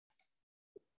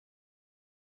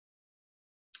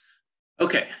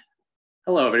Okay,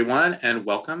 hello everyone, and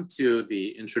welcome to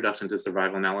the Introduction to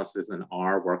Survival Analysis in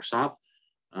R workshop.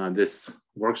 This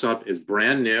workshop is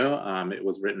brand new. It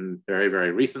was written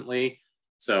very recently.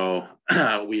 So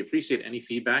we appreciate any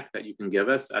feedback that you can give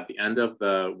us at the end of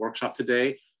the workshop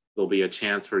today. There'll be a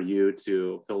chance for you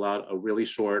to fill out a really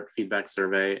short feedback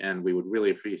survey, and we would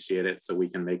really appreciate it so we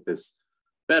can make this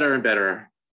better and better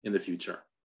in the future.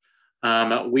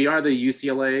 We are the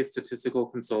UCLA Statistical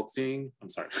Consulting,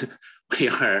 we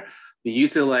are the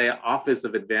UCLA Office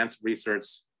of Advanced Research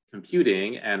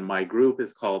Computing, and my group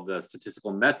is called the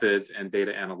Statistical Methods and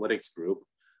Data Analytics Group.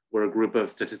 We're a group of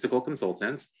statistical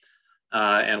consultants,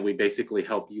 and we basically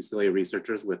help UCLA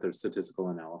researchers with their statistical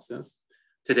analysis.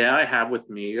 Today I have with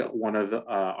me one of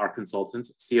our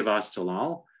consultants, Siavash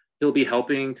Jalal. He'll be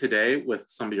helping today with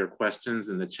some of your questions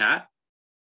in the chat.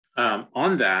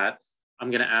 On that, I'm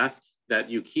going to ask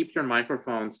that you keep your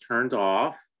microphones turned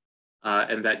off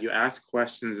and that you ask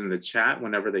questions in the chat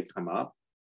whenever they come up.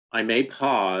 I may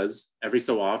pause every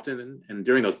so often, and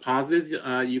during those pauses,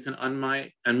 you can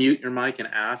unmute your mic and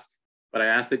ask, but I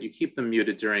ask that you keep them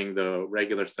muted during the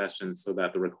regular session so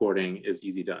that the recording is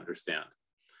easy to understand.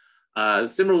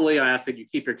 Similarly, I ask that you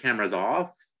keep your cameras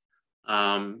off,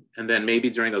 and then maybe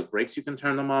during those breaks you can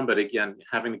turn them on, but again,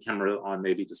 having the camera on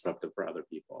may be disruptive for other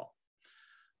people.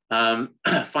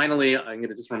 Finally, I'm going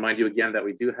to just remind you again that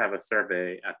we do have a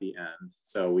survey at the end.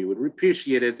 So we would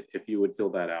appreciate it if you would fill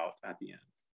that out at the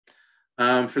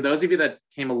end. For those of you that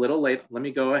came a little late, let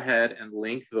me go ahead and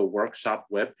link the workshop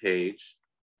webpage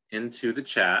into the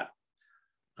chat.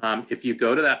 If you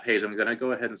go to that page, I'm going to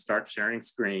go ahead and start sharing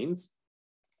screens.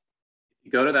 If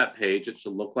you go to that page, it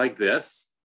should look like this.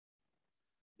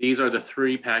 These are the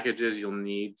 3 packages you'll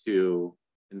need to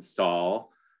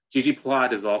install.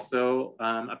 ggplot is also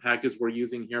a package we're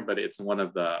using here, but it's one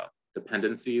of the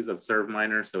dependencies of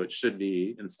SurvMiner, so it should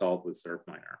be installed with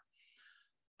SurvMiner.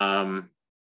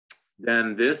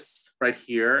 Then this right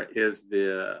here is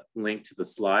the link to the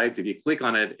slides. If you click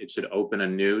on it, it should open a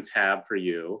new tab for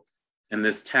you. And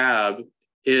this tab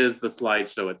is the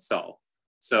slideshow itself.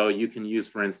 So you can use,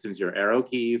 for instance, your arrow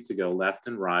keys to go left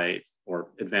and right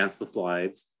or advance the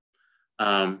slides.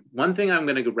 One thing I'm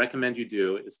going to recommend you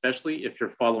do, especially if you're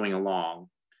following along,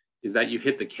 is that you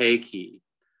hit the K key.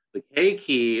 The K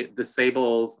key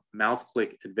disables mouse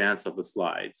click advance of the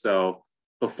slide. So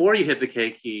before you hit the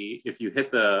K key, if you hit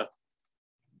the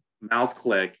mouse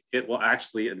click, it will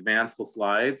actually advance the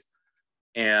slides.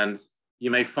 And you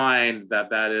may find that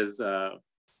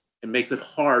it makes it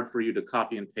hard for you to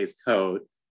copy and paste code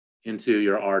into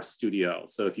your RStudio.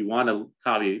 So if you want to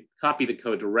copy the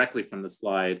code directly from the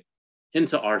slide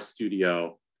into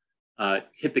RStudio,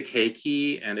 hit the K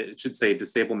key and it should say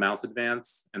disable mouse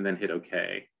advance and then hit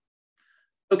OK.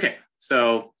 Okay,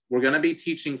 so we're going to be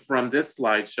teaching from this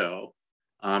slideshow.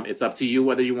 It's up to you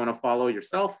whether you want to follow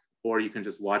yourself or you can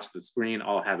just watch the screen.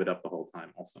 I'll have it up the whole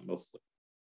time also, mostly.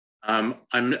 I'm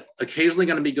occasionally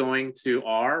going to be going to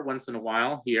R once in a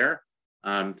while here,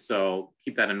 so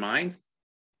keep that in mind.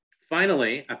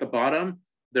 Finally, at the bottom,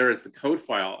 there is the code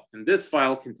file, and this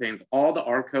file contains all the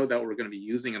R code that we're going to be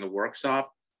using in the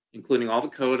workshop, including all the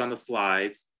code on the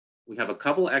slides. We have a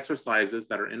couple exercises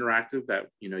that are interactive that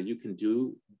you can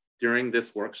do during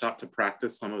this workshop to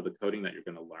practice some of the coding that you're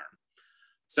going to learn.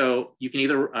 So you can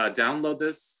either download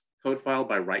this code file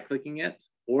by right-clicking it,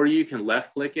 or you can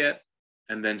left-click it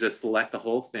and then just select the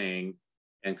whole thing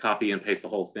and copy and paste the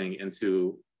whole thing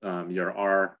into your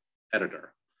R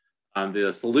editor.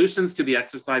 The solutions to the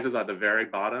exercises are at the very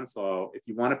bottom. So if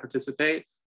you want to participate,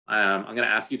 I'm going to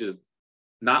ask you to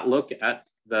not look at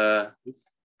the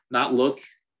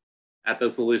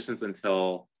solutions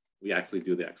until we actually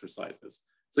do the exercises.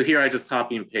 So here I just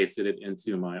copy and pasted it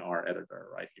into my R editor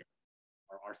right here,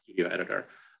 our RStudio editor.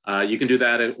 You can do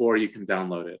that or you can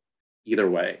download it. Either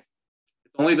way.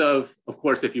 It's only of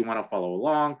course, if you want to follow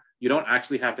along, you don't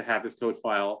actually have to have this code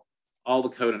file. All the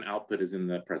code and output is in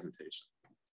the presentation.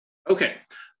 Okay,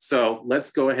 so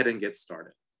let's go ahead and get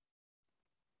started.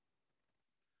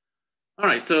 All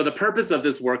right, so the purpose of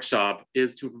this workshop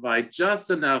is to provide just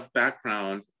enough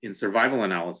background in survival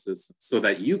analysis so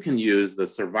that you can use the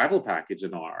survival package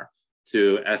in R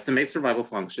to estimate survival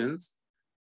functions,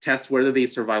 test whether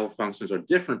these survival functions are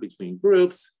different between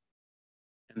groups,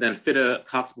 and then fit a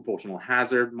Cox proportional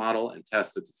hazard model and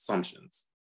test its assumptions.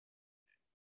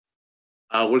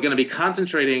 We're going to be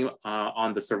concentrating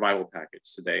on the survival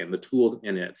package today and the tools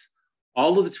in it.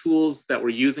 All of the tools that we're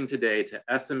using today to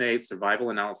estimate survival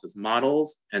analysis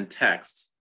models and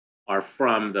texts are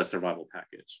from the survival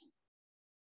package.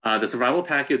 The survival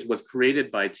package was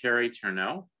created by Terry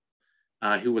Ternell.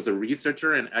 who was a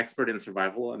researcher and expert in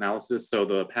survival analysis, so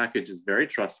the package is very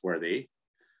trustworthy.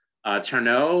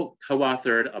 Ternot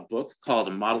co-authored a book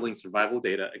called Modeling Survival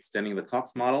Data, Extending the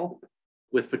Cox Model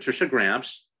with Patricia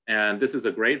Gramsch. And this is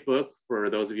a great book for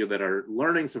those of you that are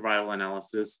learning survival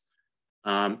analysis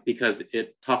because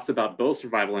it talks about both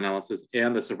survival analysis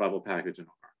and the survival package in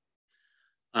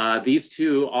R. These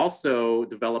two also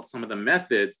developed some of the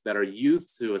methods that are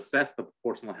used to assess the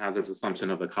proportional hazards assumption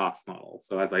of the Cox model.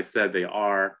 So as I said, they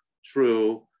are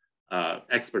true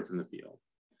experts in the field.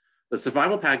 The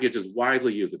survival package is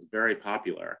widely used, it's very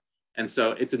popular. And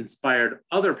so it's inspired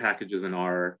other packages in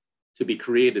R to be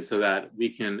created so that we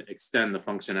can extend the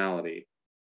functionality.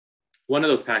 One of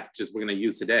those packages we're gonna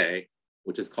use today,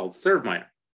 which is called SurvMiner.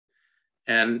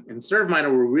 And in SurvMiner,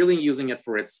 we're really using it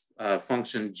for its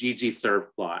function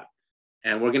ggsurvplot.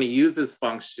 And we're gonna use this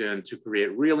function to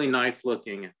create really nice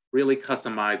looking, really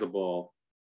customizable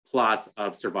plots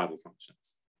of survival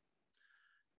functions.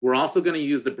 We're also going to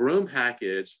use the Broom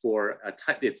package for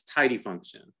its tidy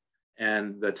function.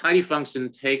 And the tidy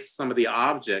function takes some of the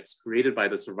objects created by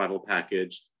the survival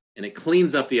package and it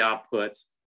cleans up the output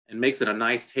and makes it a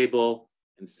nice table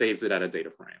and saves it at a data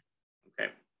frame.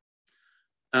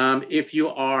 Okay. If you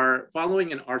are following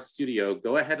in RStudio,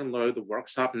 go ahead and load the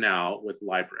workshop now with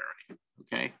library.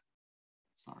 Okay.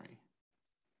 Sorry.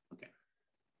 Okay.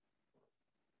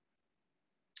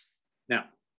 Now,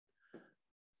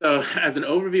 so as an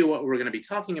overview of what we're going to be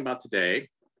talking about today,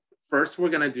 first, we're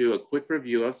going to do a quick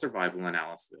review of survival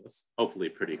analysis, hopefully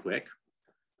pretty quick.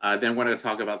 Then we're going to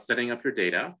talk about setting up your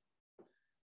data.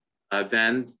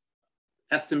 Then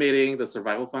estimating the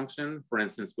survival function, for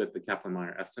instance, with the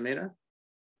Kaplan-Meier estimator,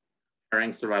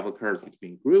 comparing survival curves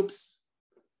between groups.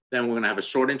 Then we're going to have a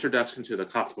short introduction to the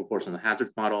Cox proportional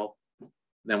hazards model.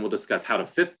 Then we'll discuss how to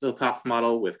fit the Cox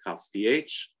model with Cox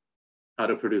PH, how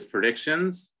to produce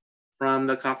predictions from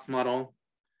the Cox model,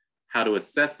 how to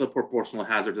assess the proportional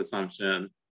hazard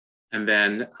assumption, and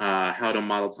then how to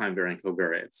model time varying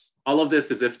covariates. All of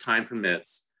this is if time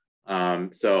permits.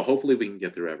 So hopefully we can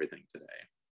get through everything today.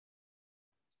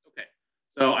 Okay,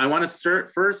 so I want to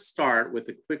first start with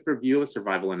a quick review of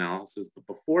survival analysis, but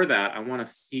before that, I want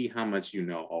to see how much you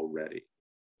know already.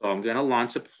 So I'm going to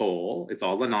launch a poll. It's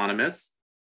all anonymous.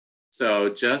 So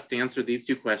just answer these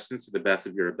two questions to the best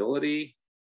of your ability,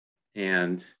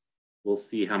 and we'll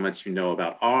see how much you know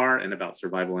about R and about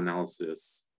survival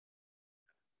analysis.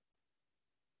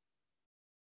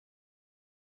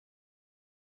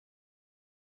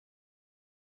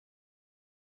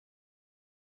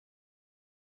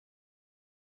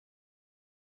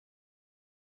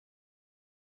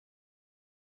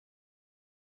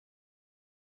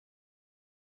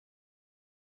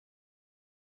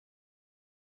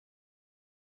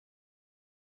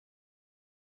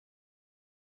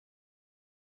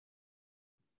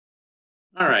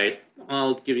 All right,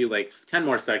 I'll give you like 10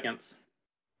 more seconds.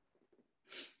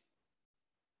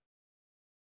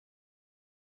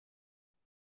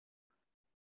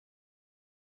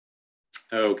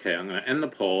 Okay, I'm gonna end the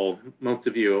poll. Most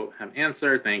of you have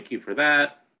answered, thank you for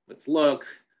that. Let's look.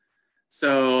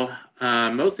 So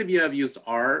most of you have used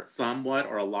R somewhat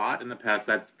or a lot in the past,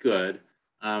 that's good.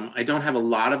 I don't have a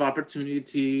lot of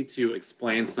opportunity to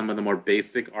explain some of the more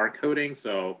basic R coding,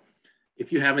 so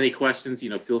if you have any questions,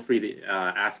 feel free to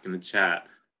ask in the chat.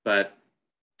 But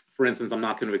for instance, I'm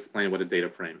not going to explain what a data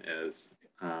frame is.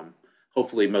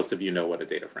 Hopefully, most of you know what a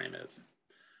data frame is.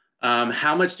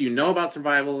 How much do you know about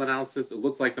survival analysis? It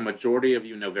looks like the majority of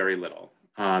you know very little.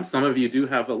 Some of you do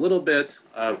have a little bit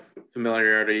of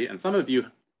familiarity, and some of you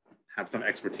have some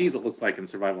expertise, it looks like, in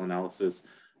survival analysis.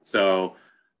 So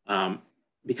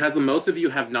because most of you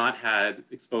have not had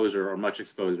exposure or much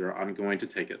exposure, I'm going to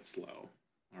take it slow.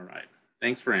 All right.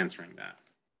 Thanks for answering that.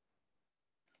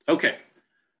 Okay.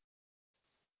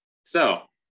 So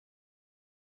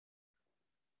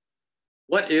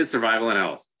what is survival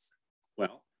analysis?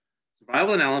 Well,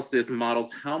 survival analysis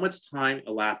models how much time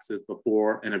elapses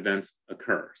before an event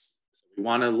occurs. So we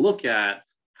want to look at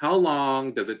how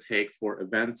long does it take for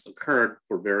events occurred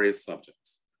for various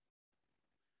subjects.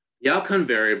 The outcome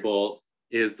variable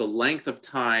is the length of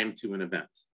time to an event.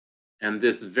 And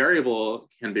this variable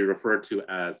can be referred to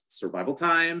as survival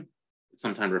time. It's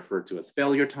sometimes referred to as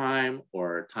failure time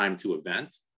or time to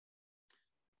event.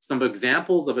 Some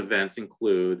examples of events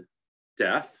include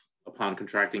death upon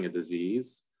contracting a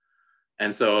disease.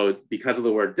 And so because of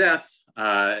the word death,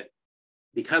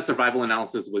 because survival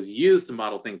analysis was used to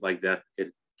model things like death,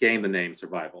 it gained the name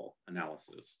survival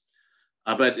analysis.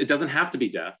 But it doesn't have to be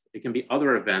death. It can be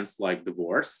other events like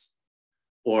divorce,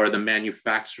 or the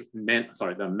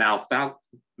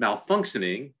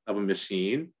malfunctioning of a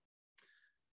machine,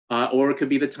 or it could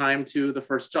be the time to the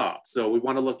first job. So we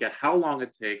want to look at how long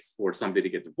it takes for somebody to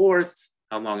get divorced,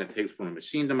 how long it takes for a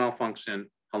machine to malfunction,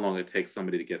 how long it takes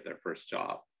somebody to get their first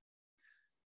job.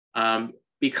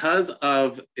 Because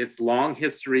of its long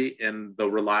history in the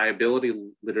reliability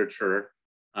literature,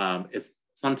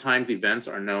 sometimes events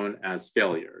are known as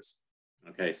failures.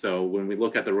 Okay, so when we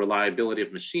look at the reliability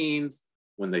of machines,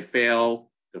 when they fail,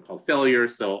 they're called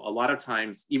failures. So a lot of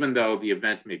times, even though the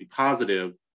event may be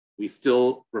positive, we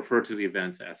still refer to the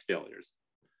event as failures.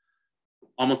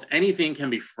 Almost anything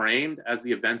can be framed as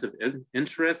the event of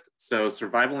interest. So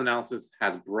survival analysis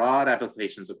has broad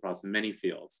applications across many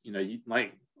fields. You know,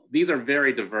 these are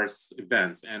very diverse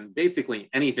events, and basically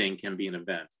anything can be an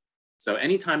event. So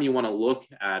anytime you want to look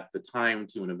at the time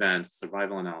to an event,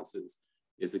 survival analysis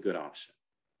is a good option.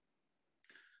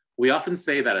 We often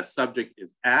say that a subject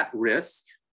is at risk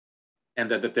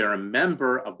and that they're a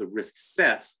member of the risk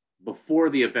set before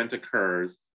the event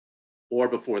occurs or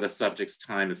before the subject's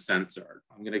time is censored.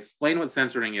 I'm going to explain what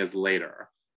censoring is later,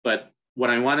 but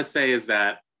what I want to say is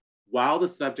that while the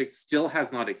subject still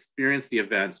has not experienced the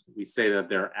event, we say that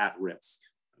they're at risk,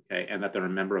 okay, and that they're a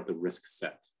member of the risk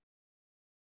set.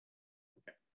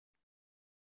 Okay.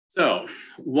 So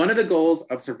one of the goals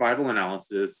of survival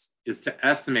analysis is to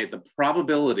estimate the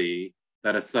probability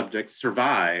that a subject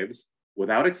survives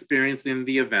without experiencing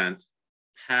the event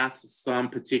past some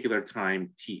particular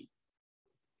time t.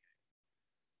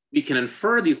 We can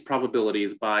infer these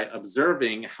probabilities by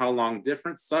observing how long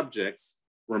different subjects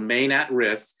remain at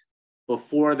risk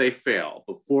before they fail,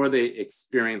 before they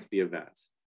experience the event.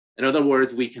 In other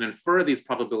words, we can infer these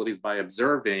probabilities by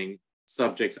observing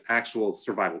subjects' actual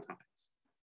survival times.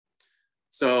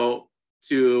 So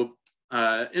to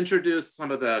introduce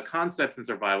some of the concepts in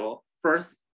survival,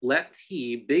 first, let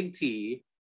T, big T,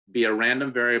 be a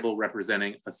random variable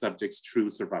representing a subject's true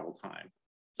survival time.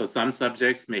 So some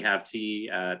subjects may have T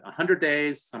at 100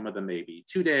 days, some of them may be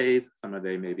 2 days, some of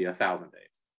them may be 1,000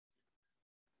 days.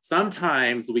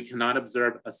 Sometimes we cannot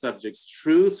observe a subject's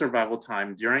true survival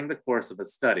time during the course of a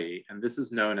study, and this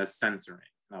is known as censoring.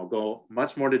 And I'll go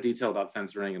much more to detail about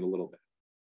censoring in a little bit.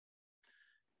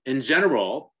 In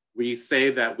general, we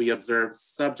say that we observe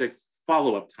subjects'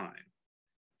 follow-up time.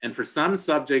 And for some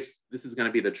subjects, this is going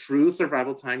to be the true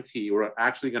survival time T. We're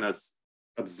actually going to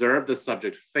observe the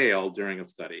subject fail during a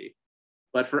study.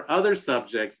 But for other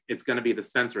subjects, it's going to be the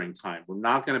censoring time. We're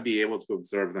not going to be able to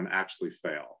observe them actually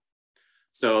fail.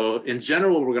 So in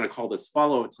general, we're going to call this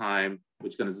follow-up time,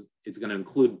 which is going to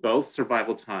include both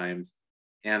survival times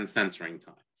and censoring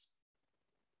times.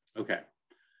 Okay,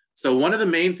 so one of the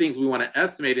main things we want to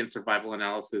estimate in survival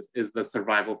analysis is the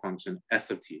survival function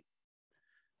S of T.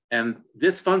 And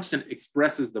this function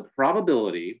expresses the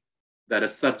probability that a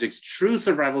subject's true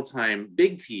survival time,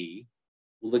 big T,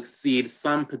 will exceed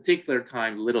some particular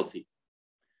time, little t.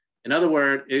 In other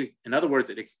words,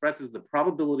 it expresses the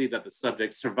probability that the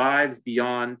subject survives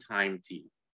beyond time t.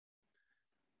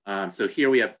 So here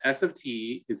we have S of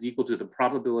t is equal to the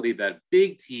probability that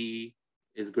big T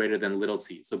is greater than little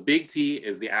t. So big T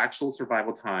is the actual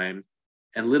survival times,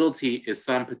 and little t is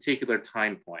some particular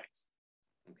time point,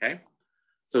 okay?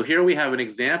 So here we have an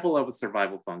example of a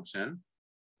survival function.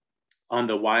 On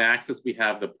the y-axis, we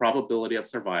have the probability of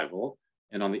survival,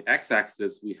 and on the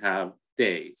x-axis, we have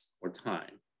days or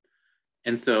time.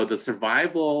 And so the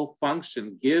survival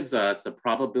function gives us the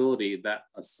probability that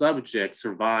a subject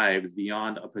survives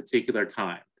beyond a particular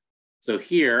time. So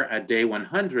here at day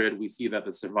 100, we see that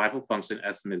the survival function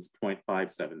estimate is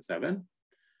 0.577.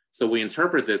 So we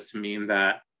interpret this to mean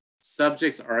that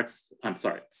subjects are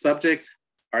expected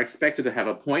to have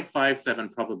a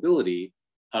 0.57 probability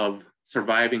of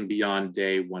surviving beyond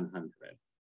day 100.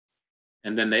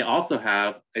 And then they also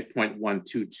have a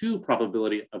 0.122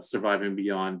 probability of surviving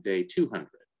beyond day 200.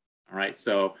 All right,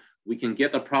 so we can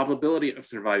get the probability of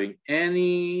surviving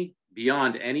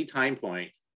beyond any time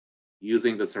point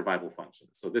using the survival function.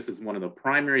 So this is one of the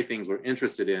primary things we're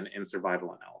interested in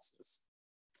survival analysis.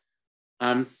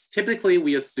 Typically,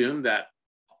 we assume that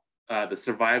the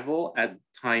survival at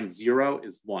time 0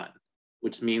 is 1,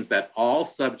 which means that all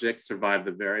subjects survive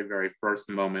the very, very first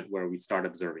moment where we start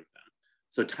observing them.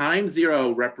 So time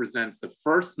 0 represents the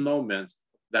first moment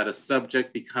that a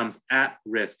subject becomes at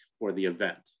risk for the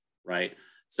event, right?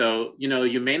 So,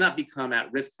 you may not become at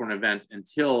risk for an event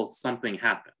until something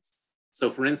happens. So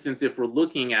for instance, if we're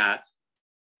looking at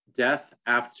death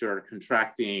after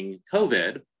contracting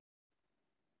COVID,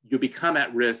 you become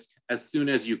at risk as soon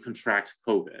as you contract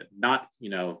COVID, not,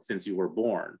 since you were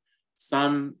born.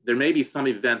 There may be some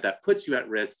event that puts you at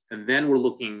risk, and then we're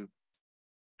looking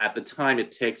at the time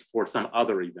it takes for some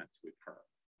other event to occur,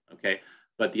 okay?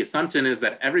 But the assumption is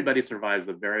that everybody survives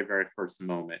the very, very first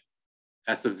moment.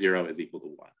 S of 0 is equal to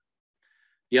 1.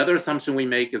 The other assumption we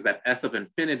make is that S of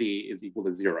infinity is equal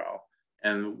to 0.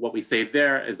 And what we say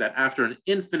there is that after an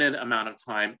infinite amount of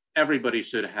time, everybody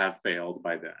should have failed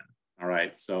by then. All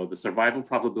right, so the survival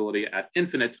probability at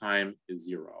infinite time is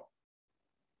 0.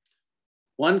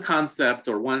 One concept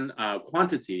or one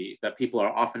quantity that people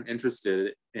are often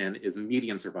interested in is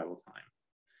median survival time.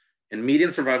 And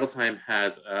median survival time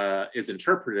the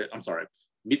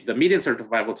median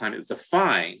survival time is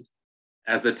defined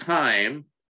as the time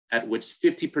at which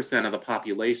 50% of the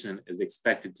population is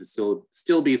expected to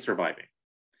still be surviving.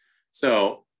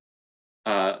 So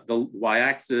the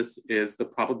y-axis is the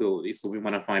probability. So we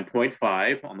want to find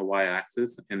 0.5 on the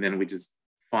y-axis, and then we just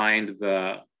find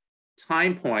the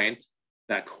time point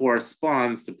that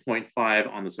corresponds to 0.5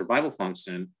 on the survival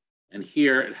function. And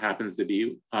here it happens to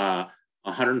be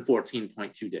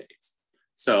 114.2 days.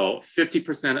 So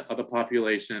 50% of the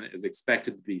population is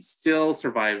expected to be still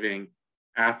surviving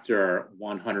after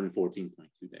 114.2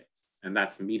 days. And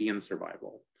that's median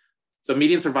survival. So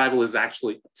median survival is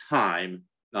actually a time,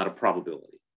 not a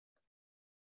probability.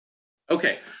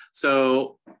 Okay,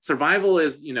 so survival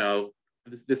is,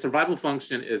 the survival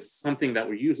function is something that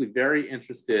we're usually very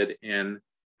interested in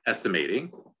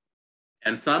estimating.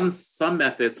 And some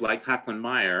methods like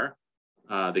Kaplan-Meier,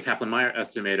 the Kaplan-Meier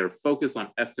estimator, focus on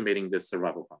estimating this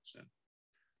survival function.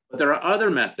 But there are other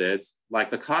methods like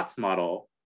the Cox model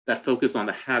that focus on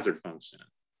the hazard function.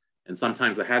 And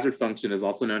sometimes the hazard function is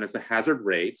also known as the hazard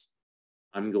rate.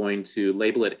 I'm going to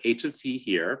label it H of t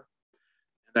here.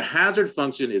 The hazard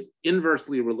function is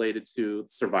inversely related to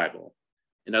survival.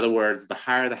 In other words, the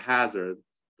higher the hazard,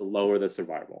 the lower the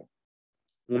survival.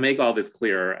 We'll make all this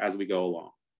clearer as we go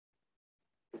along.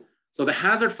 So the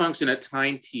hazard function at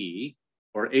time t,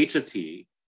 or H of t,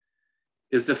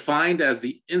 is defined as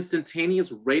the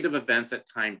instantaneous rate of events at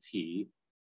time t,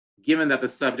 given that the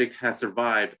subject has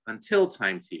survived until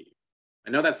time t.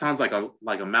 I know that sounds like a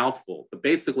mouthful, but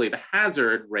basically the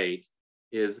hazard rate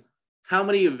is how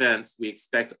many events we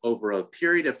expect over a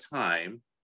period of time,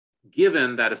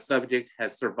 given that a subject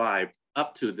has survived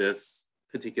up to this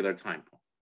particular time point.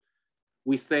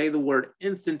 We say the word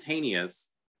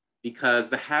instantaneous because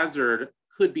the hazard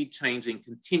could be changing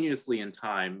continuously in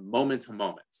time, moment to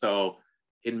moment. So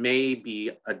it may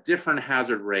be a different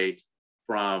hazard rate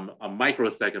from a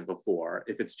microsecond before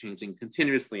if it's changing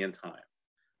continuously in time.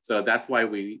 So that's why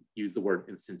we use the word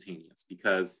instantaneous,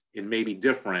 because it may be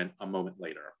different a moment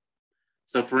later.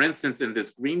 So for instance, in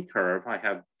this green curve, I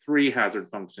have 3 hazard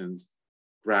functions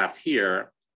graphed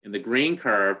here. In the green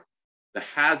curve, the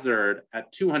hazard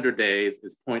at 200 days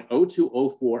is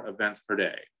 0.0204 events per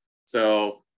day.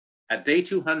 So at day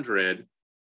 200,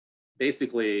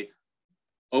 basically,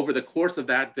 over the course of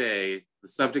that day, the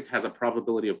subject has a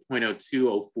probability of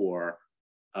 0.0204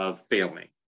 of failing.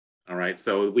 All right,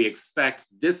 so we expect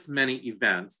this many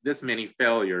events, this many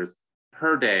failures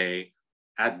per day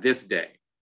at this day.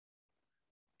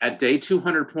 At day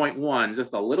 200.1,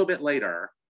 just a little bit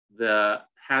later, the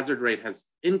hazard rate has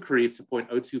increased to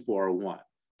 0.0241.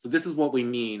 So this is what we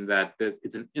mean that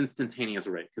it's an instantaneous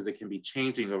rate, because it can be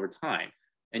changing over time.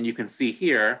 And you can see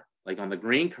here, like on the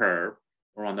green curve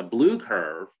or on the blue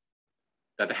curve,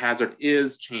 that the hazard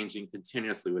is changing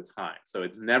continuously with time. So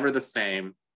it's never the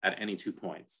same at any 2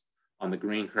 points on the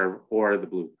green curve or the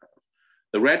blue curve.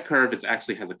 The red curve, it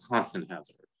actually has a constant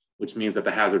hazard, which means that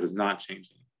the hazard is not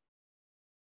changing.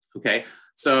 Okay,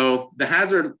 so the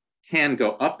hazard can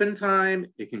go up in time,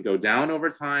 it can go down over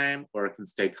time, or it can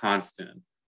stay constant.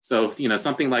 So,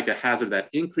 something like a hazard that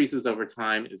increases over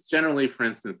time is generally, for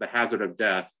instance, the hazard of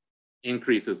death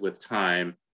increases with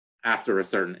time after a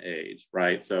certain age,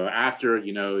 right? So after,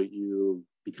 you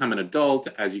become an adult,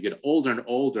 as you get older and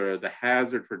older, the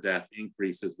hazard for death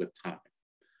increases with time.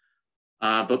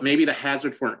 But maybe the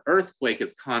hazard for an earthquake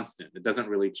is constant. It doesn't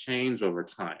really change over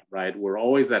time, right? We're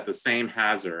always at the same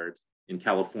hazard in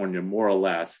California, more or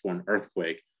less, for an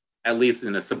earthquake. At least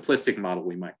in a simplistic model,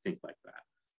 we might think like that.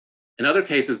 In other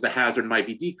cases, the hazard might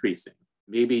be decreasing.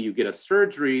 Maybe you get a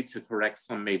surgery to correct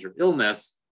some major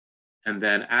illness, and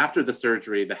then after the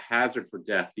surgery, the hazard for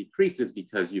death decreases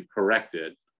because you've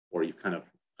corrected, or you've kind of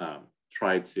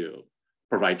tried to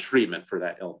provide treatment for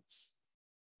that illness,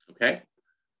 okay?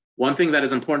 One thing that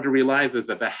is important to realize is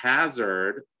that the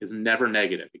hazard is never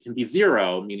negative. It can be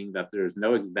 0, meaning that there's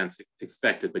no events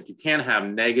expected, but you can have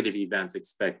negative events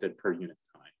expected per unit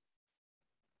time,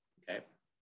 okay?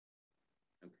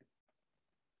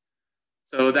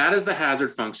 So that is the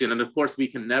hazard function. And of course, we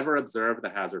can never observe the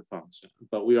hazard function,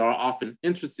 but we are often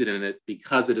interested in it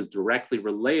because it is directly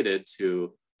related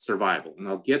to survival. And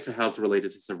I'll get to how it's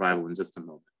related to survival in just a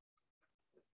moment.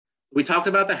 We talked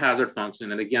about the hazard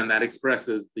function. And again, that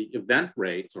expresses the event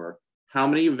rate, or how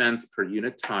many events per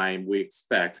unit time we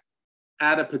expect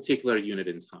at a particular unit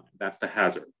in time. That's the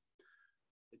hazard.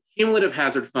 The cumulative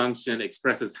hazard function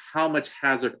expresses how much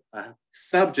hazard a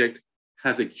subject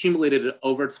has accumulated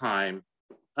over time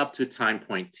up to time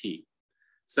point t.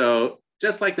 So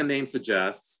just like the name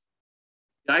suggests,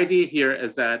 the idea here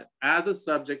is that as a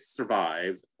subject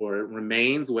survives or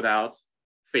remains without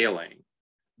failing,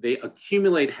 they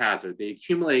accumulate hazard, they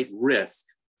accumulate risk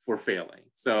for failing.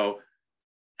 So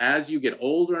as you get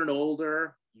older and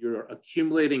older, you're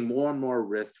accumulating more and more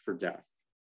risk for death.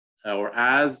 Or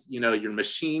as your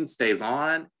machine stays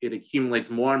on, it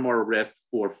accumulates more and more risk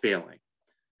for failing.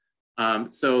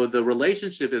 So the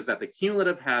relationship is that the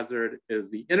cumulative hazard is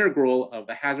the integral of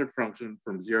the hazard function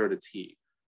from 0 to t.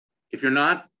 If you're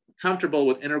not comfortable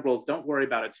with integrals, don't worry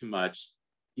about it too much.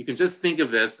 You can just think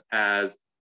of this as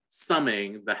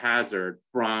summing the hazard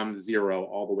from 0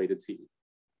 all the way to t.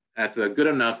 That's a good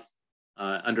enough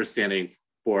understanding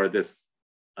for this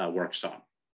workshop.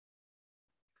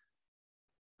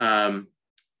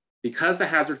 Because the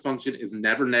hazard function is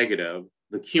never negative,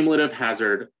 the cumulative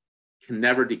hazard can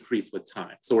never decrease with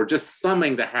time. So we're just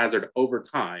summing the hazard over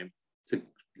time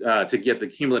to get the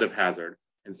cumulative hazard.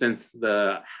 And since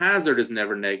the hazard is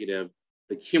never negative,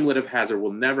 the cumulative hazard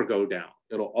will never go down.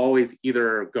 It'll always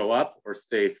either go up or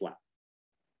stay flat,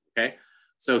 okay?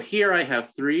 So here I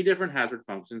have 3 different hazard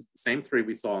functions, the same 3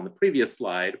 we saw on the previous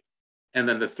slide, and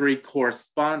then the 3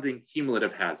 corresponding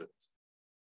cumulative hazards.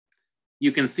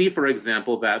 You can see, for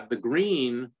example, that the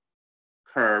green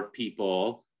curve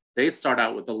people, they start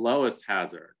out with the lowest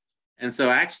hazard. And so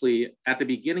actually, at the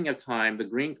beginning of time, the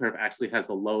green curve actually has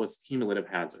the lowest cumulative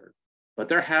hazard. But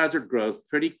their hazard grows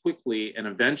pretty quickly, and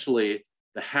eventually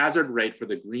the hazard rate for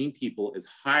the green people is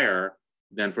higher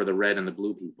than for the red and the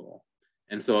blue people.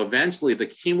 And so eventually the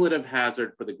cumulative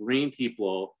hazard for the green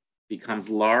people becomes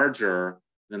larger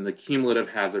than the cumulative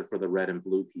hazard for the red and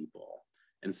blue people.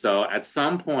 And so at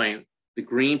some point, the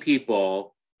green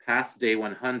people past day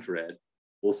 100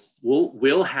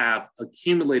 will have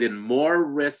accumulated more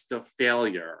risk of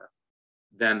failure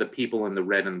than the people in the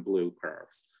red and blue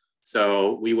curves.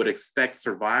 So we would expect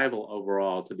survival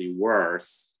overall to be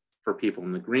worse for people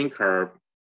in the green curve,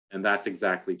 and that's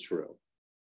exactly true.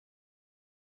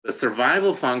 The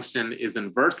survival function is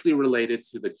inversely related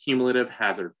to the cumulative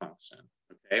hazard function,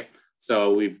 okay?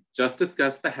 So we've just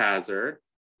discussed the hazard,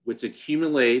 which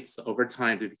accumulates over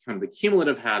time to become the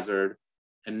cumulative hazard,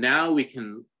 and now we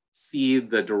can see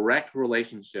the direct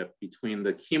relationship between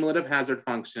the cumulative hazard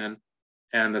function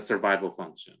and the survival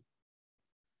function.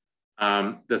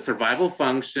 The survival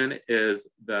function is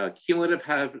the cumulative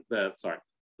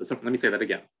let me say that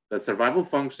again. The survival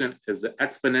function is the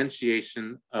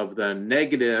exponentiation of the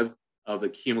negative of the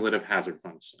cumulative hazard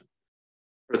function.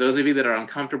 For those of you that are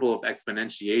uncomfortable with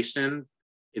exponentiation,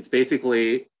 it's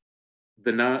basically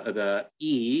the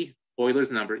E,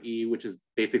 Euler's number E, which is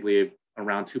basically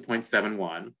around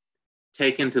 2.71,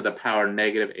 taken to the power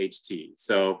negative HT.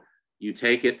 So you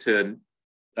take it to,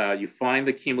 you find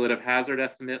the cumulative hazard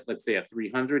estimate, let's say at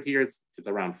 300 here, it's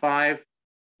around 5.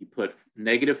 You put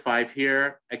negative 5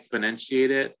 here,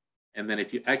 exponentiate it, and then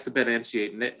if you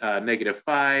exponentiate negative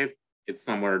 5, it's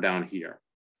somewhere down here,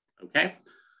 okay?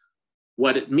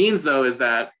 What it means though is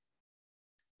that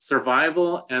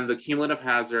survival and the cumulative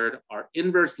hazard are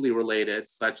inversely related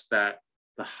such that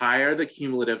the higher the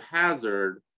cumulative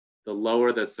hazard, the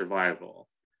lower the survival.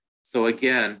 So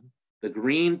again, the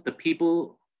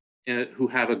people who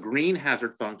have a green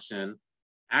hazard function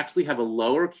actually have a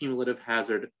lower cumulative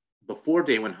hazard before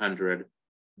day 100,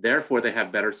 therefore they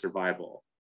have better survival.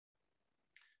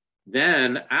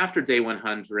 Then after day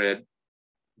 100,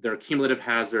 their cumulative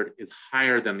hazard is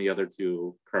higher than the other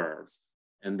 2 curves.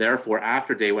 And therefore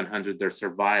after day 100, their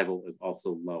survival is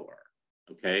also lower,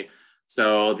 okay?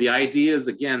 So the idea is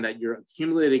again that you're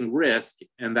accumulating risk,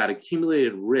 and that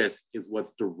accumulated risk is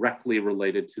what's directly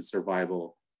related to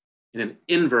survival in an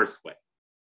inverse way.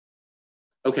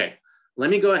 Okay,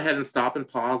 let me go ahead and stop and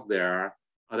pause there.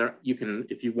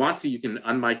 If you want to, you can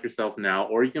unmic yourself now,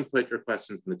 or you can put your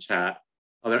questions in the chat.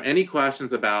 Are there any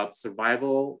questions about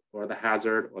survival or the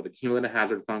hazard or the cumulative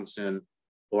hazard function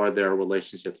or their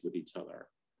relationships with each other?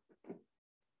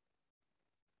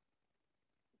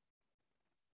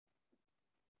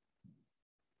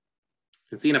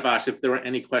 And see, Nabash, if there were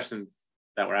any questions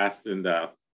that were asked in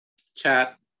the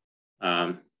chat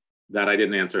that I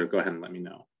didn't answer, go ahead and let me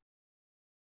know.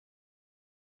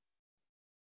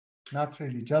 Not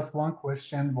really. Just one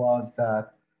question was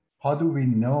that how do we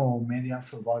know median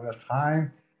survival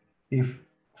time if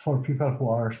for people who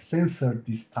are censored,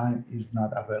 this time is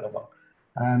not available.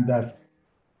 And that's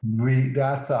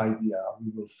the idea.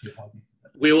 We will see how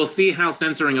we will see how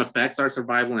censoring affects our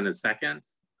survival in a second.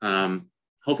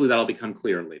 Hopefully that'll become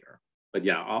clear later. But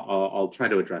yeah, I'll try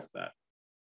to address that.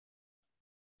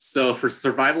 So for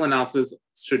survival analysis,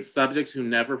 should subjects who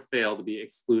never failed be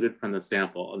excluded from the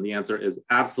sample? And the answer is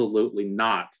absolutely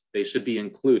not. They should be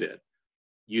included.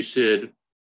 You should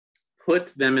put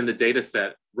them in the data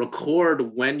set,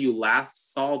 record when you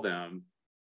last saw them,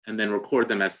 and then record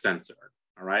them as censored.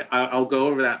 All right, I'll go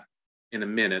over that in a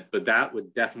minute, but that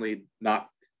would definitely not,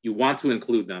 you want to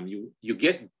include them. You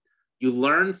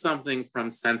learn something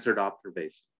from censored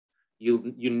observation.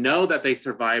 You know that they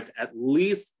survived at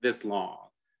least this long.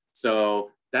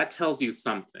 So that tells you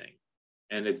something,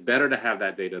 and it's better to have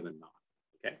that data than not,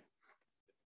 okay?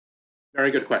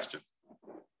 Very good question.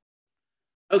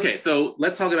 Okay, so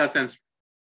let's talk about censoring.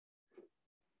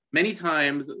 Many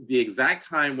times, the exact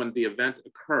time when the event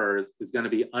occurs is going to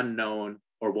be unknown,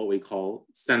 or what we call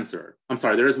censored. I'm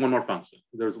sorry, there is one more function.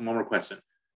 There's one more question.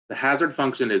 The hazard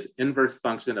function is inverse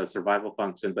function of survival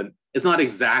function, but it's not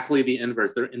exactly the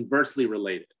inverse. They're inversely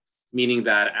related, meaning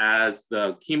that as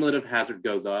the cumulative hazard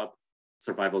goes up,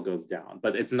 survival goes down,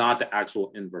 but it's not the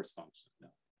actual inverse function, no.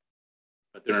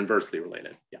 But they're inversely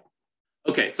related, yeah.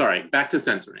 Okay, sorry, back to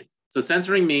censoring. So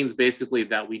censoring means basically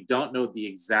that we don't know the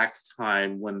exact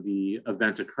time when the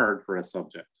event occurred for a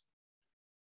subject.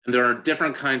 And there are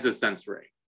different kinds of censoring.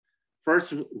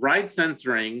 First, right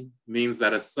censoring means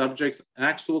that a subject's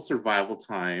actual survival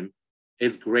time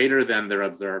is greater than their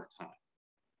observed time.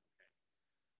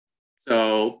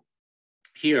 So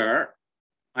here,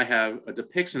 I have a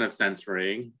depiction of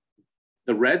censoring.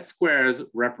 The red squares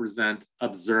represent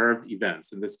observed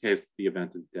events. In this case, the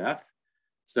event is death.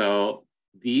 So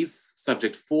these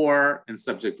subject 4 and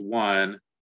subject 1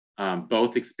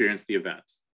 both experience the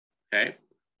event, okay?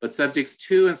 But subjects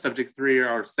 2 and subject 3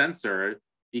 are censored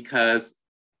because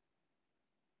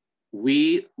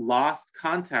we lost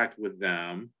contact with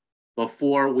them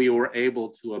before we were able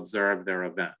to observe their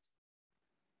event.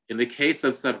 In the case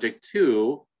of subject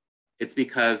 2, it's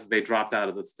because they dropped out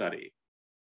of the study.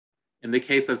 In the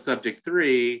case of subject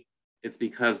 3, it's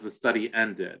because the study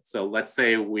ended. So let's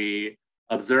say we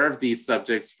observe these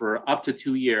subjects for up to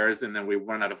 2 years, and then we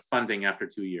run out of funding after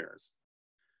 2 years.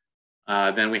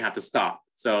 Then we have to stop.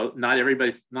 So not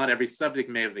every subject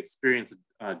may have experienced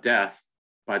death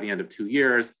by the end of 2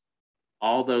 years.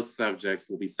 All those subjects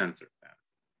will be censored then.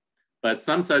 But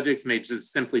some subjects may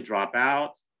just simply drop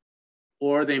out,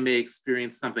 or they may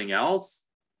experience something else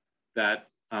that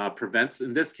prevents,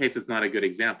 in this case, it's not a good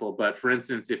example, but for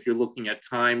instance, if you're looking at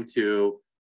time to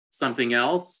something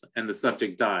else and the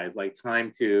subject dies, like time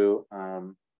to,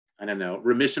 I don't know,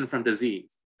 remission from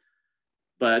disease,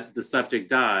 but the subject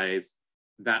dies,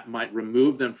 that might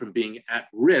remove them from being at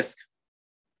risk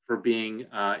for being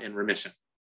in remission,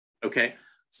 okay?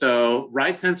 So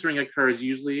right censoring occurs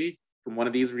usually from one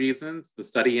of these reasons: the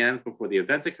study ends before the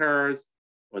event occurs,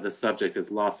 or the subject is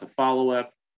lost to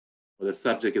follow-up, or the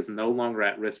subject is no longer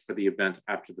at risk for the event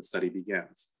after the study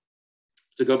begins.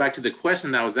 To go back to the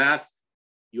question that was asked,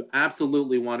 you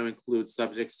absolutely want to include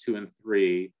subjects 2 and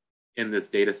 3 in this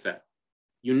data set.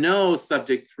 You know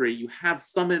subject 3, you have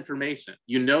some information.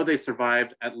 You know they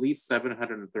survived at least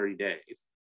 730 days.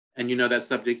 And you know that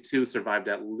subject 2 survived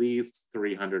at least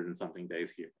 300 and something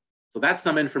days here. So that's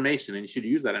some information, and you should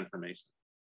use that information.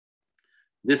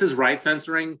 This is right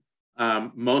censoring.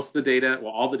 Most of the data,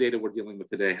 well, all the data we're dealing with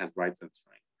today has right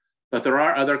censoring. But there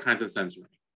are other kinds of censoring.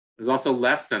 There's also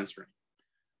left censoring.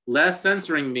 Less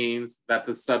censoring means that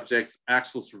the subject's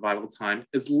actual survival time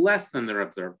is less than their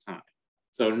observed time.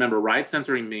 So remember, right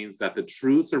censoring means that the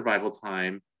true survival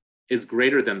time is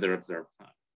greater than their observed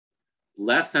time.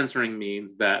 Left censoring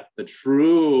means that the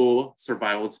true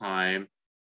survival time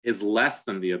is less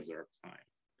than the observed time.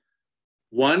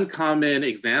 One common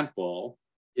example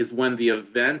is when the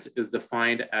event is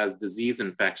defined as disease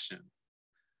infection.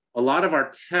 A lot of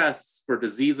our tests for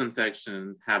disease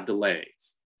infection have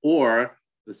delays, or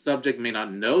the subject may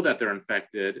not know that they're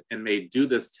infected and may do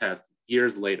this test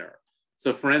years later.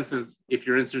 So for instance, if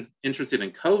you're interested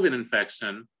in COVID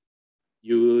infection,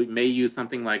 you may use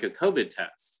something like a COVID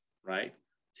test, right?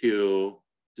 To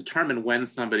determine when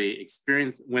somebody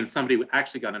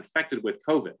actually got infected with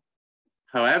COVID.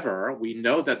 However, we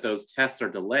know that those tests are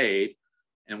delayed,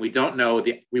 and we won't know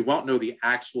the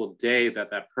actual day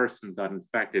that that person got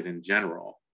infected in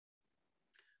general.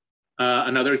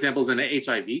 Another example is an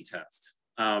HIV test.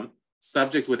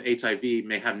 Subjects with HIV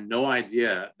may have no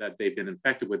idea that they've been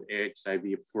infected with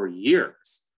HIV for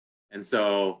years. And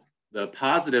so the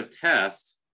positive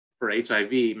test for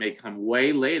HIV may come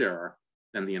way later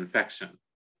than the infection,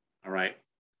 all right?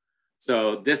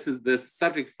 So this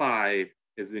subject 5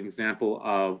 is an example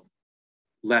of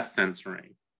left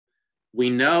censoring.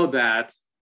 We know that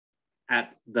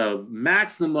at the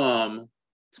maximum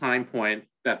time point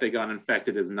that they got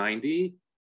infected is 90,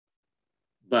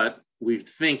 but we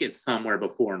think it's somewhere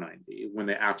before 90 when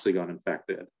they actually got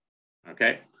infected,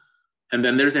 okay? And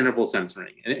then there's interval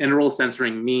censoring. And interval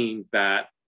censoring means that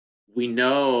we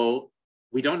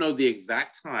don't know the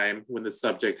exact time when the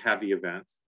subject had the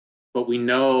event, but we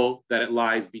know that it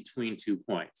lies between 2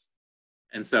 points.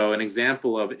 And so an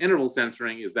example of interval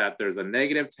censoring is that there's a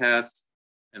negative test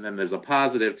and then there's a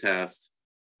positive test,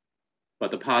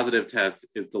 but the positive test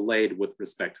is delayed with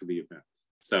respect to the event.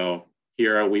 So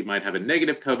here we might have a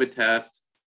negative COVID test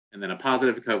and then a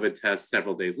positive COVID test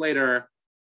several days later,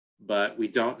 but we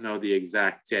don't know the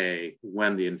exact day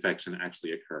when the infection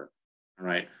actually occurred, all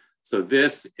right? So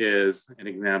this is an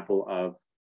example of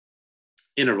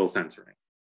interval censoring.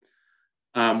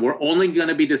 We're only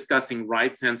gonna be discussing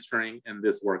right censoring in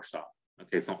this workshop,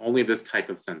 okay? So only this type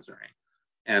of censoring.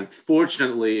 And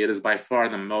fortunately, it is by far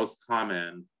the most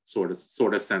common sort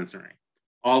of censoring.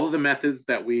 All of the methods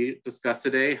that we discussed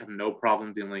today have no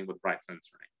problem dealing with right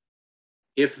censoring.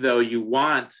 If you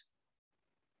want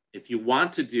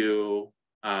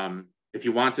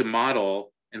to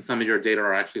model and some of your data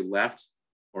are actually left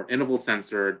or interval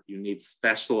censored, you need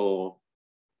special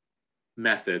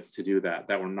methods to do that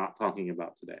we're not talking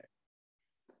about today.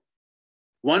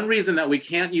 One reason that we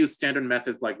can't use standard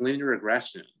methods like linear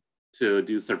regression to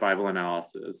do survival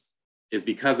analysis is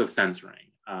because of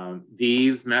censoring.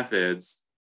 These methods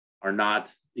are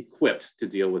not equipped to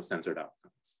deal with censored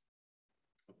outcomes.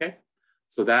 Okay,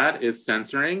 so that is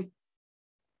censoring.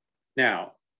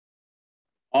 Now,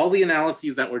 all the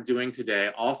analyses that we're doing today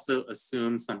also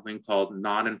assume something called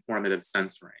non-informative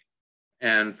censoring.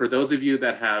 And for those of you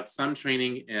that have some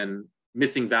training in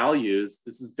missing values,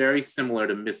 this is very similar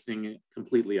to missing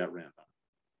completely at random.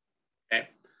 Okay.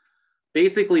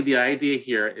 Basically, the idea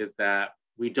here is that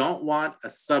we don't want a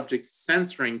subject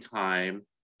censoring time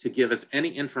to give us any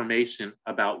information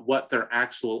about what their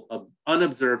actual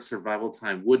unobserved survival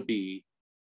time would be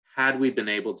had we been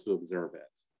able to observe it.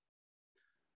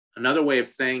 Another way of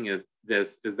saying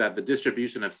this is that the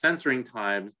distribution of censoring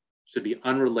time should be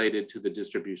unrelated to the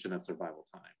distribution of survival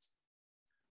times.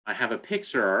 I have a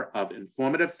picture of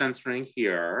informative censoring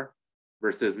here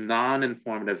versus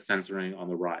non-informative censoring on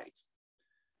the right.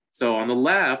 So on the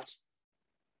left,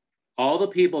 all the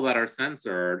people that are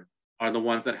censored are the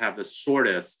ones that have the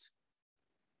shortest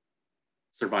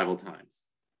survival times.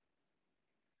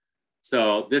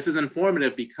 So this is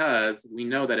informative because we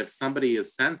know that if somebody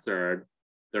is censored,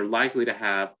 they're likely to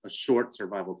have a short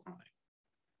survival time.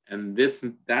 And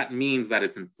that means that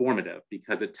it's informative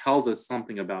because it tells us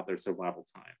something about their survival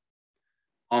time.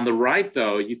 On the right,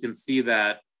 though, you can see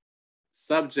that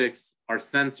subjects are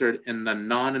censored in a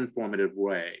non-informative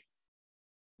way.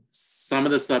 Some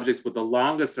of the subjects with the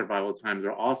longest survival times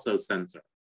are also censored.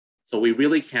 So we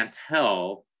really can't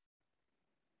tell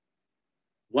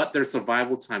what their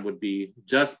survival time would be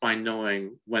just by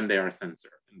knowing when they are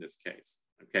censored in this case,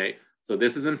 okay? So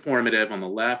this is informative on the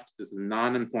left, this is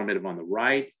non-informative on the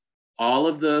right. All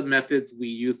of the methods we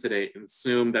use today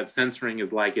assume that censoring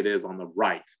is like it is on the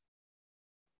right,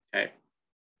 okay?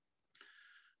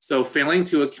 So failing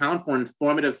to account for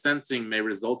informative censoring may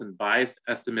result in biased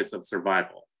estimates of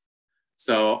survival.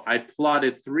 So I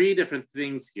plotted 3 different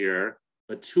things here,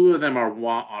 but 2 of them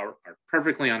are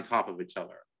perfectly on top of each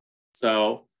other.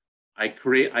 So I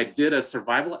did a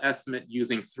survival estimate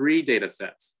using 3 data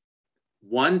sets.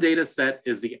 One data set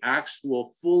is the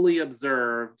actual fully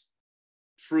observed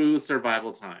true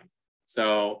survival time.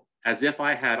 So as if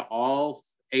I had all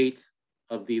 8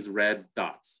 of these red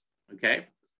dots, okay?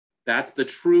 That's the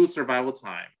true survival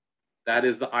time. That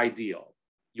is the ideal.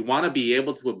 You want to be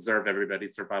able to observe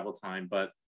everybody's survival time,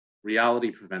 but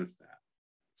reality prevents that.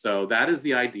 So that is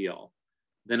the ideal.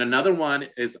 Then another one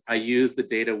is I use the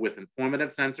data with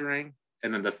informative censoring.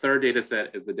 And then the third data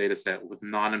set is the data set with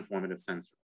non-informative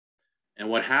censoring. And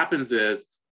what happens is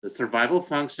the survival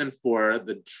function for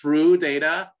the true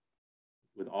data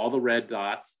with all the red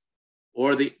dots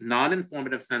or the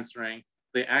non-informative censoring,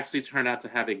 they actually turn out to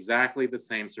have exactly the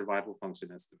same survival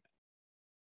function estimate.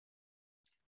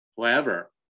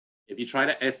 However, if you try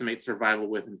to estimate survival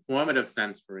with informative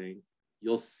censoring,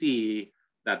 you'll see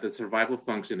that the survival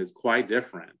function is quite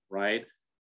different, right?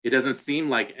 It doesn't seem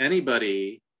like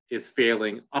anybody is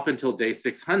failing up until day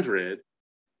 600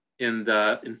 in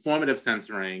the informative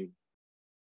censoring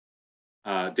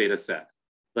data set.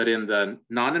 but in the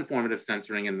non-informative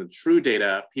censoring and the true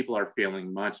data, people are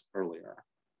failing much earlier,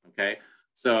 okay?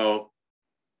 So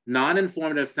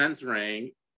non-informative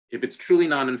censoring, if it's truly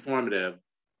non-informative,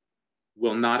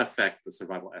 will not affect the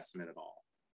survival estimate at all.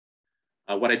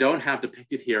 What I don't have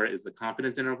depicted here is the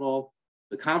confidence interval.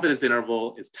 The confidence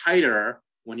interval is tighter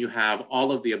when you have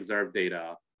all of the observed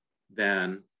data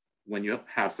than when you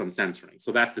have some censoring.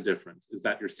 So that's the difference, is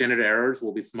that your standard errors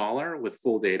will be smaller with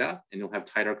full data and you'll have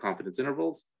tighter confidence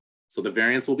intervals. So the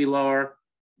variance will be lower,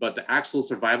 but the actual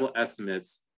survival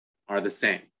estimates are the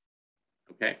same,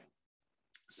 okay?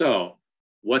 So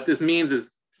what this means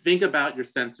is think about your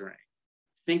censoring.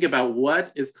 Think about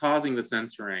what is causing the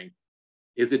censoring.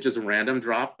 Is it just random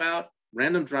dropout?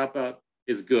 Random dropout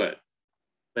is good,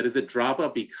 but is it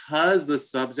dropout because the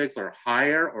subjects are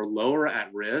higher or lower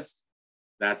at risk?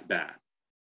 That's bad.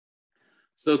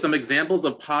 So some examples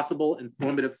of possible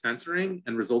informative censoring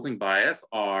and resulting bias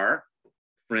are,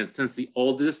 for instance, the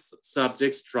oldest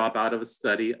subjects drop out of a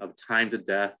study of time to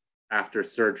death after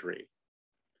surgery.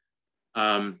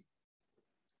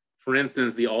 For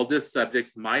instance, the oldest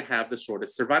subjects might have the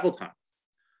shortest survival times.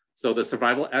 So the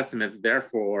survival estimates,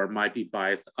 therefore, might be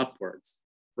biased upwards,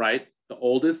 right? The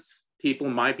oldest people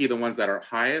might be the ones that are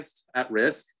highest at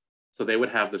risk, so they would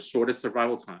have the shortest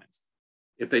survival times.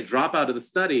 If they drop out of the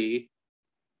study,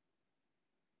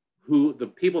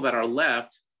 the people that are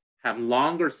left have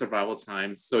longer survival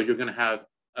times, so you're gonna have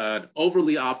an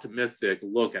overly optimistic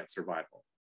look at survival.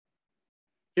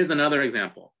 Here's another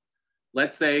example.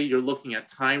 Let's say you're looking at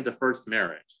time to first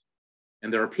marriage,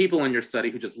 and there are people in your study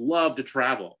who just love to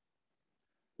travel.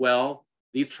 Well,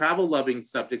 these travel-loving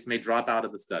subjects may drop out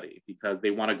of the study because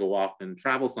they want to go off and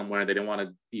travel somewhere and they don't want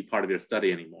to be part of your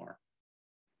study anymore.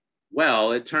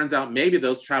 Well, it turns out maybe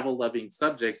those travel-loving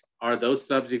subjects are those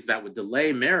subjects that would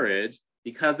delay marriage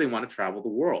because they want to travel the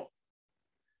world.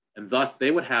 And thus,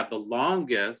 they would have the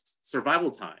longest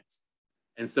survival times.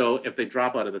 And so if they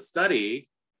drop out of the study,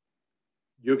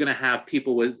 you're going to have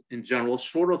people with, in general,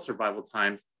 shorter survival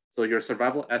times. So your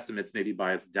survival estimates may be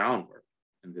biased downward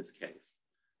in this case.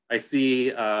 I see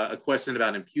a question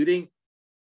about imputing.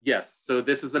 Yes, so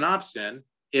this is an option.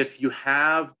 If you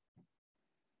have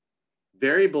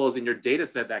variables in your data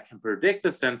set that can predict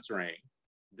the censoring,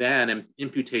 then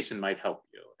imputation might help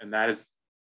you. And that is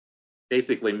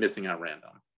basically missing at random.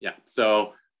 Yeah,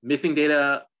 so missing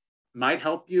data might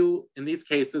help you in these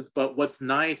cases, but what's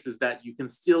nice is that you can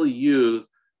still use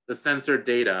the censored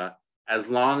data as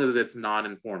long as it's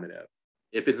non-informative.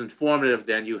 If it's informative,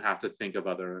 then you have to think of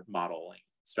other modeling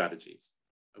strategies,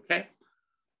 okay?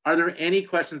 Are there any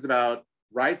questions about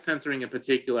right censoring in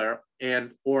particular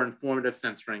and or informative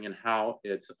censoring and how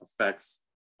it affects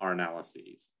our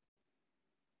analyses?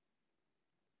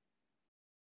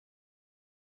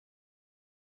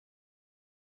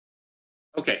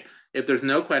 Okay, if there's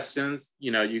no questions,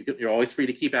 you're always free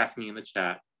to keep asking in the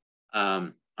chat.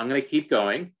 I'm gonna keep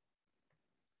going.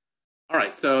 All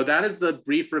right, so that is the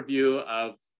brief review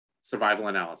of survival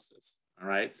analysis. All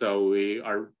right, so we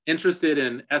are interested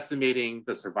in estimating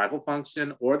the survival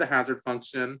function or the hazard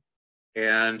function,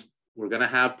 and we're gonna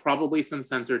have probably some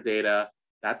censored data.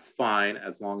 That's fine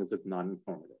as long as it's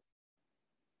non-informative.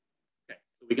 Okay,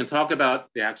 so we can talk about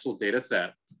the actual data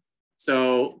set.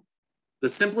 So the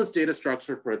simplest data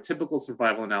structure for a typical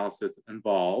survival analysis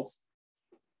involves,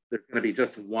 there's gonna be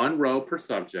just one row per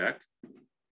subject.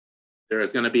 There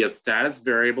is gonna be a status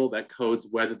variable that codes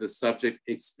whether the subject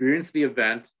experienced the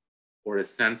event or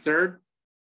is censored.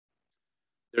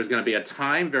 There's gonna be a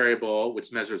time variable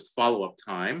which measures follow-up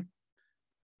time.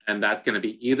 And that's gonna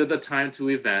be either the time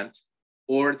to event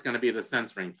or it's gonna be the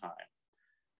censoring time.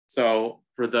 So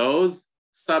for those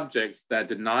subjects that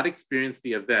did not experience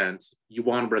the event, you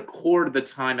want to record the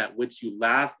time at which you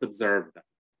last observed them.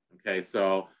 Okay,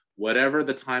 so whatever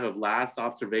the time of last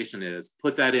observation is,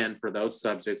 put that in for those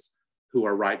subjects who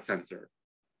are right censored.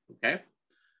 Okay,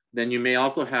 then you may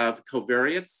also have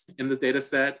covariates in the data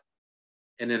set.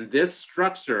 And in this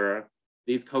structure,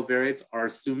 these covariates are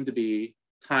assumed to be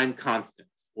time constant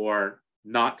or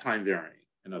not time varying,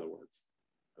 in other words.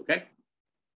 Okay,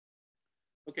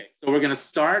 okay, so we're going to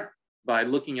start by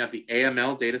looking at the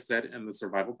AML data set and the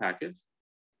survival package.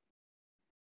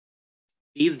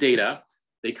 These data,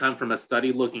 they come from a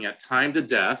study looking at time to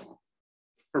death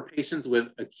for patients with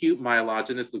acute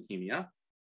myelogenous leukemia.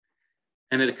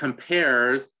 And it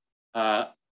compares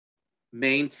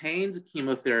maintained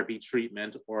chemotherapy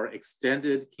treatment or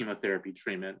extended chemotherapy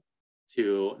treatment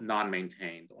to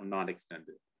non-maintained or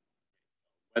non-extended.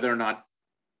 Whether or not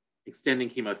extending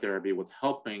chemotherapy was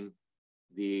helping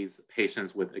these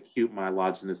patients with acute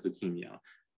myelogenous leukemia.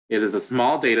 It is a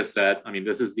small data set. I mean,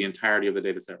 this is the entirety of the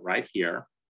data set right here.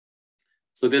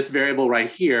 So this variable right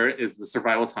here is the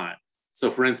survival time. So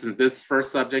for instance, this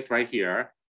first subject right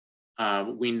here,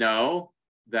 we know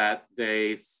that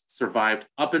they survived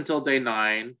up until day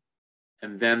 9,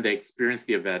 and then they experienced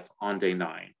the event on day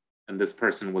 9. And this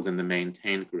person was in the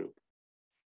maintained group.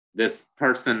 This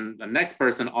person, the next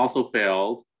person, also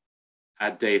failed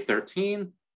at day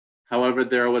 13. However,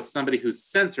 there was somebody who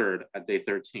centered at day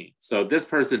 13. So this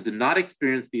person did not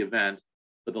experience the event,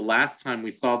 but the last time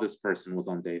we saw this person was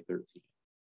on day 13.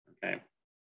 Okay.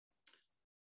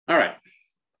 All right.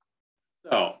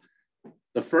 So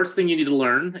the first thing you need to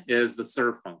learn is the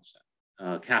serve function,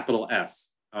 capital S.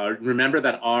 Remember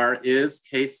that R is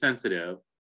case sensitive,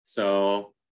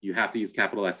 so you have to use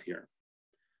capital S here.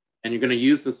 And you're going to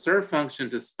use the serve function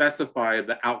to specify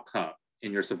the outcome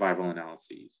in your survival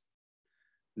analyses.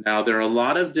 Now, there are a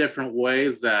lot of different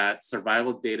ways that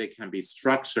survival data can be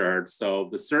structured. So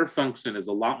the serve function is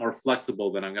a lot more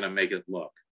flexible than I'm going to make it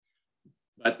look.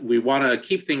 But we want to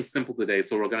keep things simple today.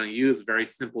 So we're going to use very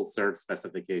simple serve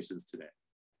specifications today.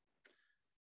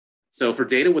 So for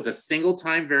data with a single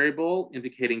time variable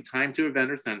indicating time to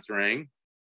event or censoring,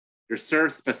 your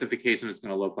serve specification is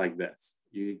going to look like this.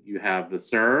 You have the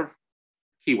serve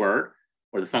keyword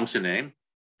or the function name,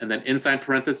 and then inside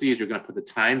parentheses, you're going to put the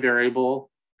time variable,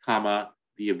 comma,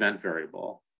 the event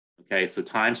variable. Okay, so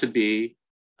time should be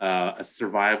a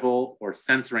survival or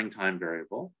censoring time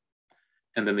variable.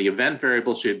 And then the event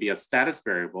variable should be a status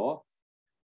variable.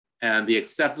 And the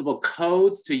acceptable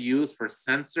codes to use for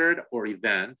censored or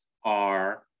event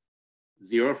are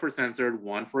 0 for censored,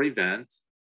 1 for event,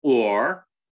 or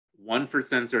 1 for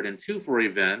censored and 2 for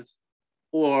event,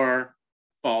 or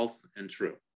false and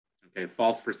true. Okay,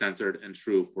 false for censored and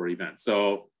true for event.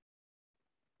 So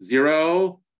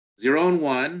 0, 0 and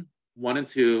 1, 1 and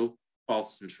 2,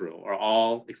 false and true are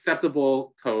all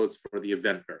acceptable codes for the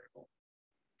event variable.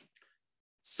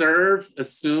 Serve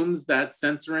assumes that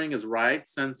censoring is right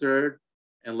censored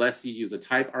unless you use a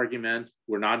type argument.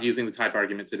 We're not using the type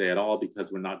argument today at all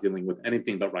because we're not dealing with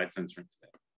anything but right censoring today.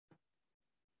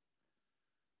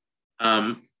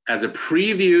 As a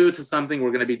preview to something we're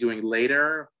going to be doing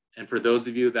later, and for those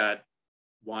of you that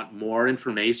want more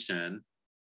information,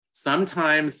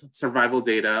 sometimes survival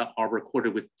data are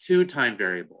recorded with 2 time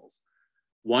variables.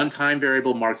 One time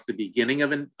variable marks the beginning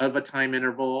of a time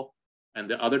interval, and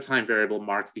the other time variable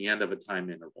marks the end of a time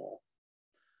interval.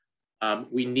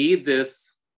 We need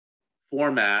this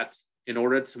format in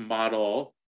order to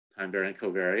model time variant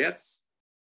covariates,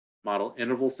 model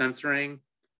interval censoring,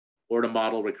 or to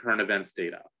model recurrent events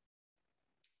data.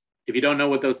 If you don't know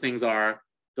what those things are,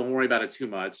 don't worry about it too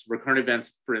much. Recurrent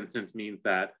events, for instance, means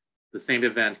that the same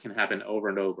event can happen over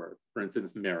and over, for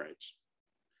instance, marriage.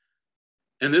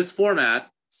 In this format,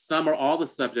 some or all the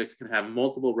subjects can have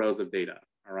multiple rows of data.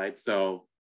 All right, so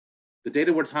the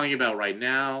data we're talking about right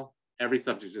now, every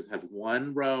subject just has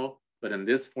 1 row, but in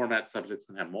this format, subjects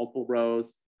can have multiple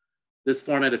rows. This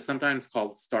format is sometimes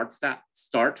called start-stop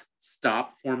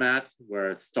format,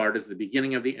 where start is the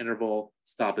beginning of the interval,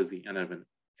 stop is the end of an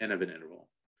interval.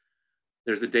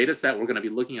 There's a data set we're going to be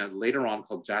looking at later on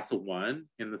called JASA1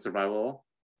 in the survival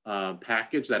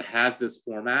package that has this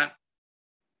format.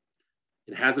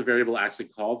 It has a variable actually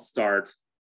called start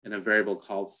and a variable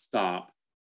called stop.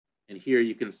 And here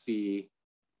you can see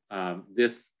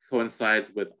this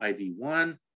coincides with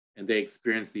ID1, and they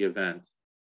experience the event.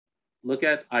 Look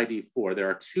at ID4. There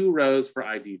are 2 rows for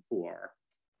ID4.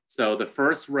 So the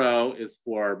first row is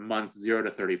for months 0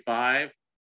 to 35.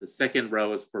 The second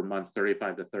row is for months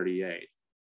 35 to 38.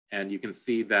 And you can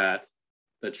see that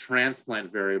the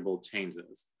transplant variable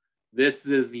changes. This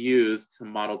is used to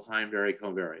model time variant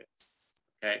covariates.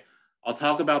 Okay, I'll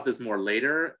talk about this more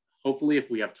later. Hopefully, if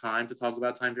we have time to talk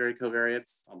about time variant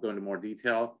covariates, I'll go into more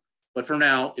detail. But for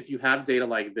now, if you have data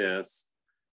like this,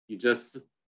 you just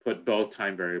put both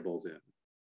time variables in.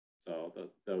 So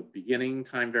the beginning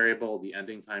time variable, the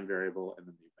ending time variable, and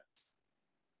then the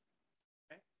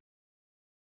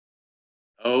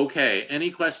events. Okay, any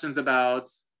questions about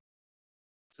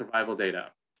survival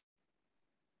data?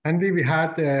 Andy, we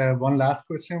had one last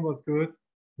question was good.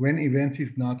 When event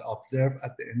is not observed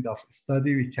at the end of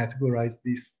study, we categorize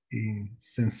this in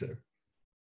censor.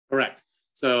 Correct.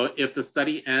 So if the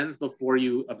study ends before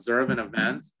you observe an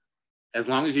event, as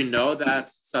long as you know that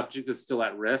subject is still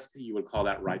at risk, you would call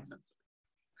that right censor.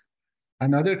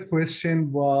 Another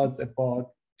question was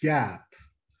about gap.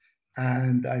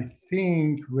 And I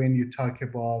think when you talk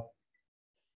about,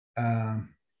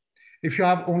 if you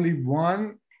have only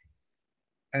one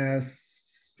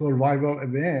survival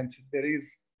event,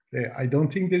 I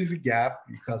don't think there is a gap,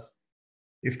 because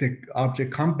if the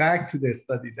object come back to the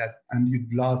study and you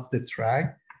lost the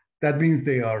track, that means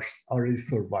they are already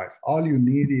survived. All you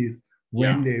need is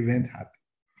when the event happened.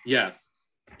 Yes.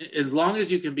 As long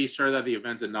as you can be sure that the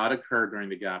event did not occur during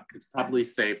the gap, it's probably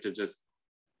safe to just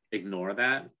ignore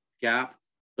that gap.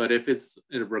 But if it's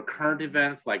recurrent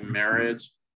events like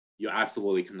marriage, you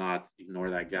absolutely cannot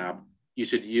ignore that gap. You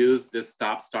should use this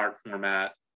stop-start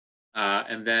format.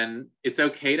 And then it's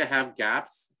okay to have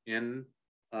gaps in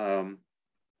a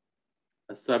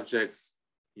subject's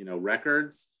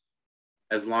records,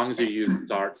 as long as you use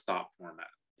start-stop format.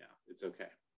 Yeah, it's okay.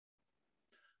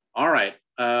 All right.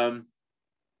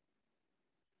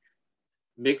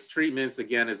 Mixed treatments,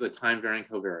 again, is a time-varying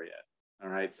covariate. All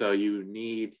right, so you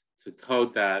need to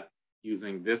code that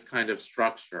using this kind of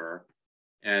structure,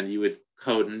 and you would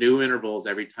code new intervals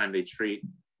every time they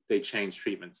change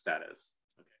treatment status.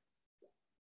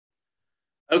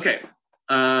 Okay,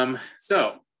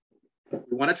 so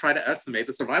we want to try to estimate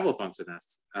the survival function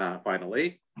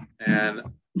finally, and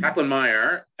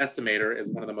Kaplan-Meier estimator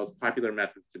is one of the most popular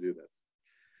methods to do this.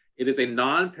 It is a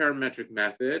non-parametric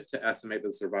method to estimate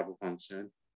the survival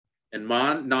function. And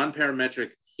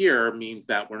non-parametric here means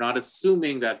that we're not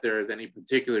assuming that there is any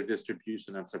particular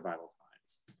distribution of survival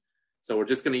times. So we're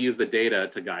just going to use the data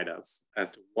to guide us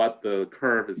as to what the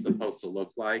curve is supposed to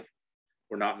look like.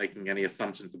 We're not making any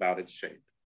assumptions about its shape.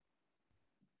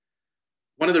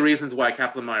 One of the reasons why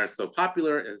Kaplan-Meier is so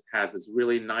popular is it has this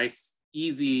really nice,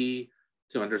 easy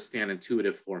to understand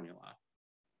intuitive formula.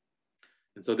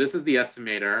 And so this is the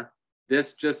estimator.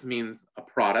 This just means a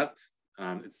product.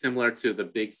 It's similar to the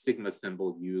big sigma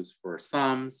symbol used for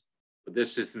sums, but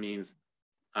this just means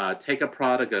take a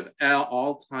product of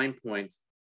all time points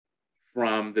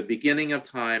from the beginning of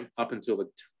time up until the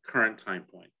current time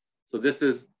point. So this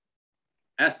is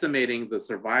estimating the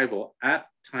survival at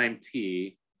time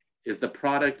t is the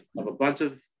product of a bunch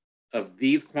of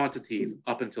these quantities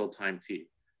up until time t.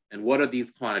 And what are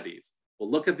these quantities? Well,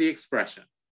 look at the expression.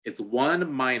 It's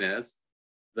 1 minus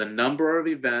the number of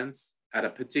events at a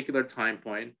particular time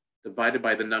point divided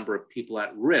by the number of people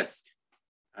at risk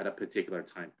at a particular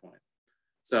time point.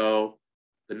 So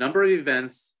the number of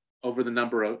events over the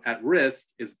number of at risk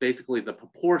is basically the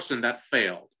proportion that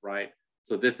failed, right?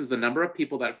 So this is the number of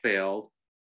people that failed,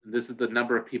 and this is the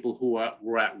number of people who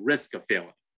were at risk of failing.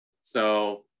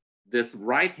 So this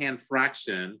right-hand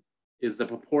fraction is the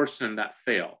proportion that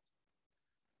failed.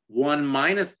 1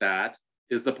 minus that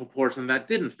is the proportion that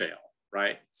didn't fail,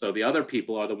 right? So the other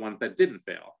people are the ones that didn't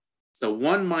fail. So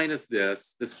 1 minus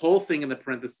this whole thing in the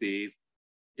parentheses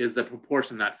is the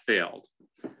proportion that failed.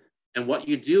 And what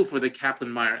you do for the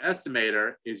Kaplan-Meier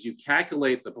estimator is you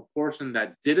calculate the proportion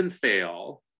that didn't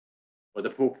fail or the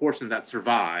proportion that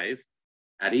survived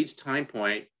at each time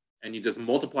point, and you just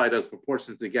multiply those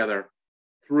proportions together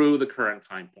through the current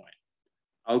time point.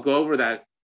 I'll go over that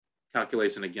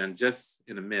calculation again just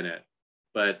in a minute,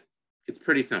 but it's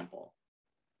pretty simple,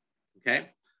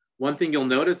 okay? One thing you'll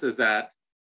notice is that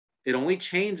this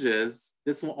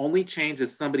will only change if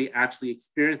somebody actually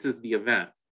experiences the event.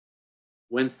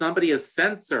 When somebody is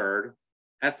censored,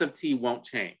 S of t won't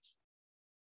change.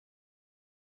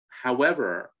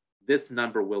 However, this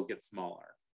number will get smaller.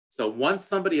 So once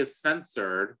somebody is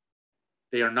censored,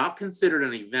 they are not considered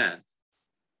an event,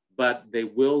 but they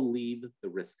will leave the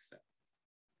risk set.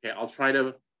 Okay, I'll try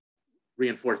to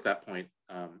reinforce that point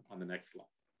on the next slide.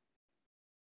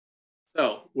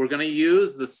 So we're going to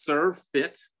use the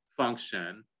survfit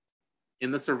function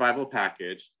in the survival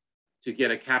package to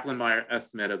get a Kaplan-Meier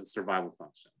estimate of the survival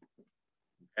function.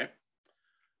 Okay.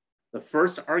 The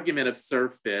first argument of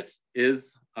survfit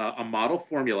is a model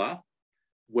formula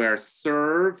where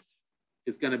surv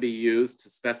is going to be used to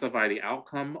specify the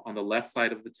outcome on the left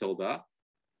side of the tilde.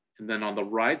 And then on the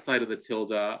right side of the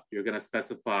tilde, you're going to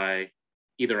specify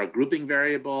either a grouping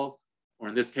variable, or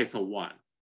in this case, a 1.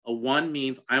 A 1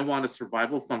 means I want a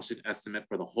survival function estimate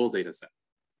for the whole data set.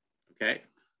 Okay,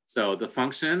 so the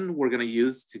function we're going to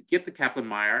use to get the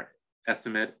Kaplan-Meier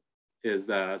estimate is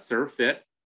survfit.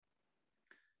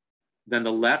 Then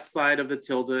the left side of the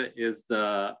tilde is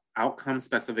the outcome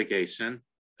specification.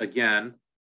 Again,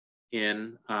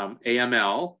 in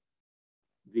AML,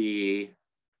 the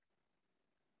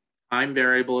time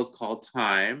variable is called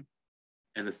time,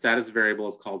 and the status variable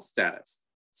is called status.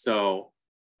 So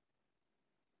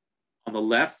on the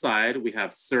left side, we have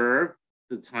surv,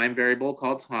 the time variable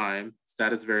called time,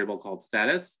 status variable called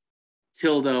status,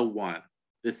 tilde 1.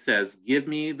 This says, give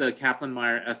me the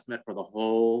Kaplan-Meier estimate for the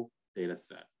whole data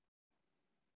set.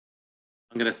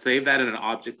 I'm going to save that in an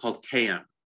object called KM.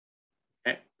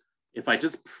 Okay. If I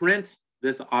just print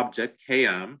this object,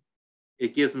 KM,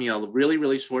 it gives me a really,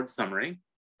 really short summary.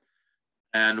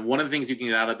 And one of the things you can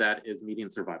get out of that is median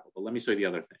survival. But let me show you the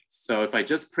other things. So if I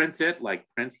just print it, like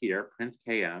print here, print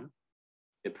KM,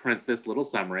 it prints this little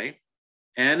summary.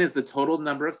 N is the total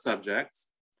number of subjects.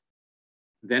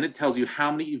 Then it tells you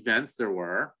how many events there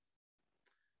were.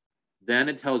 Then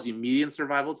it tells you median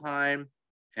survival time,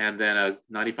 and then a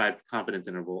 95 confidence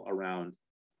interval around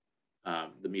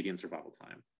the median survival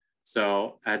time.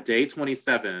 So at day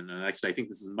 27, and actually I think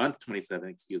this is month 27,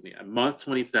 excuse me, at month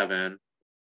 27,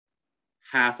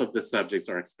 half of the subjects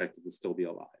are expected to still be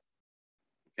alive,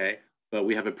 okay? But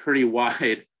we have a pretty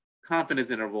wide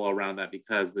confidence interval around that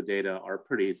because the data are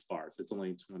pretty sparse. It's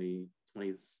only 20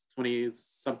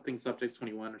 something subjects,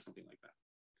 21 or something like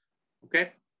that,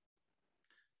 okay?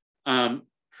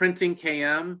 Printing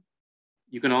KM,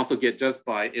 you can also get just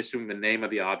by issuing the name of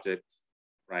the object,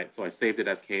 right? So I saved it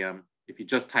as KM. If you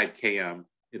just type KM,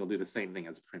 it'll do the same thing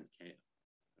as print KM,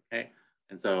 okay?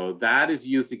 And so that is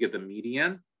used to get the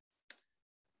median.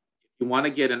 If you want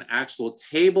to get an actual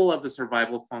table of the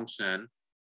survival function,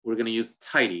 we're going to use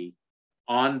tidy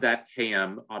on that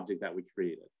KM object that we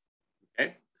created,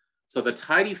 okay? So the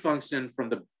tidy function from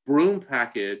the Broom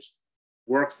package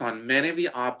works on many of the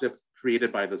objects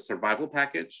created by the survival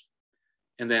package,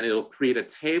 and then it'll create a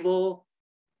table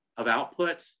of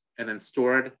output and then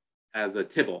store it as a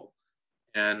tibble.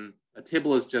 And a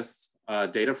tibble is just a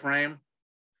data frame.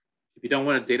 If you don't know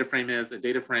what a data frame is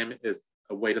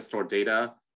a way to store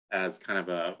data as kind of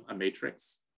a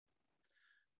matrix.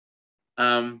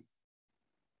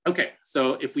 Okay,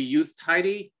 so if we use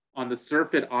tidy on the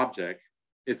surfit object,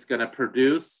 it's going to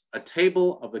produce a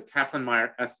table of the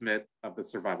Kaplan-Meier estimate of the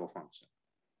survival function,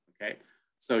 okay?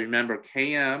 So remember,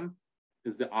 KM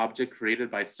is the object created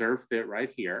by surfit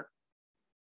right here.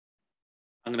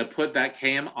 I'm going to put that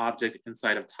KM object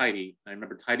inside of tidy. And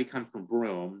remember, tidy comes from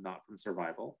Broom, not from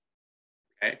survival,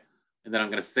 okay? And then I'm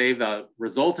going to save the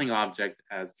resulting object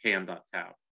as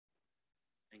km.tab.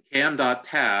 And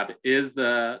km.tab is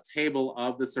the table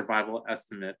of the survival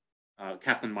estimate,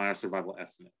 Kaplan-Meier survival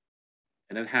estimate.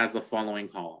 And it has the following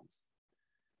columns.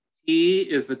 T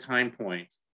is the time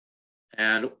point.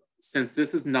 And since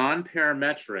this is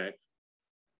non-parametric,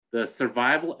 the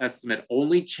survival estimate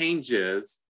only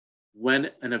changes when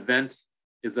an event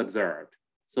is observed.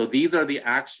 So these are the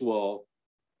actual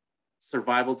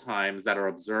survival times that are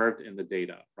observed in the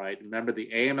data, right? Remember, the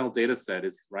AML data set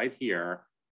is right here.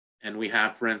 And we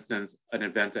have, for instance, an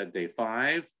event at day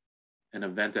 5, an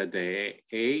event at day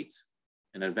 8,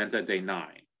 an event at day 9,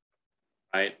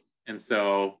 right? And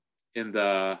so in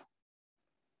the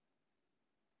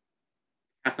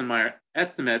Kaplan-Meier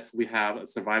estimates, we have a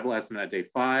survival estimate at day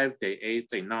 5, day 8,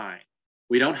 day 9.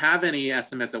 We don't have any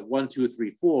estimates at 1, 2,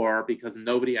 3, 4 because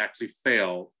nobody actually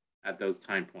failed at those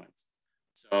time points.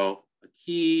 So a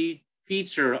key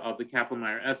feature of the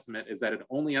Kaplan-Meier estimate is that it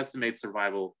only estimates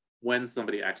survival when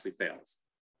somebody actually fails,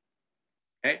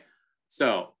 okay?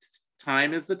 So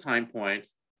time is the time point.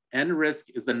 N risk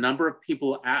is the number of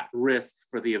people at risk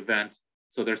for the event.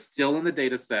 So they're still in the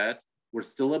data set, we're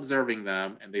still observing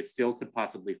them, and they still could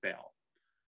possibly fail.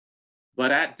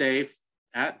 But at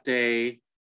month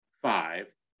 5,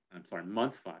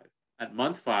 at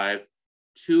month 5,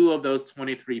 2 of those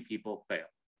 23 people failed.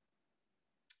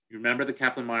 You remember the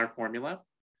Kaplan-Meier formula?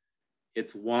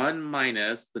 It's 1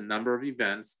 minus the number of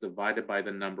events divided by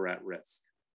the number at risk.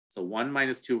 So 1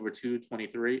 minus 2 over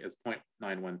 223 is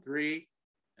 0.913,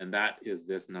 and that is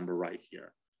this number right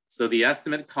here. So the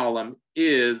estimate column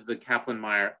is the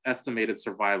Kaplan-Meier estimated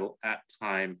survival at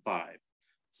time 5.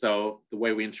 So the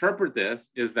way we interpret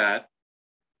this is that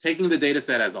taking the data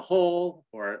set as a whole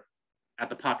or at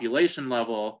the population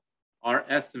level, our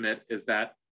estimate is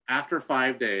that after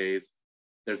 5 days,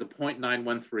 there's a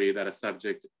 0.913 that a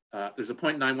subject, there's a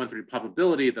 0.913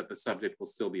 probability that the subject will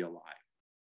still be alive,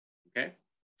 okay?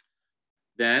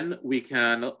 Then we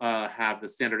can have the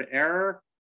standard error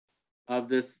of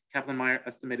this Kaplan-Meier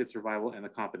estimated survival and the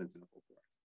confidence interval for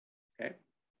it, okay?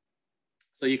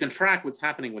 So you can track what's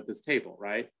happening with this table,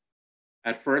 right?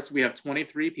 At first, we have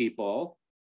 23 people,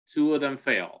 2 of them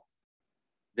fail.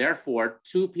 Therefore,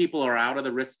 2 people are out of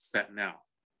the risk set now.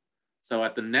 So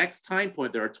at the next time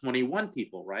point, there are 21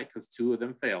 people, right? Because 2 of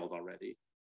them failed already.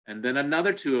 And then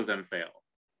another 2 of them fail,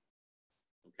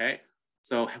 okay?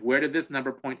 So where did this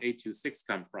number 0.826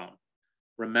 come from?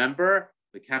 Remember,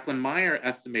 the Kaplan-Meier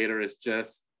estimator is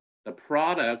just the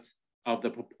product of the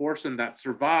proportion that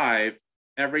survive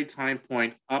every time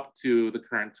point up to the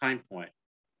current time point.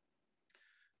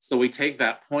 So we take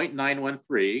that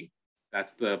 0.913,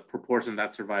 that's the proportion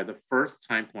that survived the first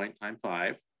time point, time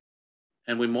 5,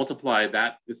 and we multiply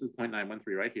that, this is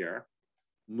 0.913 right here,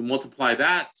 we multiply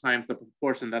that times the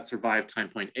proportion that survived time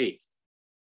point 8.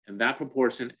 And that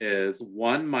proportion is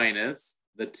 1 minus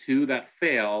the 2 that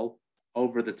fail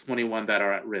over the 21 that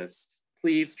are at risk.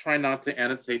 Please try not to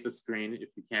annotate the screen if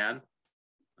you can.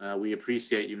 We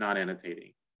appreciate you not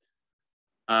annotating.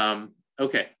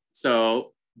 Okay,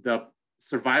 so the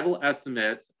survival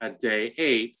estimate at day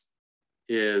 8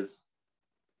 is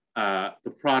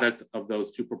the product of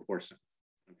those two proportions,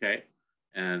 okay?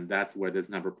 And that's where this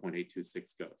number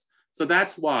 0.826 goes. So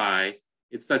that's why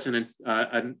it's such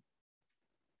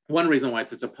one reason why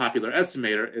it's such a popular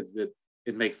estimator is that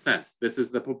it makes sense. This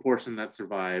is the proportion that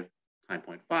survive time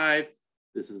 0.5.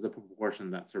 This is the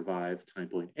proportion that survive time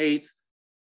 0.8.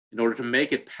 In order to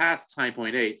make it past time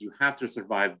 0.8, you have to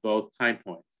survive both time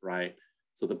points, right?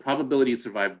 So the probability to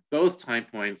survive both time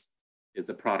points is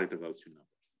the product of those two numbers.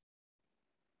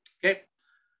 Okay.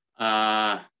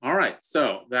 All right,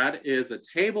 so that is a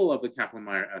table of the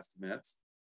Kaplan-Meier estimates.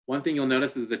 One thing you'll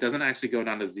notice is it doesn't actually go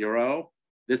down to 0.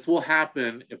 This will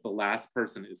happen if the last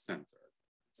person is censored.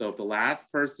 So if the last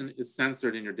person is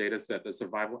censored in your data set, the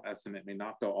survival estimate may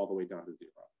not go all the way down to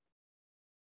 0.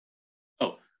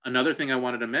 Oh, another thing I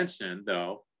wanted to mention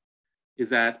though, is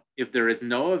that if there is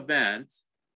no event,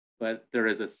 but there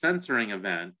is a censoring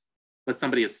event, but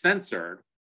somebody is censored,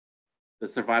 the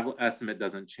survival estimate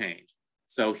doesn't change.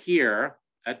 So here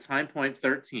at time point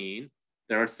 13,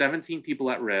 there are 17 people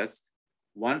at risk,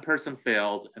 1 person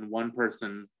failed, and 1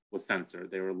 person was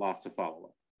censored. They were lost to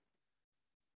follow-up.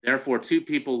 Therefore, 2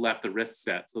 people left the risk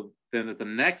set. So then at the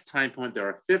next time point, there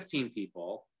are 15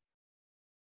 people,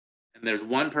 and there's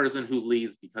 1 person who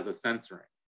leaves because of censoring.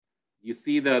 You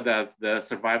see that the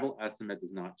survival estimate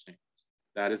does not change.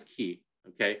 That is key,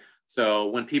 okay? So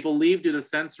when people leave due to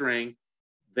censoring,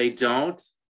 they don't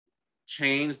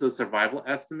change the survival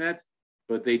estimate,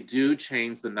 but they do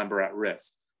change the number at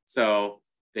risk. So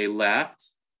they left.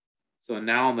 So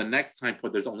now on the next time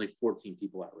point, there's only 14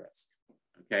 people at risk,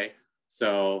 okay?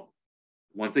 So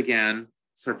once again,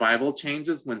 survival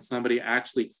changes when somebody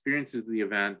actually experiences the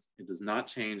event. It does not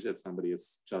change if somebody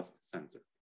is just censored.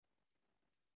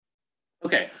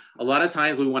 Okay, a lot of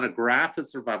times we want to graph the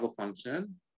survival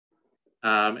function.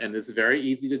 And it's very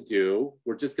easy to do.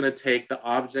 We're just going to take the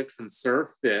object from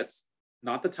SURVFit,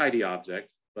 not the tidy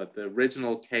object, but the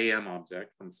original KM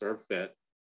object from SURVFit,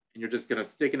 and you're just going to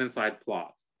stick it inside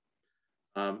plot.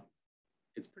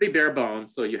 It's pretty bare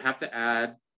bones, so you have to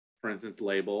add, for instance,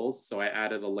 labels. So I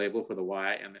added a label for the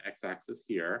Y and the X-axis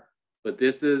here, but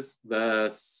this is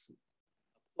the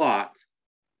plot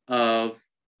of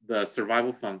the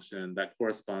survival function that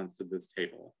corresponds to this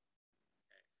table.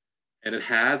 And it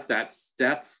has that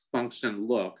step function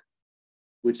look,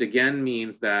 which again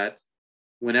means that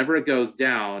whenever it goes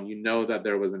down, you know that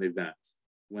there was an event.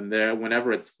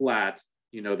 Whenever it's flat,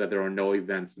 you know that there are no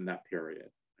events in that period.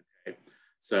 Okay?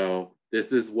 So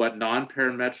this is what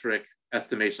non-parametric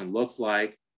estimation looks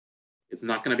like. It's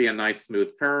not going to be a nice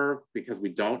smooth curve because we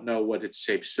don't know what its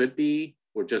shape should be.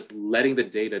 We're just letting the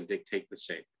data dictate the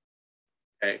shape.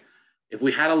 Okay? If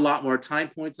we had a lot more time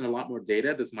points and a lot more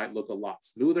data, this might look a lot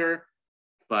smoother,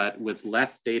 but with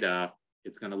less data,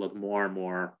 it's going to look more and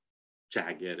more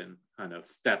jagged and kind of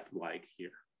step-like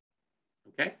here.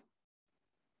 Okay?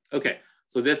 Okay,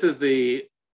 so this is the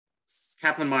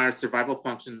Kaplan-Meier survival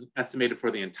function estimated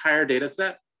for the entire data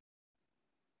set.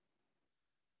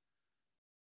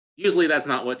 Usually that's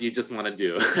not what you just want to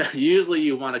do. Usually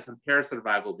you want to compare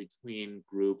survival between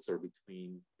groups or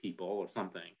between people or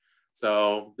something.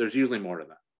 So there's usually more to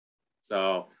that.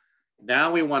 So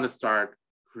now we want to start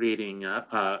creating,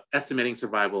 estimating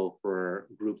survival for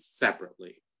groups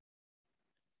separately.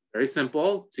 Very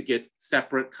simple to get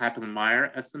separate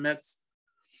Kaplan-Meier estimates.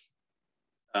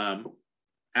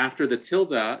 After the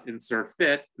tilde in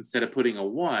SURVFit, instead of putting a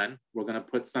 1, we're going to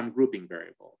put some grouping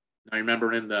variable. Now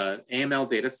remember in the AML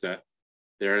data set,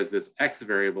 there is this X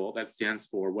variable that stands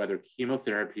for whether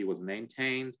chemotherapy was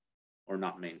maintained or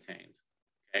not maintained.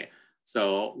 Okay,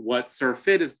 so what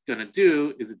SURVFit is going to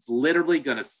do is it's literally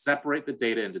going to separate the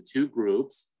data into 2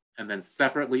 groups and then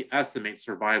separately estimate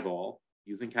survival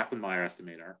using Kaplan-Meier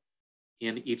estimator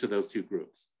in each of those 2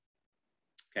 groups.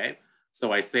 Okay,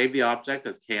 so I save the object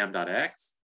as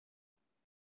km.x.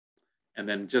 And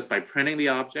then just by printing the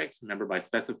object, remember by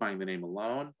specifying the name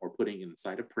alone or putting it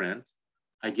inside a print,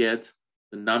 I get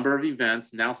the number of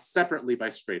events now separately by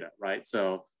strata, right?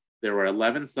 So there were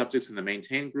 11 subjects in the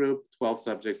maintained group, 12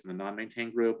 subjects in the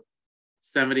non-maintained group,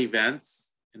 7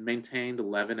 events in maintained,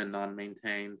 11 in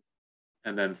non-maintained,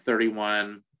 and then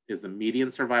 31 is the median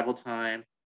survival time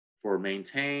for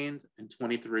maintained, and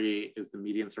 23 is the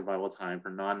median survival time for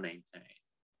non-maintained.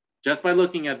 Just by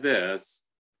looking at this,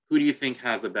 who do you think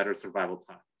has a better survival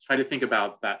time? Try to think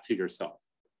about that to yourself.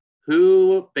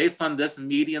 who, based on this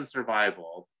median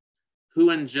survival, who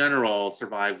in general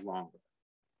survives longer?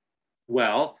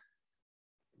 Well,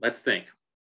 let's think.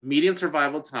 Median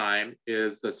survival time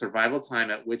is the survival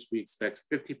time at which we expect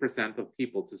 50% of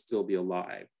people to still be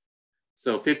alive.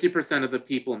 So 50% of the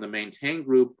people in the maintained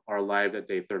group are alive at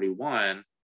day 31,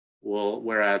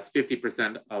 whereas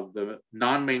 50% of the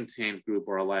non-maintained group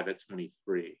are alive at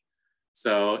 23.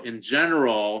 So in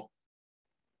general,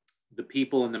 the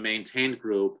people in the maintained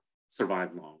group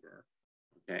survive longer,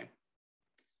 okay?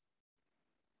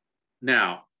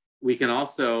 Now, we can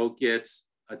also get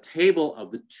a table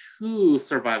of the two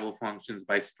survival functions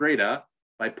by strata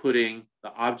by putting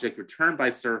the object returned by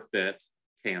surfit,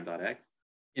 km.x,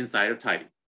 inside of tidy.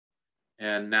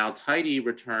 And now tidy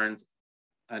returns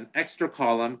an extra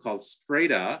column called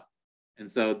strata.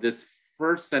 And so this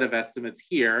first set of estimates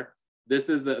here, this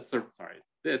is the,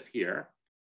 this here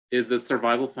is the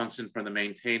survival function for the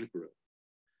maintained group.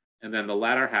 And then the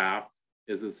latter half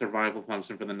is the survival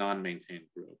function for the non-maintained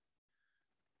group.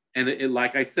 And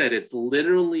like I said, it's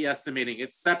literally estimating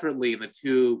it separately in the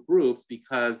two groups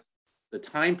because the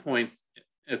time points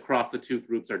across the two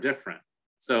groups are different.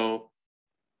 So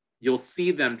you'll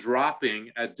see them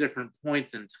dropping at different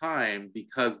points in time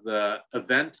because the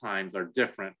event times are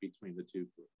different between the two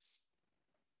groups.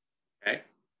 Okay.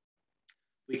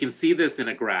 We can see this in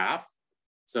a graph.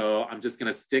 So I'm just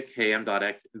going to stick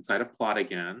km.x inside a plot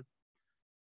again.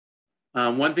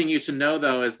 One thing you should know,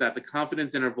 though, is that the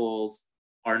confidence intervals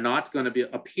are not going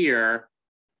to appear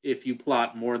if you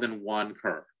plot more than one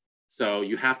curve. So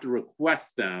you have to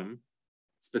request them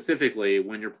specifically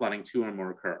when you're plotting two or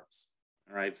more curves.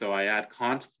 All right, so I add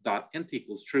conf.int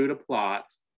equals true to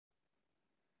plot,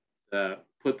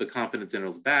 put the confidence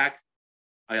intervals back.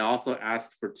 I also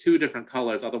ask for two different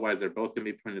colors, otherwise they're both going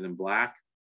to be printed in black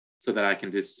so that I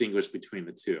can distinguish between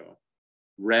the two.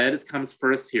 Red comes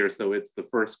first here, so it's the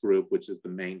first group, which is the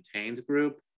maintained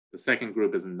group. The second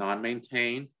group is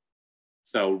non-maintained.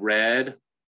 So red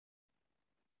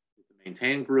is the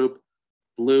maintained group,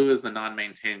 blue is the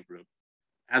non-maintained group.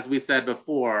 As we said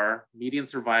before, median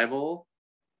survival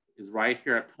is right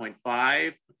here at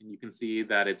 0.5, and you can see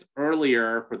that it's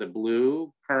earlier for the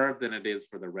blue curve than it is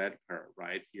for the red curve,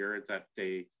 right? Here it's at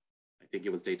day, I think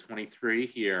it was day 23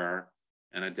 here,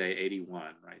 and a day 81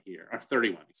 right here, or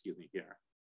 31, excuse me, here,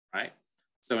 right?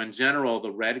 So in general,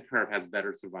 the red curve has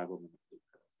better survival than the blue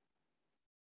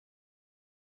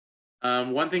curve.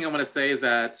 One thing I want to say is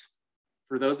that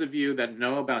for those of you that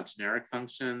know about generic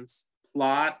functions,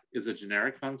 plot is a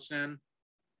generic function.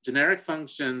 Generic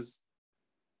functions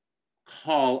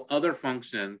call other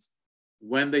functions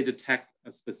when they detect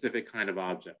a specific kind of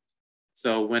object.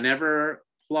 So whenever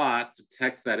plot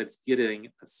detects that it's getting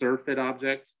a surfit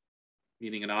object,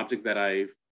 meaning an object that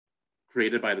I've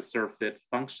created by the surfit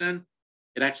function,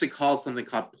 it actually calls something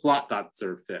called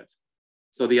plot.surfit.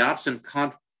 So the option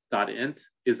conf.int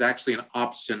is actually an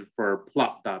option for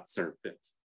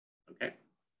plot.surfit. Okay.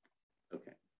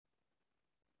 Okay.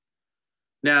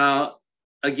 Now,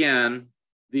 again,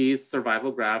 these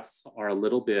survival graphs are a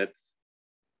little bit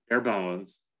bare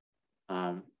bones,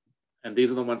 and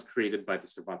these are the ones created by the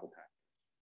survival package,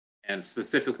 and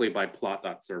specifically by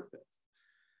plot.surfit.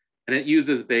 And it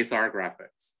uses base R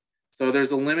graphics. So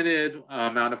there's a limited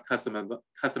amount of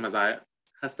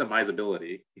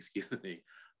customizability, excuse me,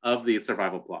 of these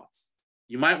survival plots.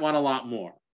 You might want a lot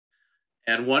more.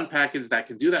 And one package that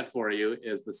can do that for you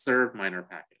is the SurvMiner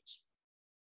package.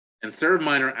 And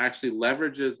SurvMiner actually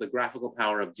leverages the graphical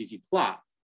power of ggplot.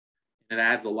 And it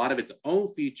adds a lot of its own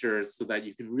features so that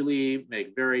you can really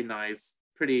make very nice,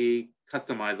 pretty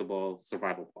customizable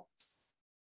survival plots.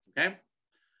 Okay?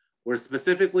 We're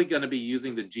specifically going to be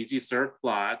using the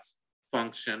ggsurvplot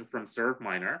function from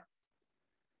SurvMiner.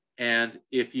 And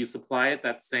if you supply it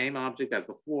that same object as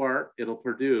before, it'll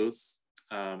produce,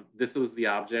 this was the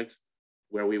object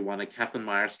where we want a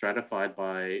Kaplan-Meier stratified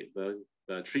by the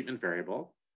treatment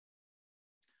variable.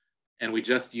 And we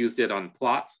just used it on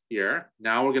plot here.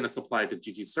 Now we're going to supply it to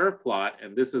ggsurvplot,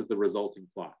 and this is the resulting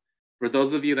plot. For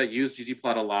those of you that use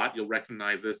ggplot a lot, you'll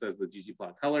recognize this as the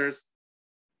ggplot colors.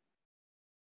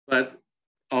 But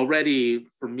already,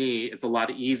 for me, it's a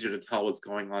lot easier to tell what's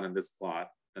going on in this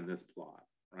plot than this plot,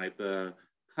 right? The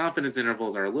confidence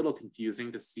intervals are a little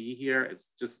confusing to see here.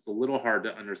 It's just a little hard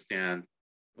to understand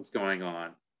what's going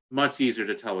on. Much easier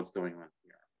to tell what's going on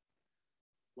here.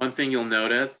 One thing you'll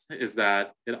notice is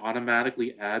that it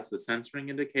automatically adds the censoring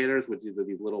indicators, which is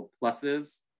these little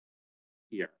pluses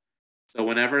here. So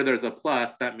whenever there's a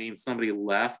plus, that means somebody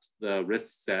left the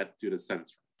risk set due to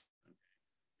censoring.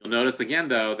 You'll notice again,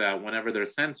 though, that whenever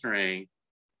there's censoring,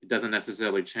 it doesn't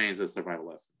necessarily change the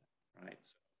survival estimate, right?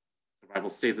 So Survival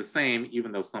stays the same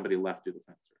even though somebody left due to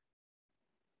censor.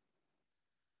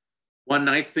 One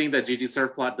nice thing that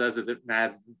ggsurfplot does is it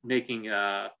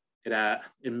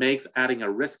makes adding a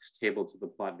risk table to the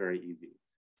plot very easy.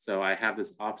 So I have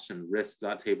this option,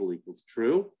 risk.table equals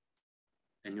true,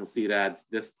 and you'll see it adds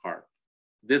this part.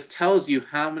 This tells you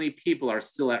how many people are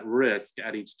still at risk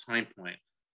at each time point.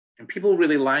 And people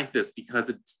really like this because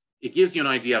it gives you an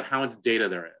idea of how much data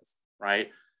there is, right?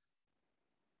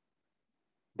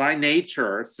 By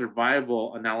nature,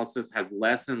 survival analysis has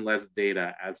less and less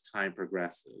data as time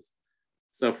progresses.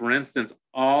 So for instance,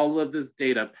 all of this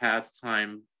data past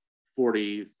time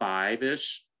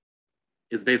 45-ish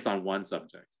is based on one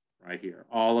subject right here.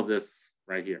 All of this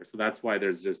right here. So that's why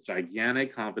there's just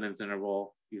gigantic confidence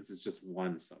interval, because it's just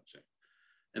one subject.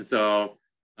 And so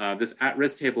this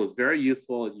at-risk table is very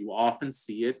useful. You often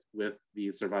see it with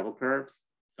the survival curves.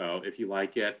 So if you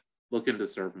like it, look into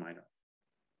SurvMiner.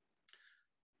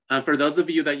 For those of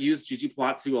you that use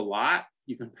ggplot2 a lot,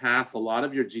 you can pass a lot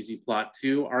of your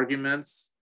ggplot2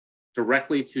 arguments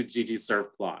directly to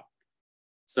ggsurfplot.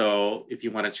 So if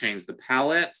you want to change the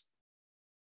palette,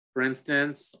 for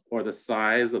instance, or the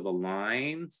size of the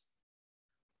lines,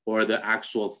 or the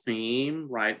actual theme,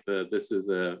 right? This is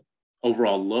a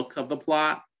overall look of the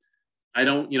plot.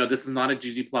 This is not a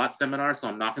ggplot seminar, so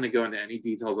I'm not going to go into any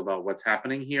details about what's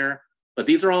happening here, but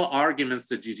these are all arguments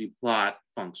to ggplot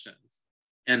functions.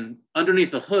 And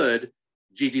underneath the hood,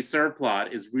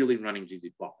 ggsurfplot is really running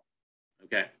ggplot,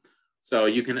 okay? So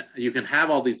you can have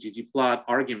all these ggplot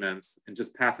arguments and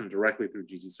just pass them directly through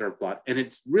ggsurfplot, and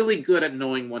it's really good at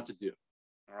knowing what to do,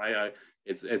 all right?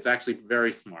 It's actually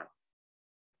very smart,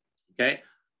 okay?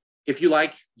 If you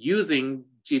like using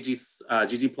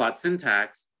ggplot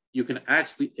syntax, you can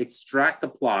actually extract the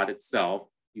plot itself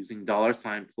using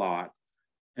 $plot,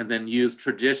 and then use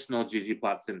traditional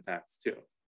ggplot syntax too.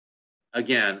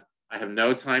 Again, I have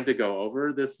no time to go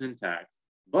over this syntax,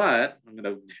 but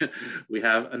we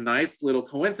have a nice little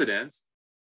coincidence.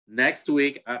 Next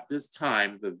week at this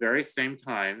time, the very same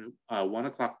time, 1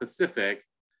 o'clock Pacific,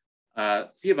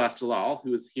 Siavash Jalal,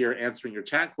 who is here answering your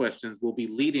chat questions, will be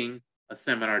leading a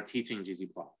seminar teaching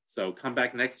ggplot. So come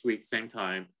back next week, same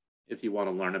time, if you want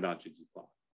to learn about ggplot.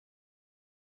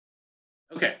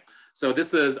 Okay, so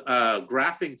this is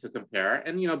graphing to compare.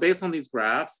 And based on these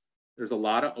graphs, there's a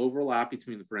lot of overlap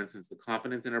between, for instance, the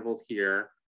confidence intervals here.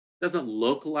 Doesn't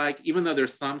look like, even though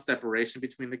there's some separation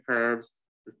between the curves,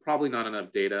 there's probably not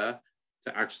enough data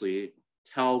to actually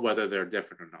tell whether they're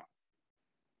different or not.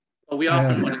 But we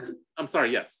often wanted to, I'm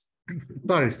sorry, yes.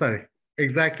 Sorry.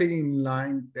 Exactly in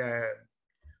line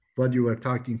what you were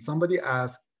talking. Somebody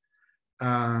asked,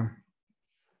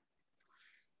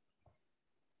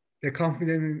 the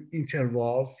confidence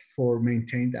intervals for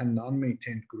maintained and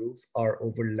non-maintained groups are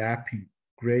overlapping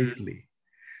greatly.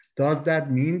 Does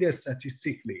that mean that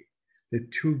statistically, the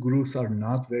two groups are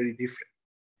not very different?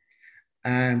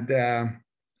 And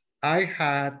I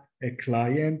had a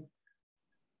client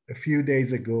a few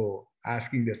days ago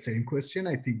asking the same question.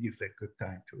 I think it's a good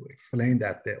time to explain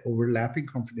that the overlapping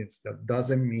confidence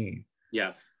doesn't mean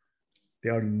they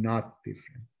are not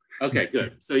different. Okay,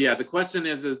 good. So yeah, the question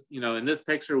is in this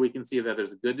picture, we can see that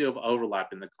there's a good deal of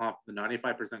overlap in the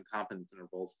 95% confidence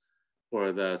intervals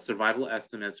for the survival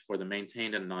estimates for the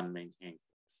maintained and non-maintained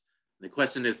groups. And the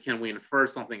question is, can we infer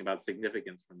something about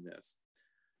significance from this?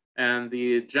 And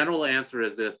the general answer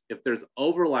is if there's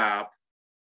overlap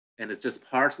and it's just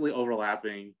partially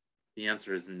overlapping, the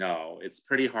answer is no. It's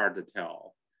pretty hard to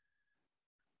tell.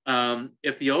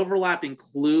 If the overlap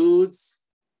includes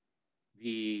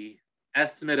the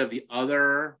estimate of the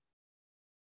other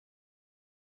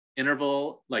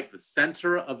interval, like the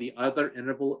center of the other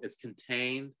interval is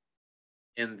contained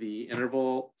in the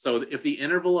interval. So if the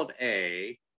interval of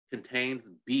A contains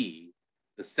B,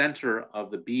 the center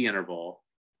of the B interval,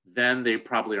 then they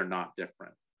probably are not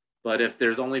different. But if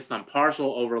there's only some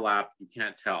partial overlap, you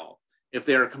can't tell. If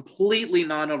they are completely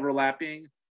non-overlapping,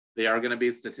 they are going to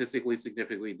be statistically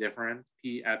significantly different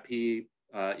at P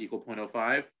equal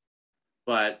 0.05.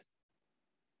 But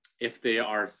if they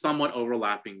are somewhat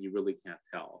overlapping, you really can't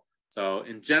tell. So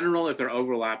in general, if they're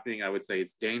overlapping, I would say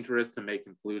it's dangerous to make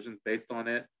conclusions based on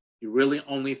it. You're really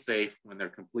only safe when they're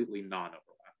completely non-overlapping.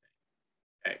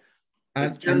 Okay.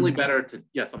 It's generally better to,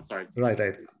 yes, I'm sorry.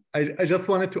 Right. I just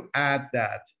wanted to add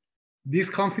that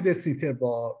these confidence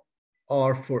intervals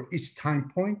are for each time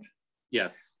point.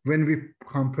 Yes. When we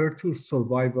compare to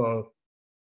survival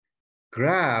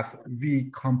graph, we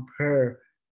compare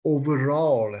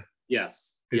overall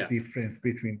the difference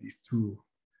between these two.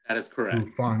 That is correct.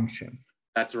 Two functions.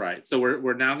 That's right. So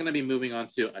we're now going to be moving on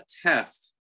to a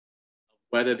test of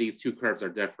whether these two curves are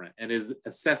different, and is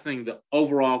assessing the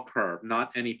overall curve,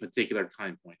 not any particular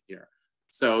time point here.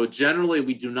 So generally,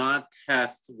 we do not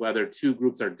test whether two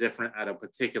groups are different at a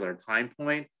particular time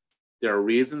point. There are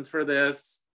reasons for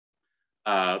this,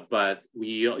 but we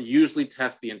usually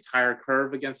test the entire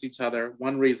curve against each other.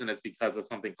 One reason is because of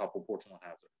something called proportional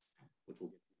hazard, which we'll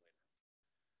get to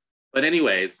later. But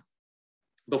anyways,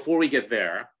 before we get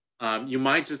there, you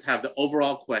might just have the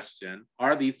overall question,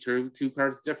 are these two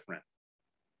curves different?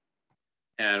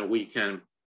 And we can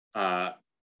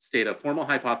state a formal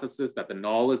hypothesis that the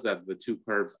null is that the two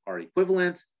curves are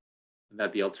equivalent, and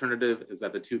that the alternative is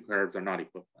that the two curves are not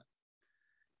equivalent.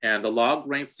 And the log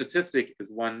rank statistic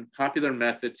is one popular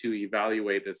method to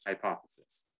evaluate this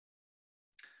hypothesis.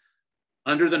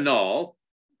 Under the null,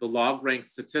 the log rank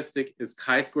statistic is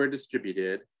chi-square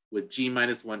distributed with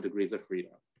g-1 degrees of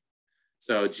freedom.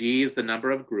 So G is the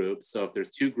number of groups. So if there's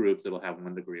two groups, it'll have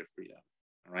 1 degree of freedom.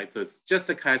 All right, so it's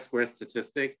just a chi-square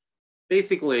statistic.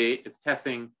 Basically, it's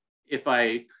testing if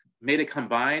I made a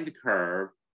combined curve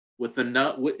with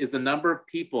is the number of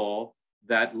people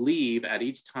that leave at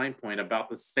each time point about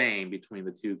the same between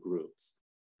the two groups.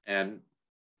 And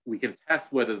we can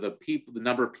test whether the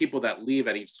number of people that leave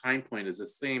at each time point is the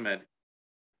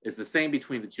same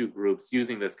between the two groups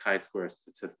using this chi-square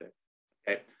statistic.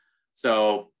 Okay,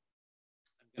 so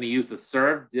I'm going to use the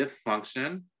serve_diff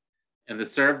function, and the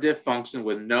serve_diff function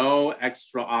with no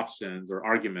extra options or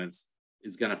arguments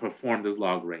is going to perform this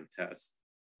log rank test.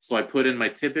 So I put in my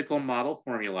typical model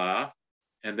formula,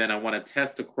 and then I want to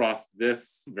test across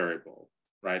this variable,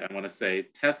 right? I want to say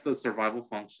test the survival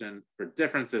function for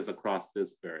differences across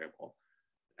this variable.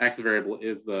 X variable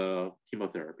is the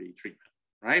chemotherapy treatment,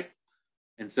 right?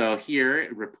 And so here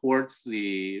it reports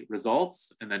the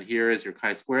results, and then here is your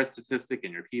chi-square statistic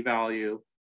and your p-value.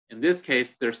 In this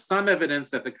case, there's some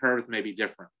evidence that the curves may be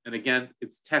different. And again,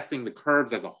 it's testing the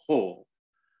curves as a whole,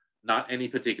 not any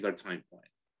particular time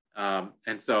point.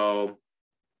 And so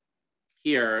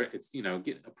here it's,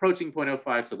 approaching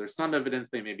 0.05. So there's some evidence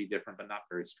they may be different, but not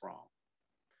very strong.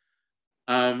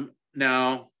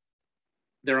 Now,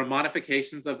 there are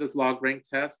modifications of this log rank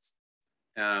test,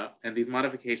 and these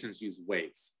modifications use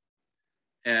weights.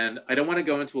 And I don't want to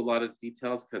go into a lot of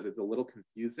details because it's a little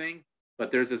confusing, but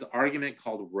there's this argument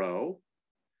called rho,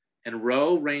 and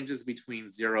rho ranges between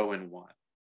 0 and 1.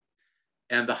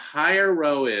 And the higher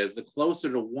rho is, the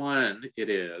closer to 1 it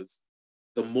is,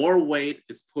 the more weight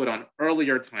is put on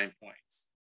earlier time points,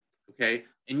 okay?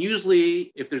 And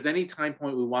usually, if there's any time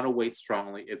point we want to weight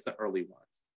strongly, it's the early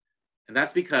ones. And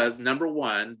that's because, number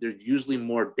one, there's usually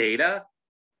more data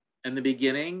in the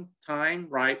beginning time,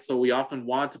 right? So we often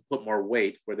want to put more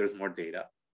weight where there's more data.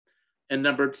 And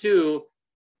number two,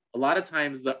 a lot of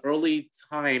times the early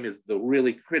time is the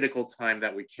really critical time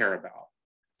that we care about.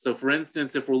 So for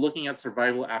instance, if we're looking at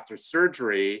survival after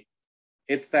surgery,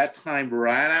 it's that time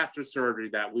right after surgery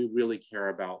that we really care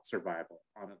about survival,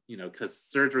 because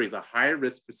surgery is a high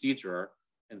risk procedure.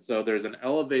 And so there's an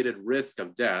elevated risk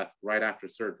of death right after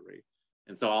surgery.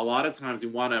 And so a lot of times we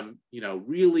want to,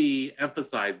 really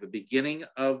emphasize the beginning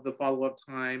of the follow-up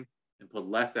time and put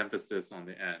less emphasis on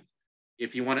the end.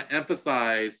 If you want to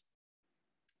emphasize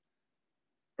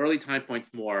early time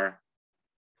points more,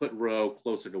 put rho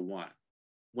closer to 1.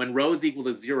 When rho is equal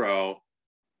to 0,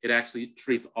 it actually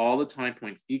treats all the time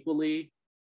points equally,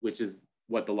 which is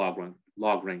what the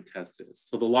log rank test is.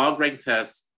 So the log rank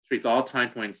test treats all time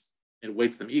points and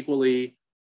weights them equally,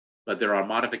 but there are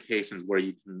modifications where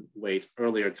you can weight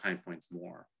earlier time points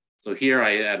more. So here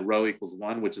I add rho equals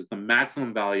 1, which is the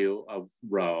maximum value of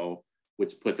rho,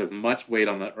 which puts as much weight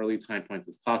on the early time points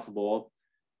as possible,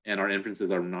 and our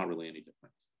inferences are not really any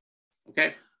different.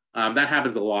 Okay, that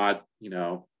happens a lot,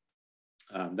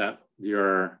 that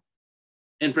your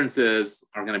inferences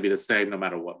are going to be the same no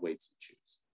matter what weights you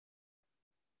choose.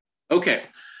 Okay,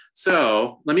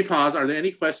 so let me pause. Are there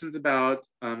any questions about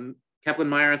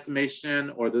Kaplan-Meier estimation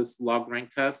or this log rank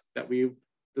test that we've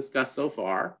discussed so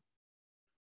far?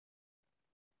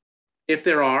 If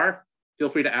there are, feel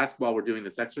free to ask while we're doing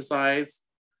this exercise.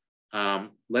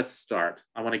 Let's start.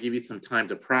 I want to give you some time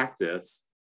to practice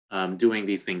doing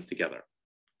these things together.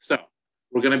 So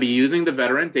we're going to be using the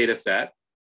veteran data set.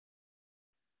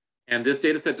 And this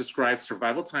data set describes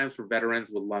survival times for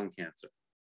veterans with lung cancer.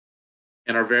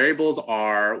 And our variables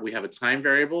are, we have a time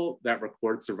variable that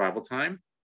records survival time,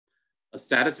 a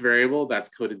status variable that's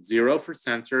coded 0 for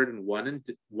centered and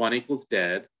 1 equals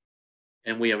dead.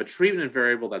 And we have a treatment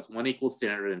variable that's 1 equals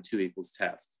standard and 2 equals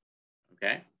test,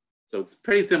 okay? So it's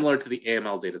pretty similar to the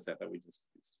AML data set that we just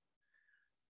used.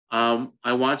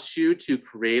 I want you to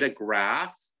create a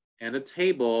graph and a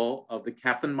table of the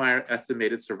Kaplan-Meier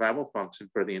estimated survival function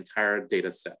for the entire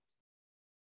data set.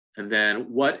 And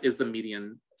then what is the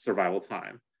median survival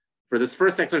time? For this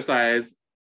first exercise,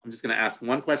 I'm just going to ask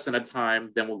one question at a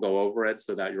time, then we'll go over it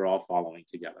so that you're all following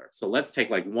together. So let's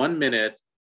take like 1 minute,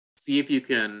 see if you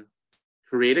can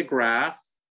create a graph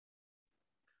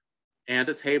and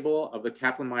a table of the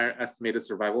Kaplan-Meier estimated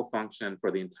survival function for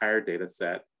the entire data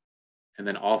set, and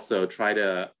then also try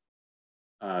to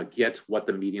get what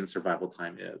the median survival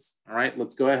time is. All right,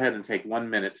 let's go ahead and take 1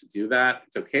 minute to do that.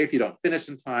 It's okay if you don't finish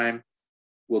in time.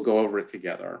 We'll go over it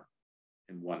together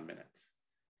in 1 minute.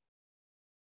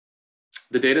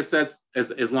 The data sets,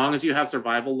 as long as you have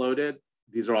survival loaded,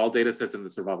 these are all data sets in the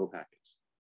survival package.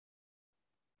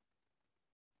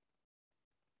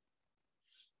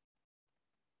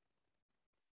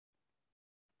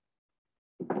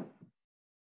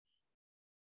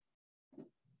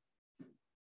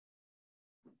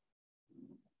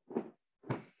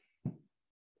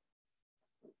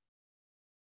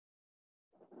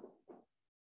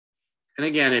 And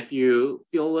again, if you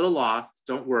feel a little lost,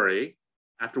 don't worry.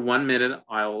 After 1 minute,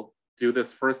 I'll do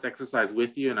this first exercise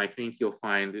with you, and I think you'll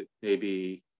find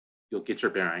maybe you'll get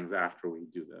your bearings after we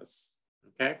do this,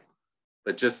 okay?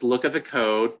 But just look at the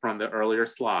code from the earlier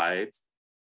slides.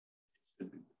 It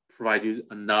should provide you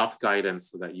enough guidance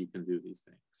so that you can do these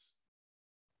things.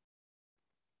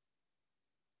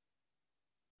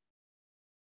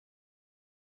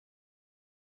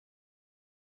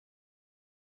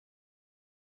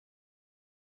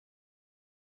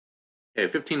 Okay,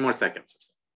 15 more seconds or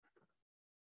so.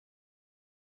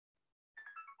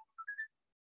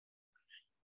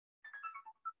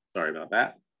 Sorry about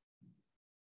that.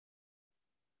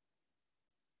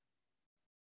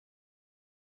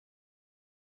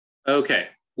 Okay,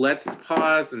 let's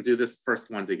pause and do this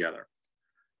first one together.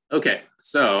 Okay,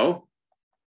 so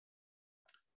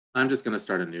I'm just gonna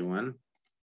start a new one.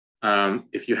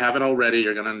 If you haven't already,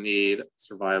 you're gonna need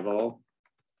survival.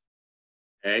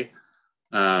 Okay,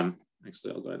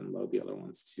 actually I'll go ahead and load the other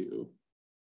ones too.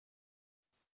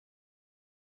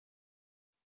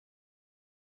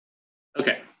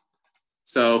 Okay,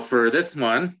 so for this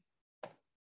one,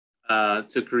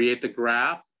 to create the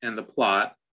graph and the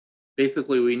plot,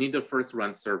 basically we need to first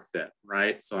run survfit,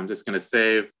 right? So I'm just gonna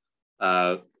save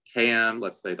km,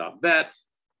 let's say .vet,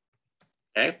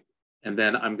 okay? And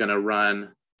then I'm gonna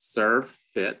run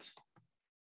survfit,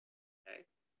 okay?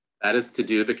 That is to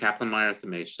do the Kaplan-Meier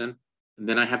estimation. And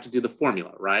then I have to do the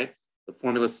formula, right? The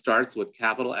formula starts with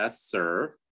capital S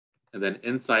surv, and then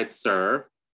inside surv,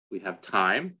 we have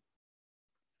time,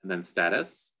 and then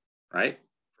status, right?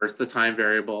 First the time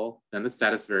variable, then the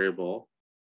status variable,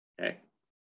 okay?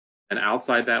 And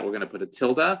outside that, we're gonna put a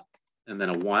tilde and then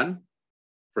a 1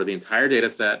 for the entire data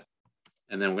set.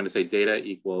 And then we're gonna say data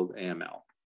equals AML.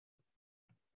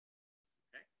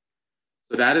 Okay.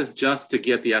 So that is just to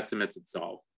get the estimates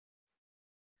itself.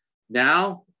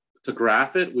 Now, to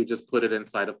graph it, we just put it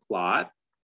inside of plot.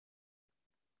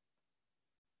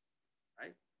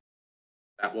 Right?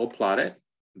 That will plot it.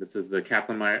 This is the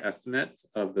Kaplan-Meier estimate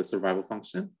of the survival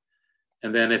function.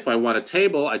 And then if I want a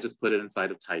table, I just put it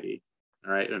inside of tidy.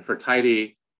 All right, and for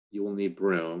tidy, you will need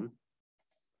Broom.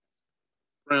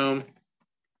 Broom. Okay.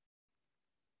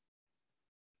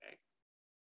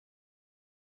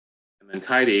 And then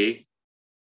tidy.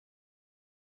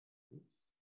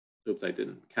 Oops, I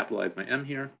didn't capitalize my M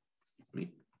here. Excuse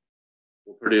me.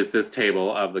 We'll produce this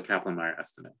table of the Kaplan-Meier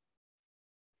estimate.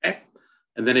 Okay.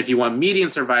 And then if you want median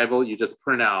survival, you just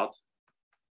print out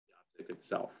the object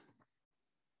itself.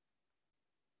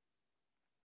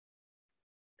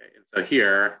 Okay, and so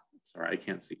here, sorry, I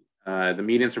can't see. The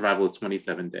median survival is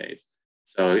 27 days.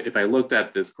 So if I looked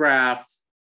at this graph,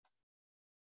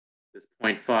 this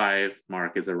 0.5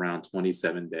 mark is around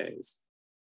 27 days.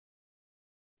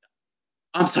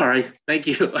 I'm sorry, thank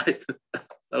you.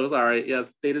 So sorry,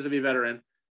 yes, data should be veteran.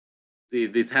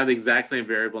 These have the exact same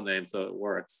variable name, so it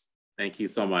works. Thank you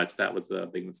so much, that was a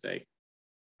big mistake.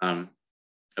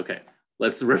 Okay,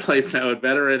 let's replace that with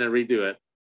veteran and redo it.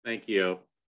 Thank you.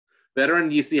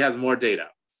 Veteran, you see, has more data.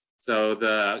 So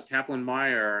the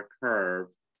Kaplan-Meier curve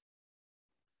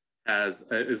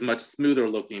is much smoother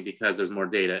looking because there's more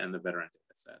data in the veteran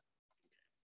data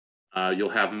set. You'll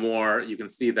have more, you can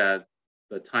see that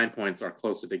the time points are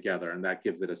closer together and that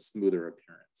gives it a smoother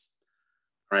appearance,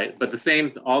 right? But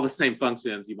all the same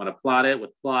functions, you want to plot it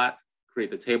with plot,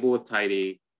 create the table with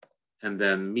tidy, and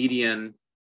then median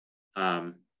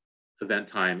event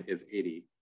time is 80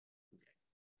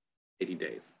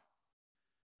 days.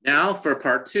 Now for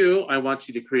part 2, I want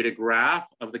you to create a graph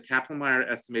of the Kaplan-Meier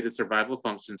estimated survival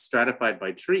function stratified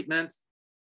by treatment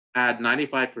add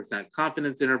 95%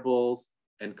 confidence intervals,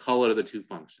 and color the two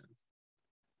functions.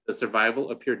 The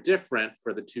survival appear different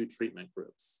for the two treatment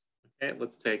groups. Okay,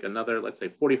 let's take another, let's say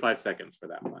 45 seconds for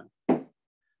that one.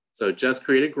 So just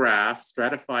create a graph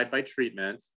stratified by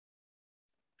treatment,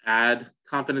 add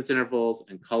confidence intervals,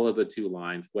 and color the two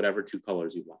lines, whatever two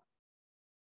colors you want.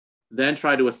 Then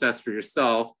try to assess for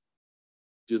yourself,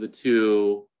 do the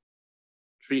two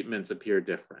treatments appear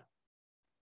different?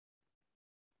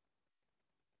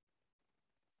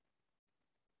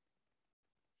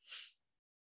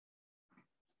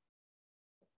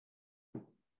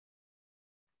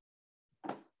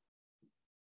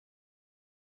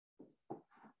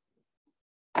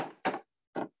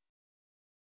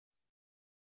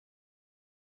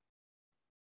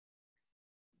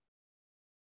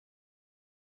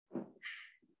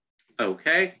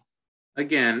 Okay,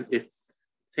 again, if it's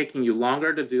taking you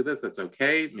longer to do this, that's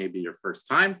okay, maybe your first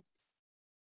time.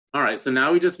 All right, so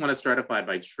now we just want to stratify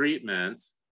by treatment.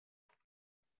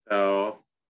 So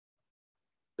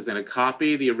I'm going to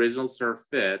copy the original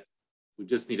SERVFit. We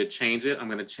just need to change it. I'm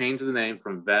going to change the name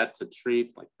from vet to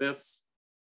treat like this.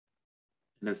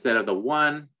 And instead of the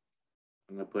 1,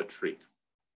 I'm going to put treat.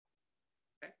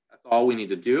 Okay, that's all we need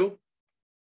to do.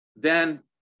 Then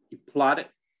you plot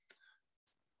it.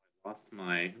 I lost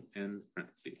my end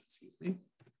parentheses, excuse me.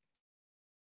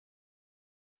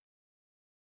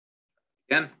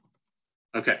 Again.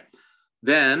 Okay,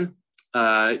 then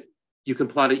you can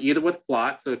plot it either with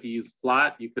plot. So if you use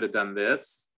plot, you could have done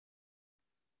this.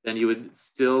 Then you would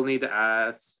still need to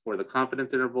ask for the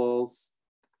confidence intervals.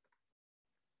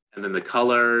 And then the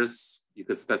colors, you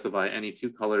could specify any two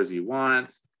colors you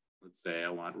want. Let's say I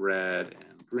want red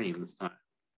and green this time.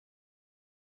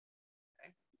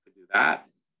 Okay, you could do that.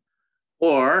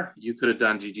 Or you could have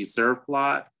done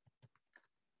ggservplot,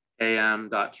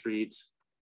 am.treat,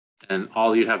 and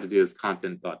all you have to do is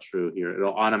content.true here.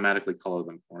 It'll automatically color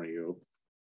them for you.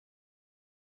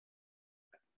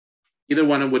 Either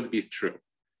one would be true.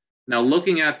 Now,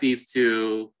 looking at these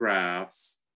two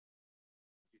graphs,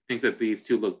 you think that these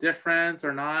two look different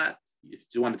or not? If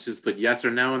you want to just put yes or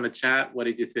no in the chat, what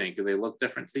did you think? Do they look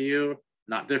different to you?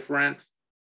 Not different?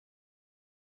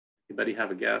 Anybody have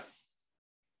a guess?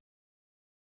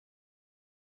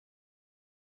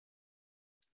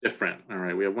 Different. All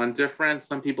right, we have one different.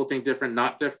 Some people think different,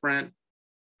 not different.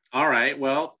 All right,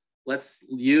 well, let's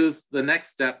use the next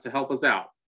step to help us out.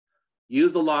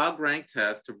 Use the log rank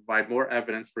test to provide more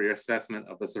evidence for your assessment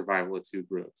of the survival of two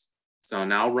groups. So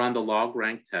now run the log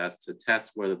rank test to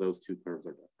test whether those two curves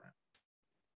are different.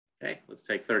 Okay, let's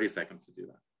take 30 seconds to do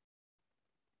that.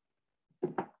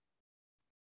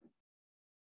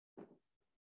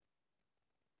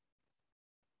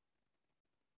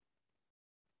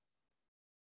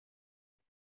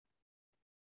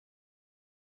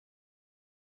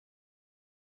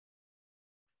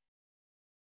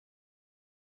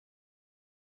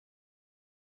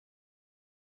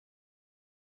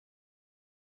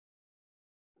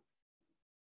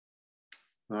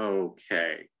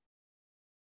 Okay.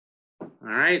 All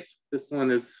right, this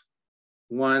one is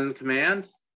one command.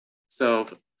 So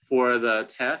for the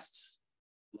test,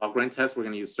 log rank test, we're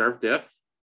going to use servdiff.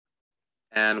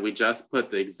 And we just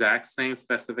put the exact same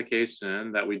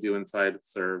specification that we do inside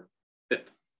servfit.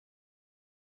 The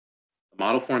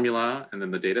model formula and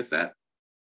then the data set.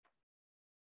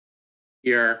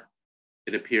 Here,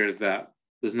 it appears that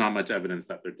there's not much evidence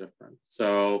that they're different.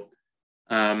 So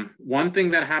one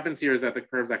thing that happens here is that the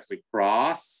curves actually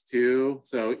cross too.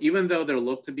 So even though there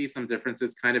look to be some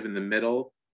differences kind of in the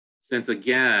middle, since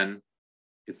again,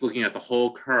 it's looking at the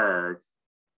whole curve,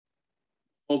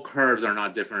 whole curves are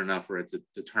not different enough for it to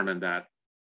determine that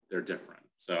they're different.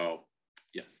 So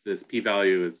yes, this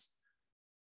p-value is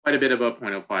quite a bit above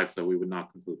 0.05, so we would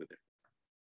not conclude that they're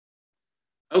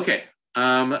different. Okay,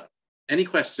 any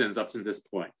questions up to this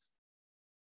point?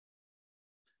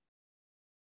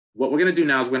 What we're going to do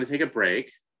now is we're going to take a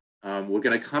break. We're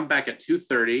going to come back at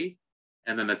 2:30,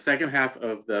 and then the second half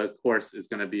of the course is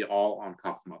going to be all on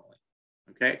Cox modeling.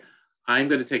 Okay, I'm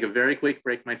going to take a very quick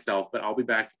break myself, but I'll be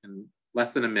back in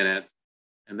less than a minute,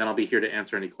 and then I'll be here to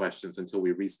answer any questions until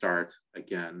we restart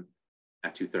again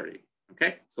at 2:30.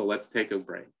 Okay, so let's take a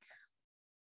break.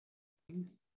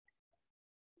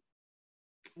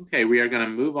 Okay, we are going to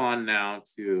move on now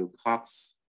to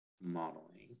Cox modeling.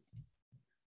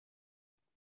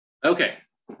 Okay,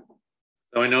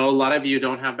 so I know a lot of you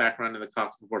don't have background in the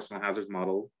Cox proportional hazards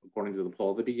model according to the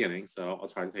poll at the beginning, so I'll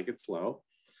try to take it slow.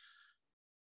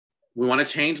 We want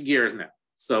to change gears now.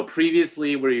 So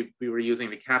previously we were using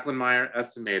the Kaplan-Meier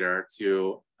estimator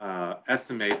to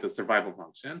estimate the survival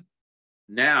function.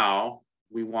 Now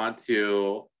we want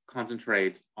to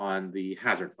concentrate on the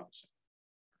hazard function.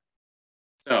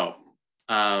 So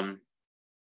the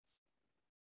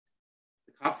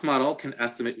Cox model can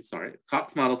estimate,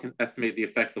 Cox model can estimate the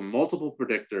effects of multiple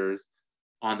predictors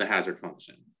on the hazard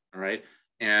function, all right?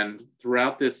 And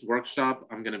throughout this workshop,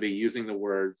 I'm gonna be using the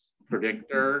words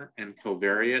predictor and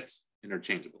covariate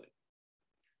interchangeably.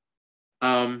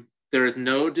 There is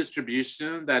no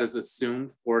distribution that is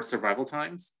assumed for survival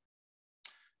times.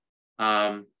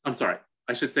 I'm sorry,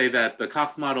 I should say that the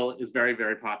Cox model is very,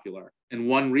 very popular. And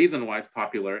one reason why it's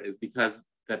popular is because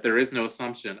that there is no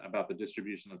assumption about the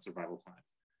distribution of survival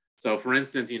times. So for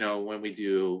instance, you know, when we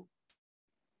do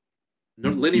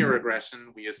linear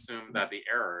regression, we assume that the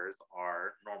errors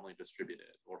are normally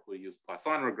distributed. Or if we use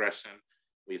Poisson regression,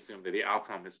 we assume that the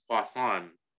outcome is Poisson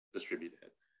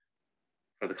distributed.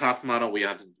 For the Cox model, we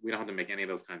don't have to make any of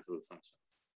those kinds of assumptions.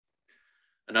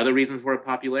 Another reason for its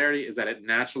popularity is that it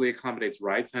naturally accommodates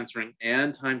ride censoring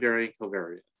and time-varying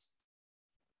covariance.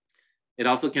 It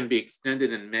also can be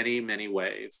extended in many, many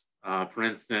ways. For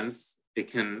instance,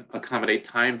 it can accommodate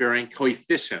time-varying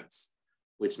coefficients,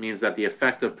 which means that the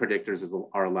effect of predictors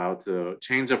are allowed to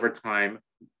change over time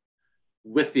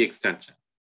with the extension.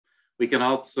 We can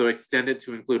also extend it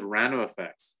to include random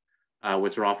effects,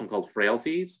 which are often called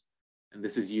frailties. And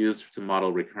this is used to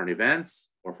model recurrent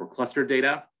events or for cluster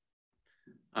data.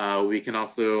 We can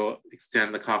also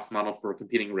extend the Cox model for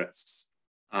competing risks.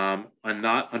 I'm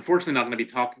unfortunately not going to be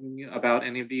talking about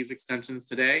any of these extensions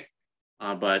today,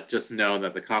 but just know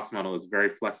that the Cox model is very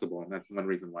flexible, and that's one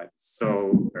reason why it's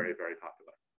so very, very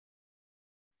popular.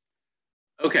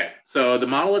 Okay, so the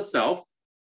model itself,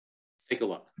 let's take a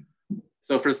look.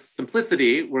 So for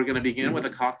simplicity, we're going to begin with a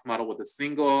Cox model with a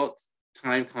single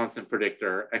time constant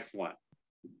predictor, x1.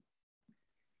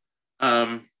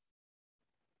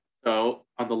 So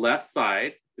on the left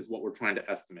side is what we're trying to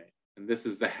estimate. And this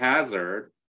is the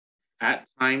hazard at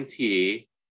time t,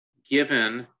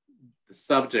 given the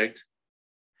subject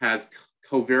has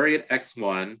covariate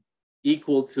x1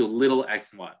 equal to little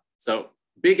x1. So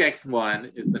big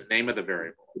x1 is the name of the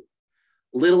variable.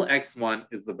 Little x1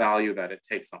 is the value that it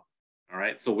takes on. All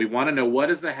right, so we want to know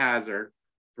what is the hazard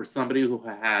for somebody who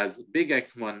has big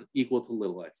x1 equal to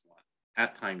little x1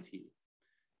 at time t.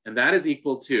 And that is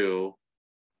equal to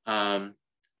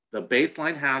the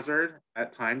baseline hazard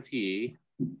at time t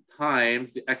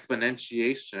times the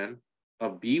exponentiation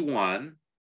of b1,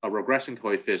 a regression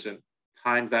coefficient,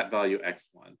 times that value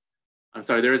x1. I'm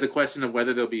sorry, there is a question of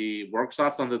whether there'll be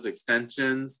workshops on those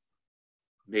extensions.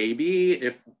 Maybe,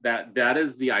 if that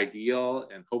is the ideal,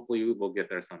 and hopefully we'll get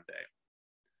there someday.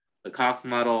 The Cox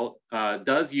model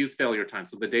does use failure time.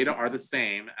 So the data are the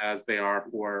same as they are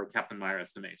for Kaplan-Meier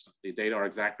estimation. The data are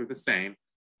exactly the same,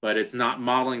 but it's not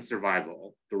modeling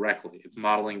survival directly. It's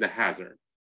modeling the hazard.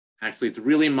 Actually, it's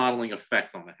really modeling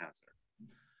effects on the hazard.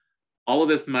 All of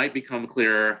this might become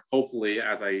clearer, hopefully,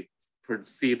 as I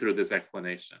proceed through this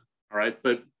explanation. All right,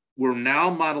 but we're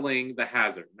now modeling the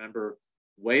hazard. Remember,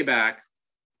 way back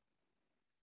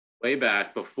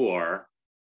before,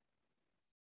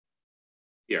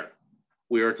 here,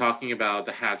 we were talking about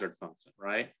the hazard function,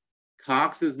 right?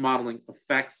 Cox is modeling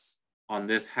effects on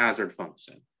this hazard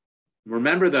function.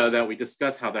 Remember, though, that we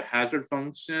discussed how the hazard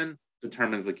function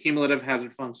determines the cumulative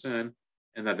hazard function,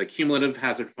 and that the cumulative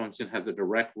hazard function has a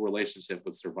direct relationship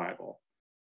with survival.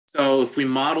 So if we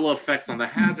model effects on the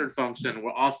hazard function,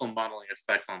 we're also modeling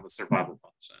effects on the survival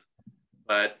function.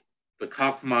 But the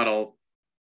Cox model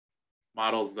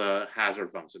models the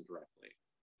hazard function directly,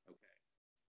 okay,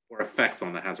 or effects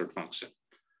on the hazard function.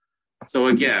 So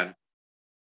again,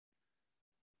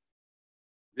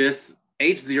 this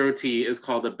H0t is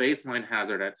called the baseline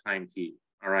hazard at time t,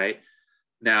 all right?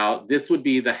 Now, this would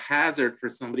be the hazard for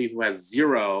somebody who has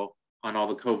 0 on all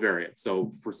the covariates.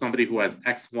 So for somebody who has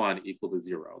x1 equal to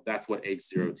 0, that's what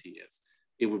H0t is.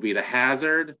 It would be the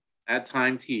hazard at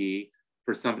time t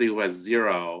for somebody who has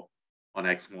 0 on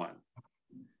x1.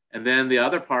 And then the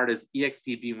other part is exp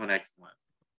b1 x1.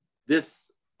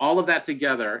 This, all of that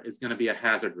together is going to be a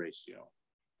hazard ratio,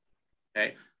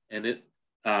 okay? And it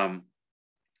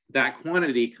that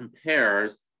quantity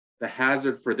compares the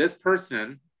hazard for this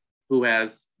person who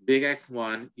has big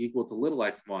x1 equal to little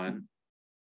x1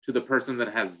 to the person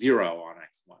that has 0 on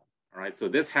x1, all right? So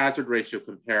this hazard ratio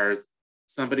compares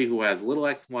somebody who has little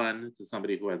x1 to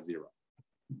somebody who has 0.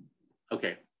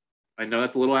 Okay, I know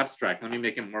that's a little abstract. Let me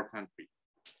make it more concrete.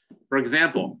 For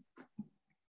example,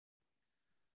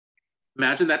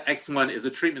 imagine that x1 is a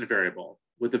treatment variable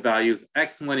with the values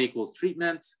x1 equals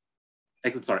treatment,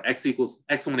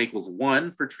 x1 equals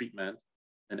 1 for treatment,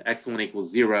 and x1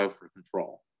 equals 0 for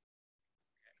control.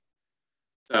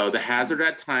 So the hazard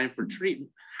at time for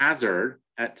treatment, hazard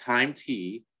at time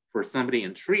t for somebody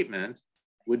in treatment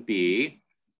would be,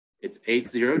 it's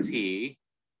H0t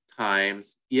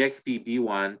times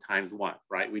EXPB1 times 1,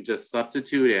 right? We just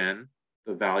substitute in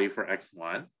the value for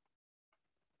x1, and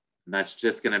that's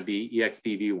just going to be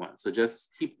EXPB1. So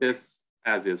just keep this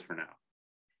as is for now.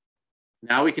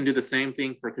 Now we can do the same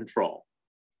thing for control.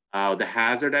 The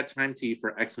hazard at time t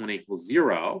for x1 equals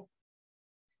 0.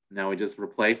 Now we just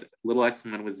replace little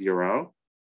x1 with 0.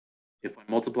 If I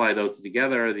multiply those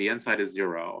together, the inside is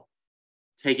 0.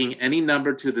 Taking any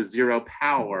number to the 0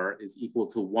 power is equal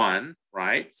to 1,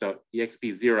 right? So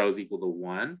EXP0 is equal to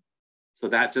 1. So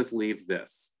that just leaves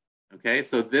this. Okay,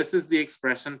 so this is the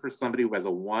expression for somebody who has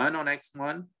a 1 on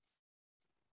x1.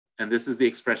 And this is the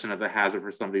expression of the hazard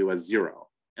for somebody who has 0.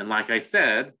 And like I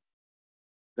said,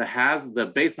 the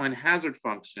baseline hazard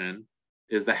function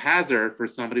is the hazard for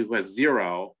somebody who has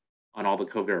 0 on all the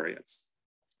covariates.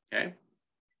 Okay,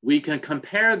 we can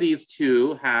compare these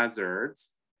two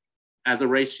hazards as a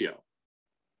ratio,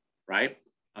 right?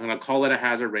 I'm going to call it a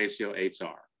hazard ratio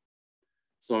HR.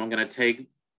 So I'm going to take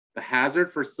the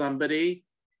hazard for somebody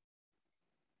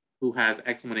who has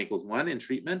x1 equals 1 in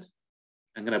treatment.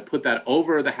 I'm going to put that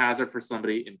over the hazard for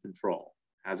somebody in control.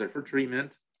 Hazard for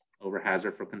treatment over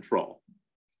hazard for control.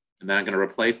 And then I'm going to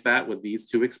replace that with these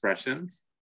two expressions.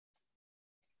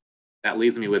 That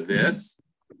leaves me with this.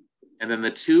 And then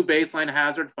the two baseline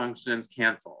hazard functions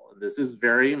cancel. This is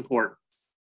very important.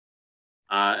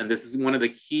 And this is one of the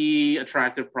key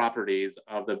attractive properties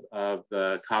of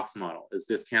the Cox model, is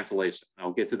this cancellation.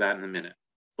 I'll get to that in a minute.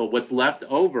 But what's left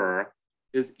over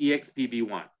is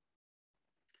EXPB1.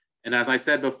 And as I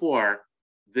said before,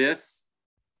 this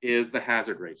is the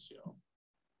hazard ratio.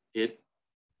 It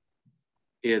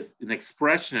is an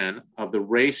expression of the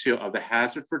ratio of the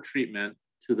hazard for treatment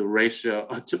to the ratio,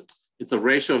 it's a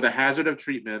ratio of the hazard of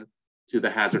treatment to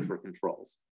the hazard for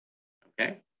controls,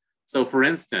 okay? So for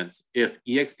instance, if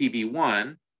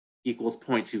EXPB1 equals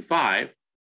 0.25,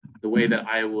 the way that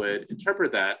I would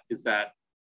interpret that is that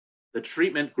the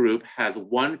treatment group has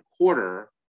 1/4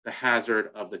 the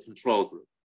hazard of the control group.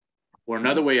 Or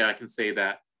another way I can say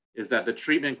that is that the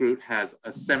treatment group has a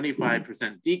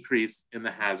 75% decrease in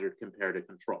the hazard compared to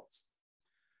controls.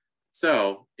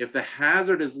 So if the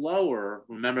hazard is lower,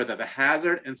 remember that the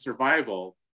hazard and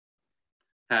survival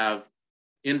have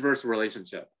inverse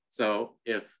relationship. So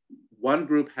if one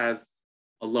group has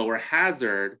a lower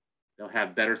hazard, they'll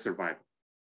have better survival.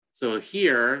 So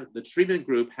here, the treatment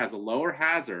group has a lower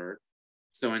hazard.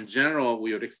 So in general,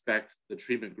 we would expect the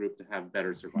treatment group to have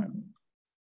better survival.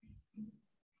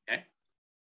 Okay.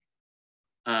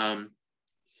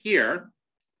 Here,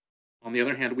 on the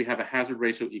other hand, we have a hazard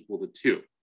ratio equal to 2.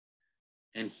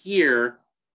 And here,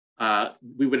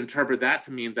 we would interpret that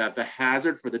to mean that the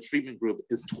hazard for the treatment group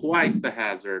is twice the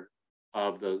hazard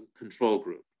of the control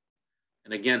group.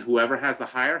 And again, whoever has the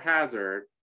higher hazard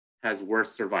has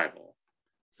worse survival.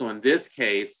 So in this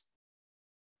case,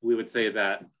 we would say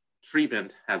that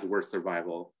treatment has worse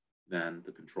survival than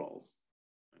the controls.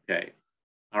 Okay.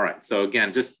 All right. So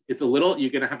again, just it's a little, you're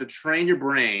going to have to train your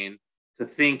brain to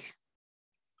think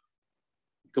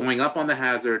going up on the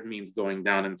hazard means going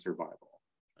down in survival.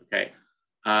 Okay.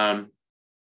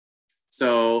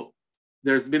 So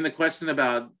there's been the question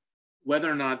about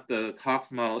whether or not the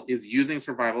Cox model is using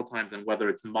survival times and whether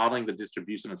it's modeling the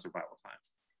distribution of survival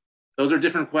times. Those are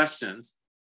different questions.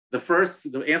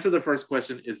 The answer to the first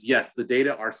question is yes, the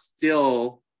data are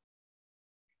still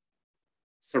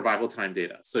survival time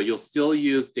data. So you'll still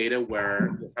use data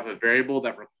where you have a variable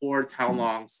that records how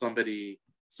long somebody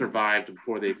survived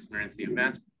before they experienced the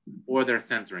event or their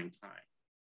censoring time.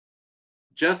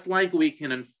 Just like we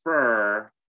can infer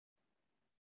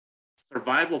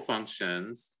survival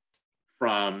functions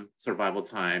from survival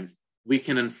times, we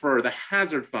can infer the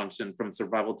hazard function from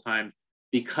survival times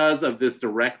because of this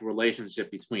direct relationship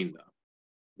between them.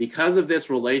 Because of this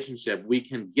relationship, we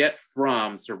can get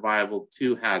from survival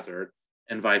to hazard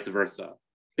and vice versa.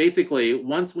 Basically,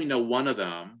 once we know one of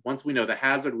them, once we know the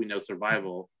hazard, we know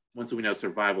survival. Once we know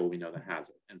survival, we know the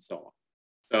hazard, and so on.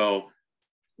 So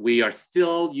we are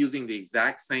still using the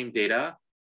exact same data.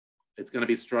 It's going to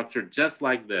be structured just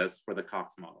like this for the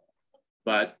Cox model.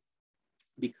 But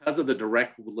because of the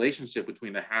direct relationship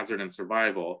between the hazard and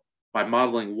survival, by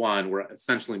modeling one, we're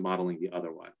essentially modeling the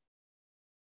other one.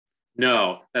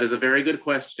 No, that is a very good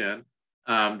question.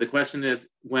 The question is,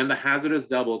 when the hazard is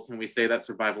doubled, can we say that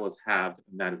survival is halved?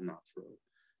 And that is not true.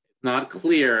 It's not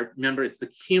clear. Remember, it's the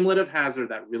cumulative hazard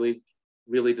that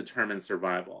really determines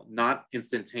survival, not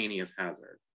instantaneous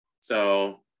hazard.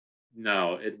 So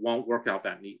no, it won't work out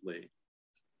that neatly.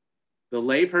 The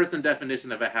layperson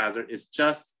definition of a hazard is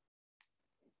just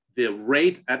the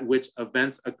rate at which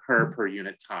events occur per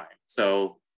unit time.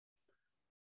 So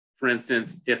for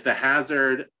instance, if the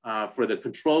hazard for the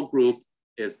control group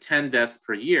is 10 deaths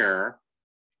per year,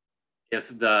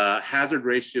 if the hazard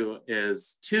ratio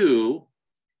is 2,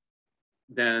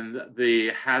 then the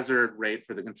hazard rate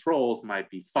for the controls might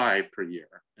be 5 per year,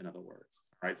 in other words,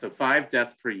 right? So 5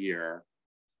 deaths per year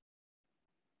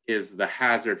is the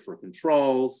hazard for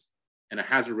controls, and a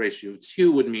hazard ratio of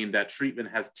 2 would mean that treatment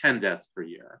has 10 deaths per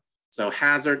year. So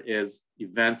hazard is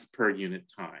events per unit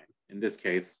time. In this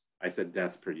case, I said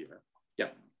deaths per year.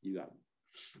 Yep, you got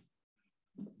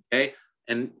it. Okay,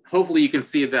 and hopefully you can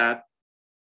see that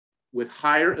with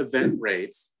higher event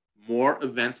rates, more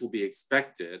events will be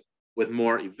expected. With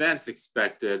more events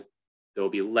expected, there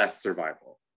will be less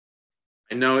survival.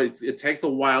 I know it takes a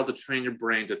while to train your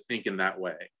brain to think in that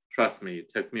way. Trust me, it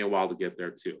took me a while to get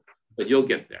there too, but you'll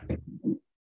get there.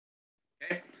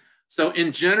 Okay, so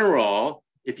in general,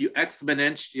 if you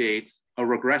exponentiate a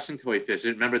regression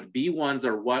coefficient, remember the B1s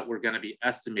are what we're going to be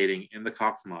estimating in the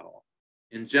Cox model.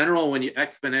 In general, when you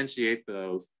exponentiate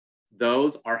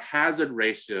those are hazard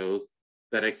ratios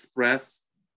that express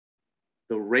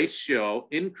the ratio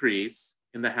increase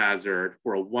in the hazard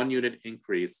for a 1 unit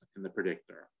increase in the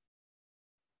predictor.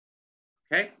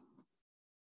 Okay.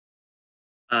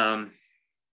 The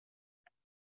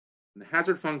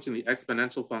hazard function, the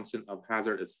exponential function of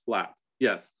hazard is flat.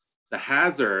 Yes, the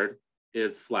hazard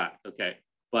is flat, okay,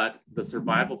 but the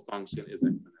survival function is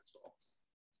exponential.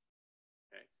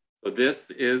 Okay, so this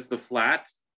is the flat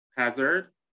hazard.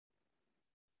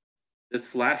 This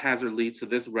flat hazard leads to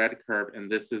this red curve, and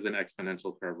this is an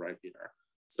exponential curve right here.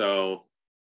 So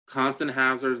constant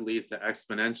hazard leads to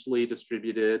exponentially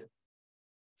distributed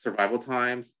survival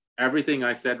times. Everything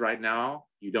I said right now,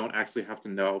 you don't actually have to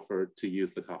know to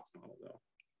use the Cox model though.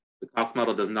 The Cox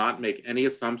model does not make any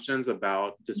assumptions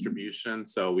about distribution,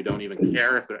 so we don't even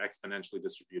care if they're exponentially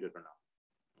distributed or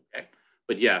not, okay?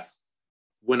 But yes,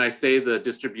 when I say the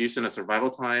distribution of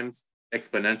survival times,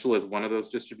 exponential is one of those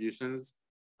distributions,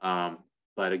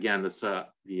 but again,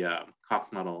 the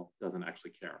Cox model doesn't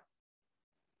actually care.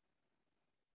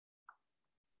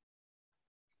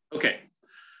 Okay,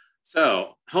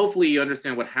 so hopefully you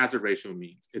understand what hazard ratio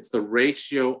means. It's the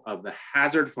ratio of the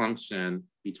hazard function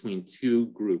between 2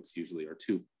 groups usually, or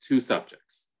two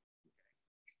subjects.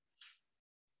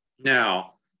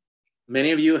 Now,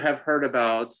 many of you have heard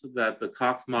about that the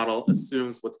Cox model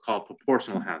assumes what's called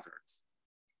proportional hazards.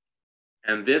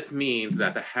 And this means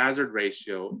that the hazard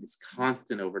ratio is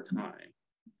constant over time.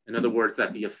 In other words,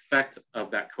 that the effect of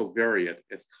that covariate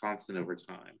is constant over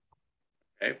time,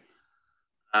 okay?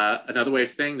 Another way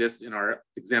of saying this in our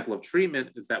example of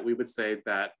treatment is that we would say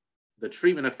that the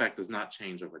treatment effect does not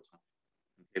change over time.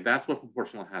 Okay, that's what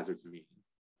proportional hazards mean.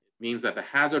 It means that the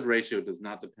hazard ratio does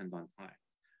not depend on time.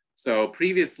 So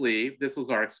previously, this was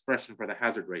our expression for the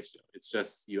hazard ratio. It's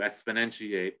just you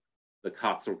exponentiate the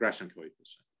Cox regression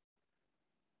coefficient.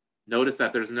 Notice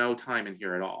that there's no time in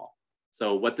here at all.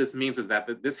 So what this means is that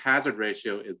this hazard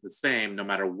ratio is the same no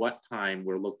matter what time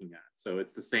we're looking at. So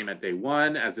it's the same at day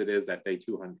 1 as it is at day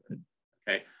 200,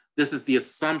 okay? This is the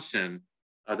assumption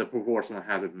of the proportional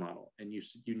hazard model, and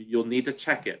you'll need to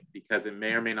check it because it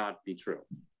may or may not be true,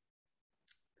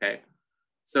 okay?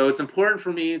 So it's important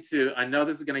for me to, I know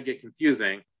this is gonna get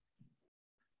confusing.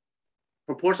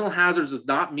 Proportional hazards does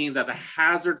not mean that the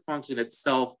hazard function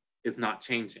itself is not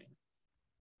changing,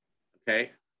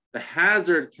 okay? The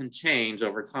hazard can change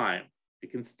over time. It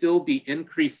can still be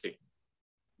increasing.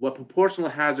 What proportional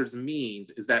hazards means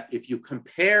is that if you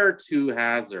compare 2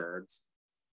 hazards,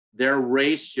 their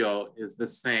ratio is the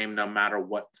same no matter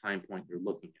what time point you're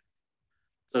looking at.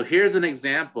 So here's an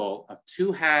example of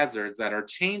 2 hazards that are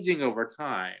changing over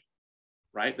time,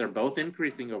 right? They're both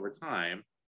increasing over time.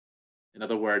 In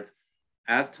other words,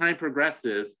 as time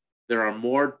progresses, there are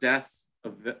more deaths,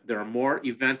 there are more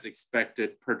events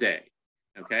expected per day.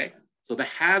 Okay, so the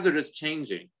hazard is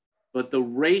changing, but the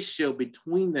ratio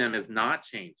between them is not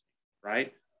changing,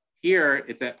 right? Here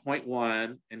it's at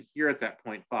 0.1 and here it's at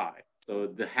 0.5. So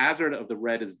the hazard of the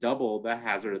red is double the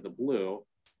hazard of the blue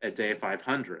at day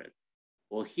 500.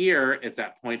 Well, here it's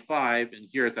at 0.5 and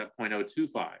here it's at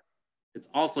 0.025. It's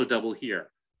also double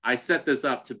here. I set this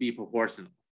up to be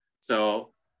proportional.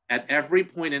 So at every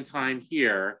point in time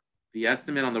here, the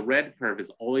estimate on the red curve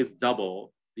is always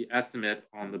double the estimate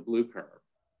on the blue curve.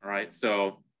 All right,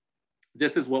 so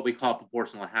this is what we call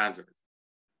proportional hazards.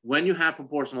 When you have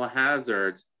proportional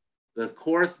hazards, the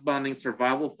corresponding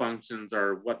survival functions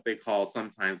are what they call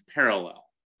sometimes parallel,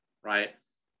 right?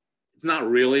 It's not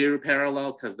really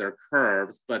parallel because they're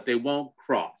curves, but they won't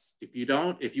cross.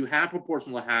 If you have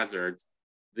proportional hazards,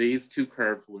 these two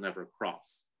curves will never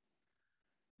cross.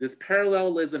 This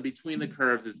parallelism between the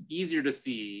curves is easier to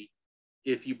see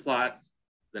if you plot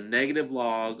the negative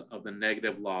log of the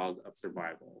negative log of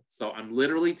survival. So I'm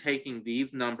literally taking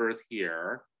these numbers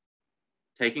here,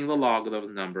 taking the log of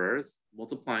those numbers,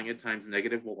 multiplying it times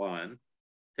 -1,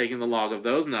 taking the log of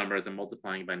those numbers and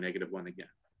multiplying it by -1 again.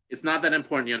 It's not that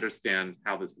important you understand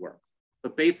how this works.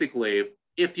 But basically,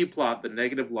 if you plot the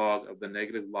negative log of the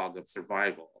negative log of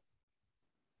survival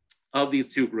of these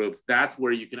two groups, that's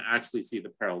where you can actually see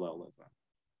the parallelism.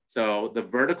 So the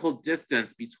vertical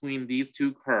distance between these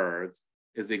two curves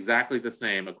is exactly the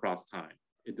same across time.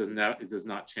 It does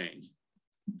not change.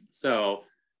 So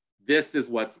this is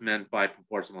what's meant by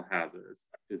proportional hazards.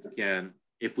 Is again,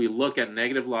 if we look at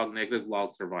negative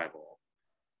log survival,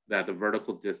 that the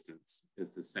vertical distance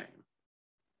is the same.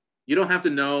 You don't have to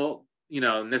know,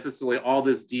 necessarily all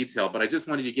this detail, but I just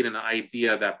wanted you to get an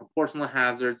idea that proportional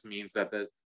hazards means that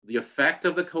the effect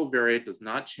of the covariate does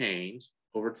not change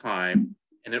over time,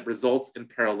 and it results in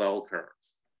parallel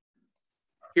curves.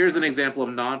 Here's an example of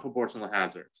non-proportional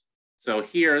hazards. So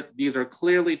here, these are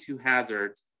clearly two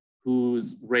hazards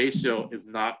whose ratio is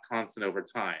not constant over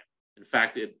time. In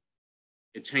fact, it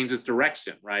changes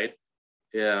direction, right?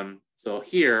 So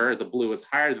here, the blue is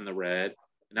higher than the red,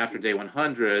 and after day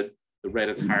 100, the red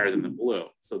is higher than the blue.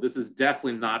 So this is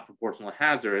definitely not proportional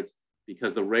hazards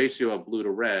because the ratio of blue to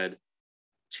red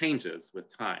changes with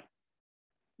time.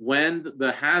 When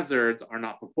the hazards are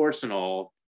not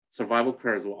proportional, survival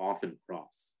curves will often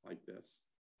cross like this,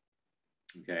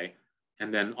 okay?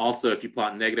 And then also if you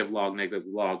plot negative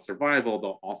log survival,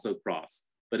 they'll also cross.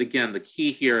 But again, the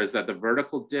key here is that the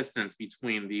vertical distance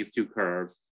between these two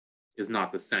curves is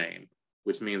not the same,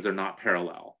 which means they're not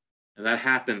parallel. And that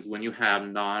happens when you have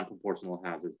non-proportional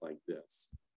hazards like this,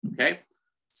 okay?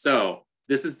 So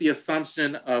this is the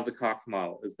assumption of the Cox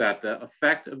model, is that the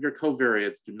effect of your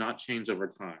covariates do not change over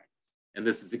time. And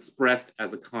this is expressed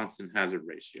as a constant hazard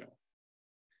ratio.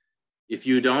 If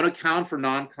you don't account for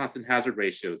non-constant hazard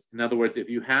ratios, in other words, if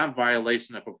you have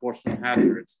violation of proportional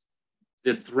hazards,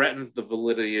 this threatens the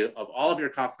validity of all of your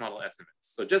Cox model estimates.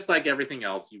 So just like everything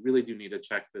else, you really do need to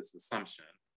check this assumption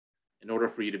in order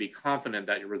for you to be confident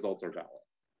that your results are valid,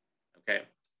 okay?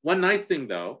 One nice thing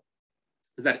though,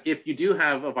 is that if you do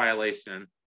have a violation,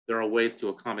 there are ways to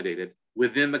accommodate it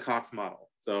within the Cox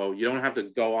model. So you don't have to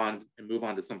go on and move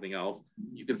on to something else.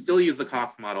 You can still use the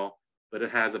Cox model, but it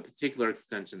has a particular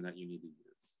extension that you need to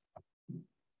use.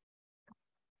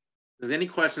 There's any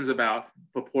questions about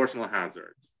proportional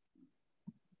hazards?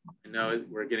 I know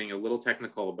we're getting a little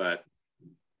technical, but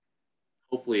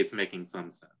hopefully it's making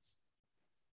some sense.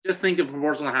 Just think of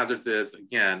proportional hazards as,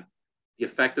 again, the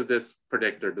effect of this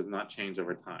predictor does not change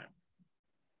over time.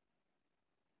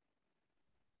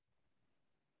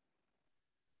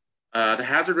 The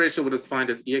hazard ratio is defined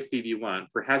as EXPV1.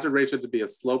 For hazard ratio to be a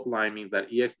slope line means that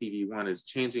EXPV1 is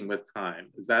changing with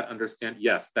time. Is that understand?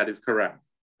 Yes, that is correct.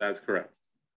 That is correct.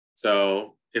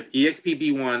 So if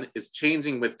EXPV1 is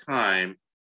changing with time,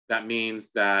 that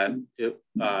means that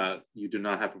you do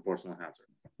not have proportional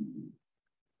hazards.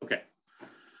 Okay.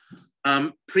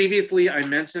 Previously, I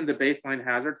mentioned the baseline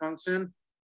hazard function.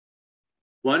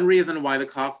 One reason why the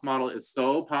Cox model is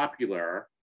so popular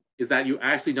is that you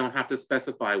actually don't have to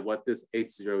specify what this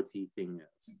H0T thing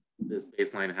is, this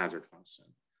baseline hazard function.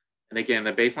 And again,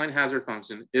 the baseline hazard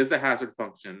function is the hazard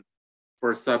function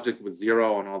for a subject with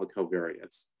 0 on all the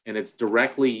covariates. And it's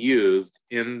directly used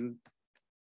in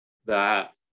the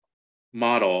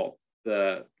model,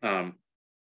 the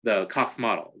Cox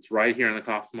model. It's right here in the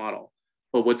Cox model.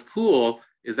 But what's cool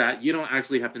is that you don't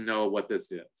actually have to know what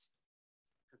this is.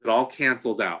 It all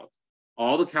cancels out.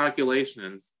 All the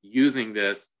calculations using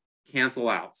this cancel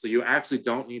out. So you actually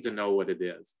don't need to know what it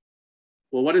is.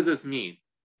 Well, what does this mean?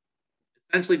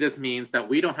 Essentially, this means that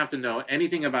we don't have to know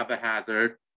anything about the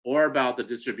hazard or about the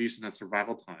distribution of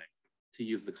survival time to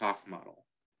use the Cox model.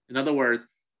 In other words,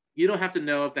 you don't have to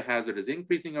know if the hazard is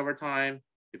increasing over time,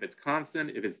 if it's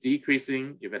constant, if it's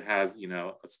decreasing, if it has,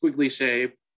 a squiggly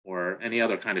shape or any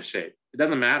other kind of shape. It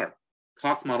doesn't matter.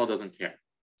 Cox model doesn't care.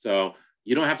 So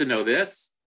you don't have to know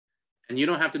this, and you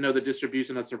don't have to know the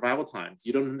distribution of survival times.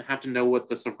 You don't have to know what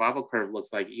the survival curve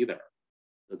looks like either.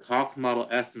 The Cox model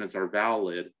estimates are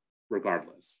valid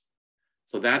regardless.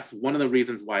 So that's one of the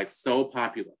reasons why it's so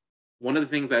popular. One of the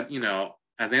things that,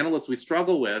 as analysts, we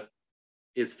struggle with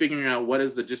is figuring out what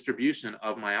is the distribution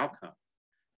of my outcome.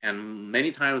 And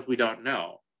many times we don't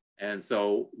know. And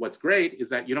so what's great is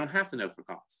that you don't have to know for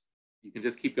Cox. You can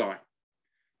just keep going.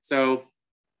 So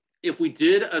if we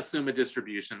did assume a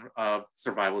distribution of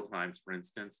survival times, for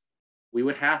instance, we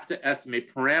would have to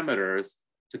estimate parameters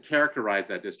to characterize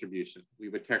that distribution. We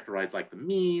would characterize like the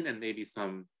mean and maybe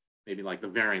like the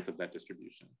variance of that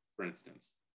distribution, for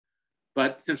instance.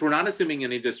 But since we're not assuming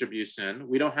any distribution,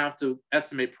 we don't have to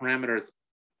estimate parameters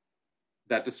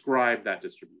that describe that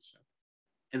distribution.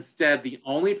 Instead, the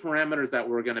only parameters that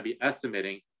we're going to be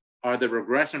estimating are the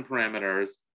regression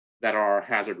parameters that are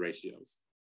hazard ratios.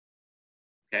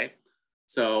 Okay,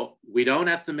 so we don't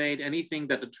estimate anything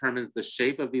that determines the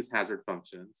shape of these hazard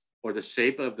functions or the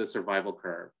shape of the survival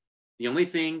curve. The only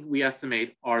thing we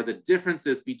estimate are the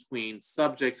differences between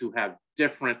subjects who have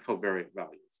different covariate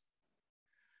values.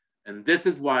 And this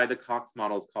is why the Cox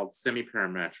model is called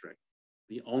semi-parametric.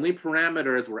 The only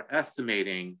parameters we're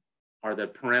estimating are the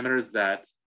parameters that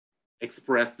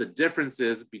express the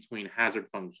differences between hazard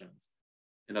functions.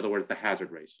 In other words, the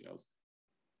hazard ratios.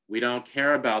 We don't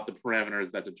care about the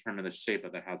parameters that determine the shape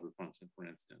of the hazard function, for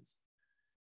instance.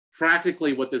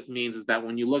 Practically, what this means is that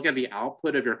when you look at the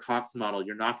output of your Cox model,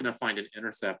 you're not going to find an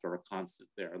intercept or a constant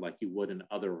there like you would in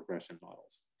other regression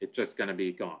models. It's just going to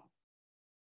be gone.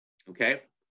 Okay?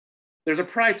 There's a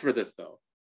price for this, though.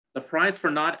 The price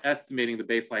for not estimating the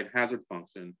baseline hazard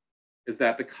function is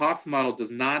that the Cox model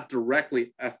does not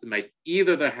directly estimate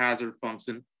either the hazard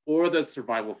function or the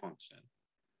survival function.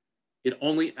 It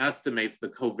only estimates the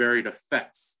covariate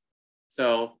effects.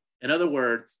 So in other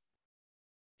words,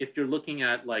 if you're looking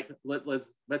at like,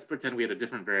 let's pretend we had a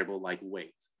different variable like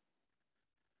weight.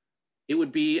 It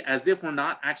would be as if we're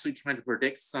not actually trying to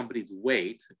predict somebody's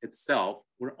weight itself.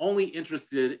 We're only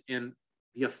interested in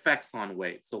the effects on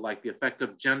weight. So like the effect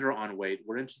of gender on weight,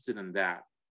 we're interested in that.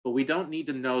 But we don't need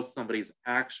to know somebody's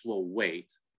actual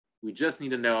weight. We just need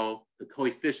to know the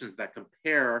coefficients that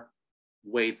compare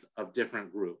weights of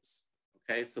different groups.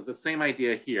 Okay, so the same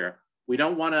idea here. We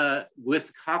don't want to,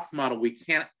 with Cox model, we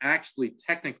can't actually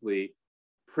technically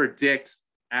predict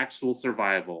actual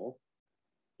survival,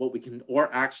 what we can, or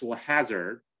actual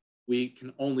hazard. We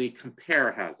can only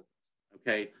compare hazards.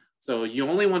 Okay, so you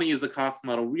only want to use the Cox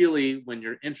model really when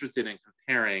you're interested in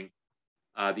comparing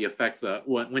the effects of,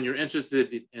 when you're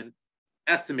interested in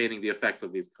estimating the effects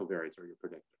of these covariates or your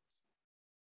predictors.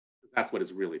 That's what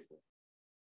it's really for.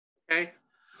 Okay.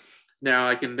 Now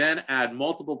I can then add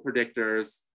multiple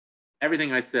predictors.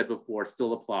 Everything I said before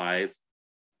still applies.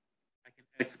 I can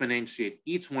exponentiate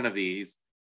each one of these,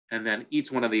 and then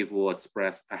each one of these will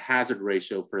express a hazard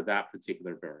ratio for that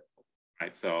particular variable,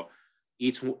 right? So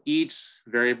each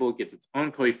variable gets its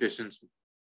own coefficients,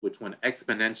 which when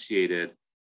exponentiated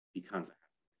becomes a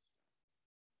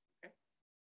hazard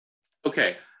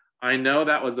ratio. Okay, I know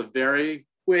that was a very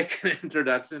quick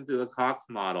introduction to the Cox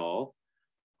model.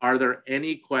 Are there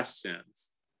any questions?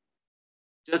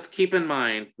 Just keep in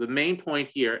mind, the main point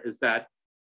here is that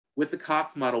with the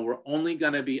Cox model, we're only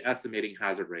going to be estimating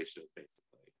hazard ratios,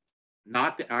 basically,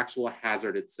 not the actual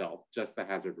hazard itself, just the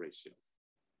hazard ratios.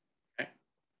 Okay.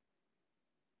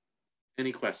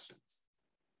 Any questions?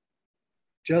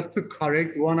 Just to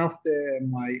correct one of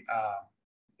my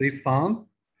response.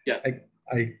 Yes.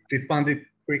 I responded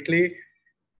quickly.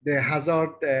 The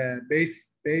hazard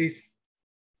baseline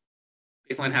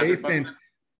hazard function?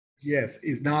 Yes,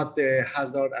 is not the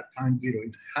hazard at time zero.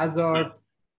 It's hazard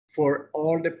for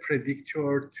all the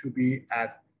predictor to be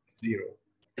at zero.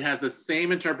 It has the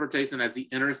same interpretation as the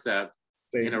intercept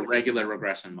in a regular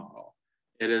regression model.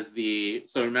 It is the,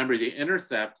 so remember the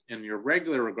intercept in your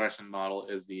regular regression model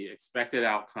is the expected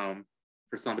outcome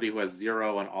for somebody who has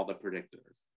zero on all the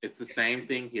predictors. It's the same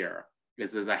thing here.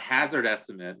 This is a hazard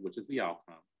estimate, which is the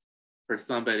outcome, for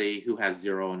somebody who has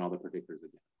zero on all the predictors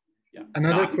again. Yeah.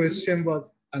 Another question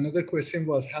was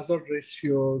hazard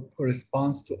ratio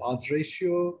corresponds to odds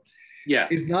ratio.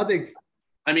 Yes. It's not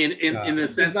I mean, in the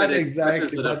sense that it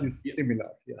exactly but it's similar.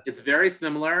 Yeah. It's very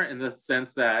similar in the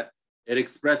sense that it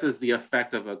expresses the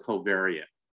effect of a covariate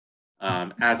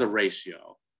as a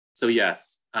ratio. So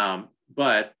yes,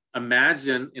 but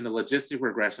imagine in the logistic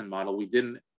regression model, we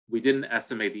didn't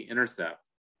estimate the intercept.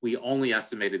 We only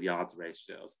estimated the odds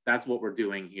ratios. That's what we're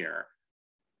doing here.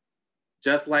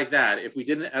 Just like that, if we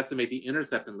didn't estimate the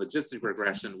intercept in logistic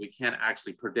regression, we can't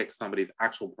actually predict somebody's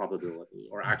actual probability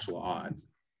or actual odds.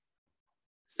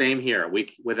 Same here.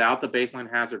 Without the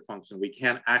baseline hazard function, we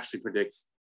can't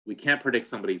predict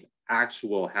somebody's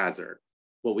actual hazard.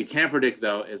 What we can predict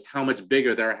though is how much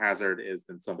bigger their hazard is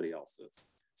than somebody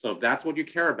else's. So if that's what you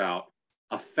care about,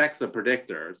 effects of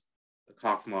predictors, the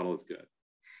Cox model is good.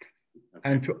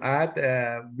 Okay. And to add,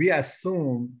 we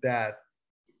assume that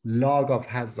log of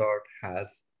hazard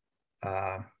has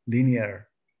a linear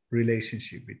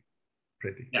relationship with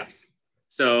predictors. Yes.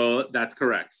 So that's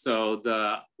correct.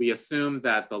 So we assume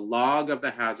that the log of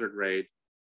the hazard rate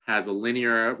has a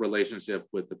linear relationship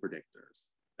with the predictors.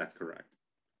 That's correct.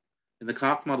 In the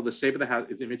Cox model, the shape of the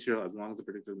hazard is immaterial as long as the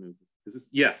predictor moves.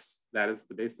 Yes, that is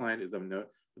the baseline is of no.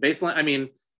 The baseline, I mean,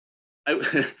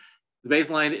 the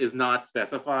baseline is not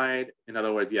specified. In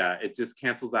other words, yeah, it just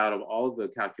cancels out of all of the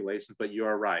calculations, but you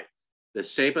are right. The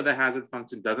shape of the hazard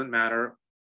function doesn't matter.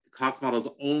 The Cox model is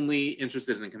only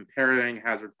interested in comparing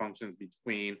hazard functions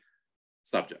between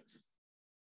subjects.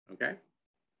 Okay?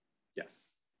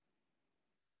 Yes.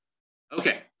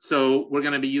 Okay, so we're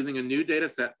going to be using a new data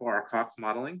set for our Cox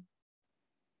modeling.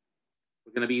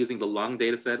 We're going to be using the lung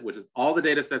data set, which is all the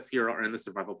data sets here are in the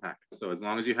survival package. So as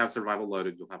long as you have survival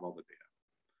loaded, you'll have all the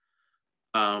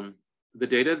data. The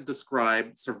data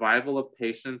describe survival of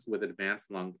patients with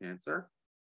advanced lung cancer.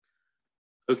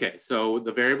 Okay, so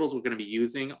the variables we're going to be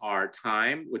using are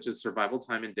time, which is survival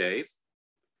time in days.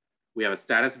 We have a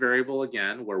status variable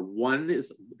again, where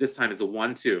this time is a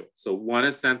 1, 2. So 1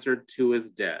 is censored, 2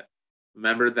 is dead.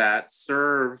 Remember that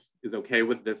serve is okay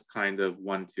with this kind of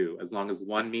 1, 2, as long as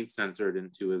 1 means censored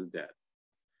and 2 is dead.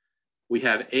 We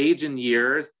have age in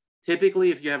years. Typically,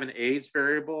 if you have an age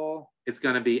variable, it's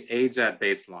going to be age at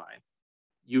baseline.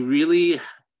 You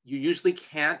usually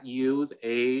can't use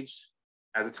age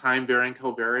as a time-varying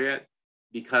covariate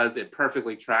because it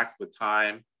perfectly tracks with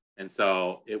time, and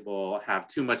so it will have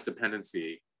too much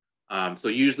dependency. So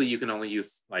usually you can only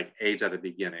use like age at the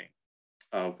beginning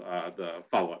of the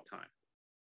follow-up time.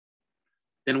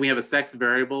 Then we have a sex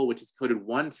variable, which is coded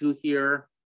 1, 2 here.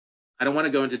 I don't want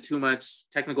to go into too much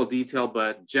technical detail,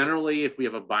 but generally, if we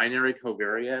have a binary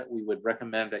covariate, we would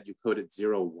recommend that you code it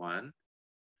 0, 1.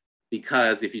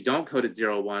 Because if you don't code it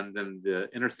 0, 1, then the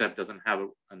intercept doesn't have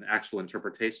an actual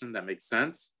interpretation that makes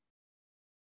sense.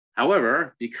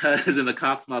 However, because in the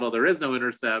Cox model there is no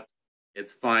intercept,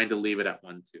 it's fine to leave it at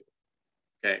 1, 2.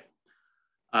 Okay.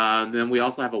 Then we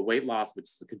also have a weight loss, which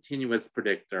is a continuous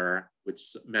predictor,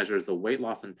 which measures the weight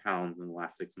loss in pounds in the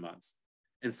last 6 months.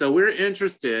 And so we're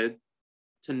interested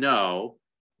to know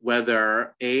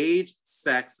whether age,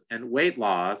 sex, and weight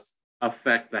loss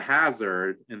affect the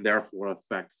hazard and therefore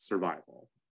affect survival.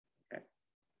 Okay.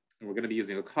 And we're going to be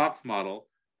using a Cox model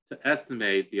to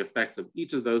estimate the effects of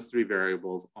each of those 3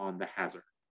 variables on the hazard.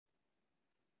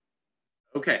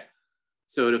 Okay,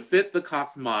 so to fit the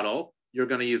Cox model, you're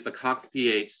going to use the Cox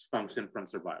pH function from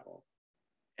survival.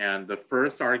 And the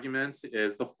first argument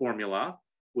is the formula,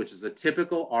 which is a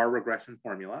typical R regression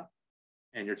formula.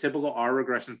 And your typical R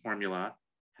regression formula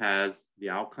has the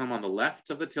outcome on the left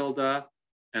of the tilde,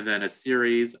 and then a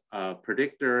series of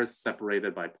predictors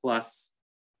separated by plus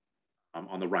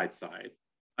on the right side.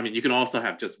 I mean, you can also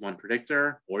have just one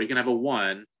predictor, or you can have a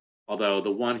 1, although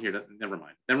the 1 here, never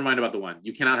mind about the 1.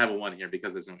 You cannot have a 1 here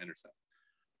because there's no intercept.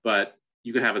 But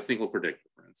you could have a single predictor,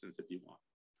 for instance, if you want.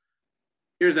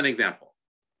 Here's an example,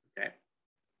 okay?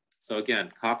 So again,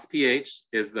 Cox pH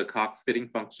is the Cox fitting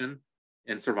function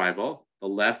in survival. The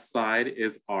left side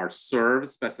is our serve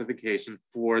specification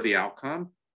for the outcome.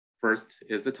 First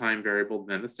is the time variable,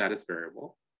 then the status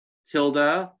variable.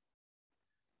 Tilde,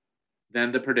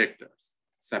 then the predictors,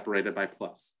 separated by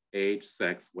plus. Age,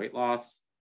 sex, weight loss,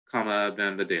 comma,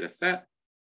 then the data set.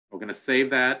 We're going to save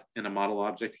that in a model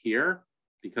object here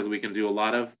because we can do a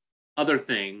lot of other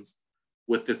things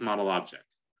with this model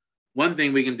object. One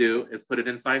thing we can do is put it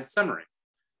inside summary,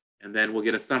 and then we'll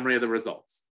get a summary of the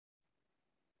results.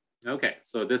 Okay,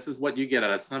 so this is what you get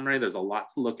out of summary. There's a lot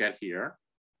to look at here.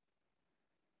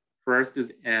 First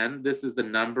is N. This is the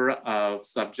number of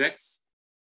subjects.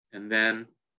 And then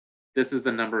this is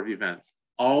the number of events.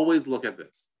 Always look at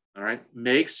this, all right?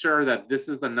 Make sure that this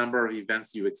is the number of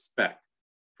events you expect.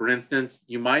 For instance,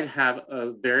 you might have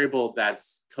a variable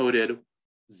that's coded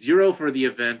 0 for the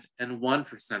event and 1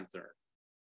 for censor.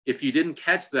 If you didn't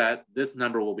catch that, this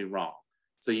number will be wrong.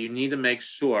 So you need to make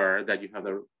sure that you have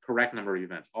the correct number of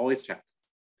events. Always check.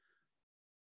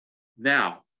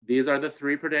 Now, these are the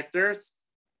 3 predictors.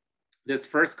 This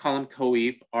first column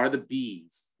coep are the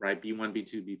B's, right? B1,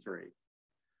 B2, B3.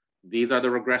 These are the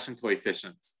regression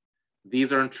coefficients.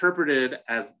 These are interpreted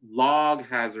as log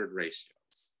hazard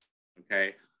ratios,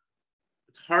 okay?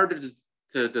 It's hard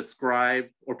to describe,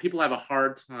 or people have a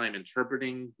hard time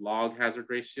interpreting log hazard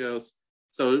ratios.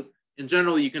 So in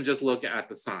general, you can just look at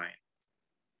the sign.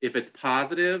 If it's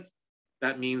positive,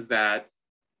 that means that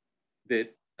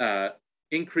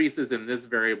increases in this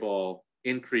variable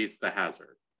increase the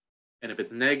hazard. And if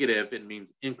it's negative, it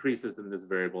means increases in this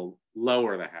variable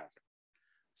lower the hazard.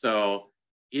 So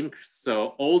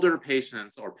older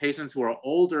patients or patients who are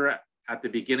older at the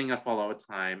beginning of follow-up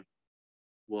time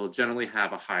will generally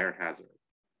have a higher hazard.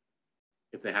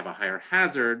 If they have a higher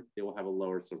hazard, they will have a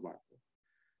lower survival.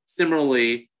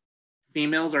 Similarly,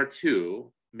 females are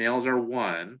 2, males are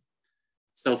 1.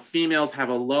 So females have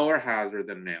a lower hazard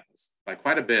than males by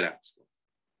quite a bit, actually.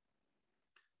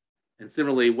 And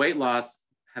similarly, weight loss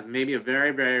has maybe a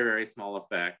very, very, very small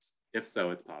effect. If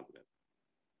so, it's positive.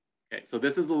 Okay, so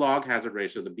this is the log hazard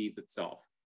ratio, the beads itself.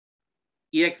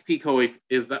 EXP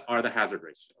are the hazard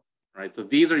ratios, right? So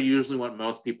these are usually what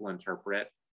most people interpret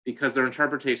because their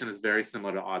interpretation is very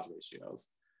similar to odds ratios.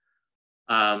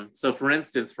 So for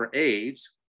instance, for age,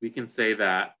 we can say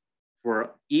that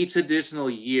for each additional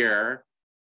year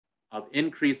of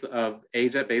increase of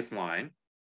age at baseline,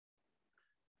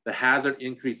 the hazard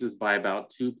increases by about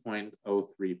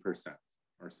 2.03%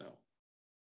 or so,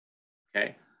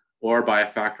 okay? Or by a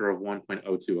factor of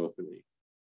 1.0203,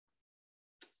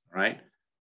 right?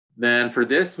 Then for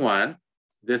this one,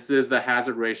 this is the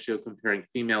hazard ratio comparing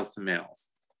females to males.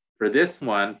 For this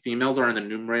one, females are in the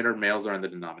numerator, males are in the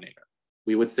denominator.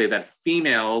 We would say that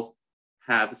females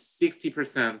have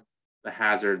 60% the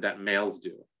hazard that males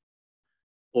do.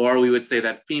 Or we would say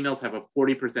that females have a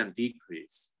 40%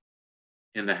 decrease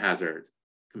in the hazard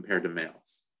compared to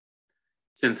males.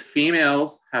 Since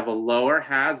females have a lower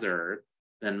hazard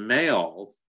than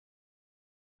males,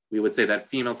 we would say that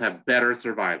females have better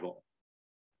survival.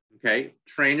 Okay,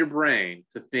 train your brain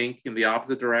to think in the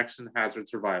opposite direction, hazard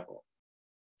survival.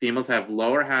 Females have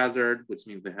lower hazard, which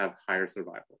means they have higher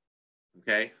survival.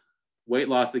 Okay, weight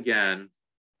loss again,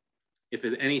 if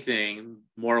it's anything,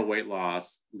 more weight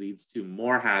loss leads to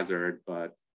more hazard,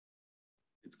 but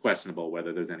it's questionable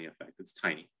whether there's any effect. It's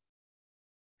tiny.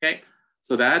 Okay,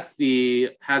 so that's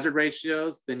the hazard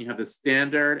ratios. Then you have the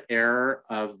standard error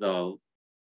of the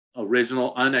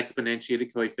original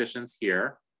unexponentiated coefficients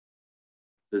here.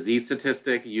 The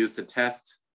z-statistic used to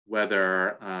test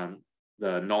whether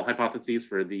the null hypotheses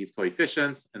for these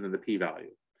coefficients, and then the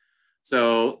p-value.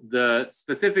 So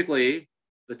specifically,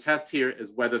 the test here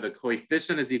is whether the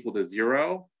coefficient is equal to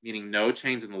 0, meaning no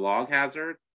change in the log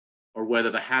hazard, or whether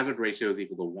the hazard ratio is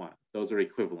equal to 1. Those are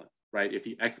equivalent, right? If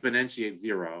you exponentiate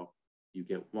 0, you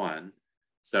get 1.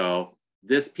 So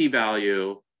this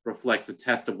p-value reflects a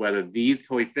test of whether these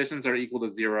coefficients are equal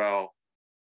to 0,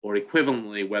 or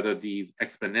equivalently, whether these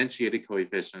exponentiated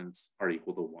coefficients are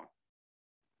equal to 1.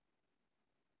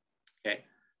 Okay,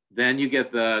 then you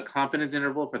get the confidence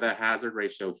interval for the hazard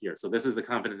ratio here. So this is the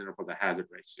confidence interval for the hazard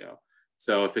ratio.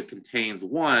 So if it contains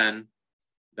 1,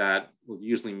 that will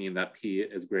usually mean that P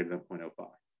is greater than 0.05.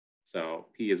 So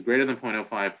P is greater than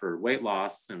 0.05 for weight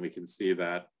loss, and we can see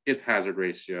that its hazard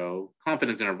ratio,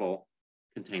 confidence interval,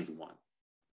 contains 1.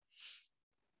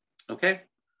 Okay.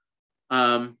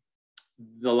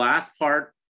 The last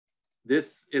part,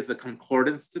 this is the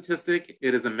concordance statistic.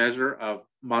 It is a measure of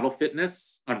model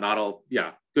fitness, or model,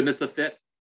 goodness of fit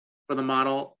for the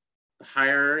model. The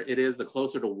higher it is, the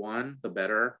closer to 1, the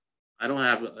better. I don't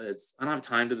have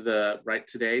time to write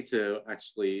today to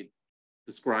actually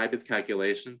describe its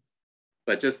calculation,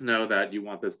 but just know that you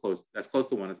want this as close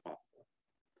to 1 as possible.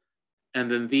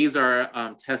 And then these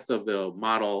are tests of the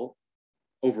model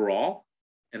overall.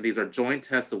 And these are joint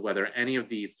tests of whether any of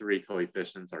these 3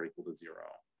 coefficients are equal to 0.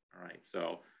 All right,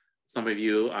 so some of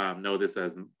you know this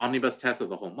as omnibus test of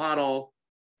the whole model.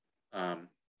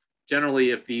 Generally,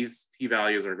 if these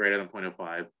p-values are greater than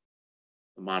 0.05,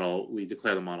 we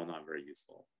declare the model not very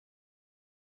useful.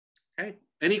 Okay,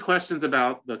 any questions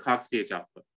about the Cox-PH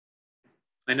output?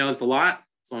 I know it's a lot,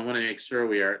 so I want to make sure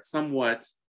we are somewhat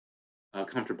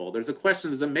comfortable. There's a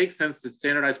question, does it make sense to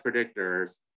standardize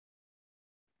predictors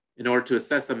in order to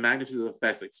assess the magnitude of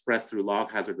effects expressed through log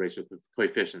hazard ratio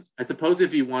coefficients? I suppose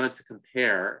if you wanted to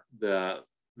compare the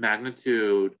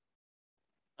magnitude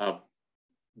of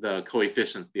the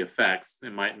coefficients, the effects,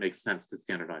 it might make sense to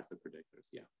standardize the predictors,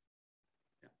 yeah.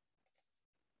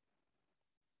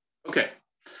 Okay,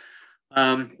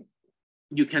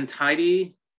 you can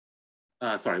tidy,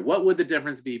 what would the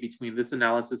difference be between this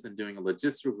analysis and doing a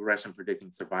logistic regression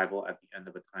predicting survival at the end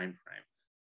of a time frame?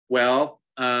 Well,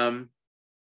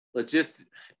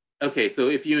 okay, so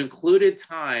if you included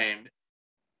time,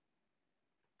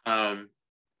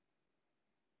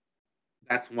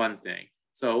 that's one thing.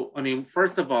 So, I mean,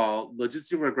 first of all,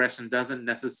 logistic regression doesn't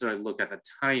necessarily look at the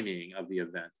timing of the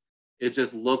event. It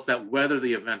just looks at whether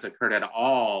the event occurred at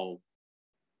all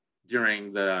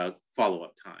during the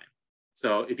follow-up time.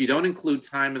 So if you don't include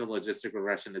time in the logistic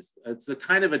regression, it's a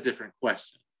kind of a different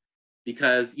question,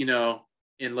 because, you know,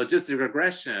 in logistic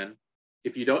regression,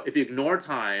 if you ignore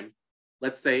time,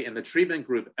 let's say in the treatment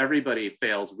group, everybody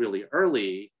fails really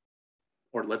early,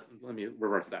 or let me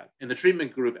reverse that. In the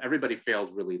treatment group, everybody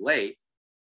fails really late,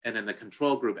 and in the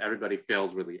control group, everybody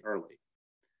fails really early.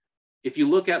 if you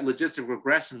look at logistic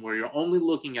regression, where you're only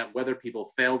looking at whether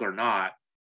people failed or not,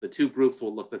 the two groups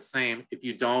will look the same if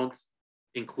you don't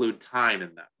include time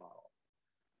in that model.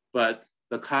 But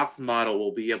the Cox model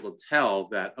will be able to tell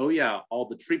that, oh yeah, all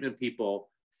the treatment people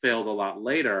failed a lot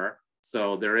later,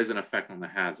 so there is an effect on the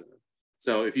hazard.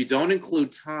 So if you don't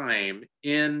include time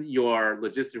in your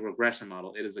logistic regression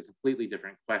model, it is a completely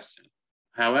different question.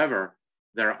 However,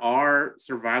 there are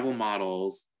survival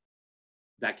models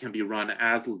that can be run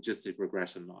as logistic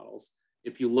regression models.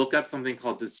 If you look up something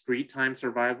called discrete time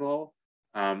survival,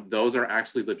 those are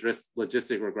actually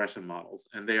logistic regression models,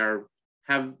 and they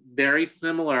have very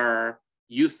similar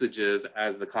usages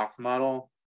as the Cox model.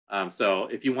 So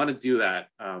if you want to do that,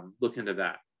 look into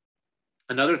that.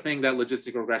 Another thing that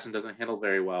logistic regression doesn't handle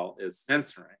very well is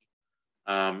censoring.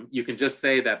 You can just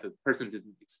say that the person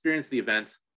didn't experience the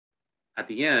event at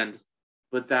the end,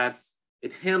 but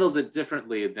it handles it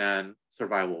differently than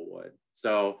survival would.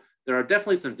 So there are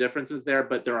definitely some differences there,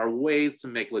 but there are ways to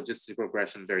make logistic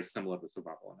regression very similar to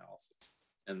survival analysis.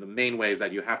 And the main way is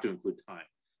that you have to include time.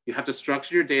 You have to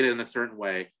structure your data in a certain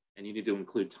way, and you need to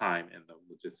include time in the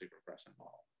logistic regression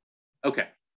model. Okay.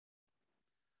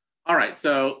 All right,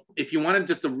 so if you wanted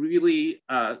just a really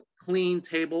clean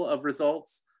table of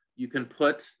results, you can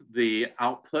put the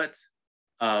output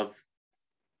of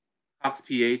Cox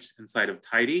pH inside of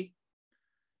tidy.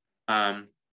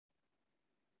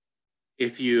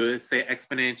 If you say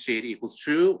exponentiate equals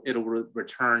true, it'll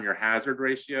return your hazard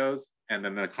ratios and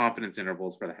then the confidence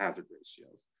intervals for the hazard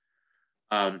ratios.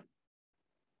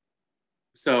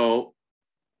 So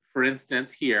for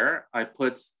instance, here, I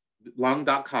put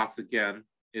lung.cox again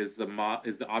is the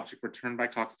object returned by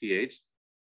Cox pH.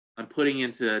 I'm putting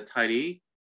into tidy,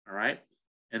 all right?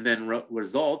 And then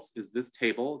results is this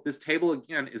table. This table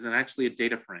again isn't actually a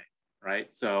data frame,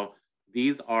 right? So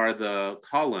these are the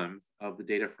columns of the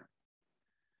data frame.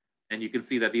 And you can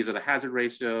see that these are the hazard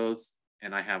ratios,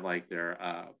 and I have like their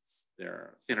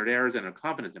standard errors and their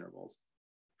confidence intervals.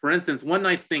 For instance, one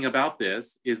nice thing about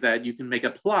this is that you can make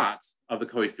a plot of the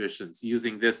coefficients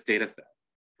using this data set.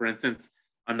 For instance,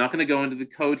 I'm not going to go into the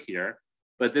code here,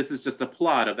 but this is just a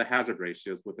plot of the hazard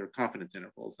ratios with their confidence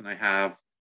intervals. And I have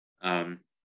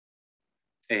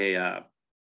a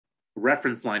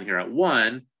reference line here at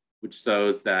 1, which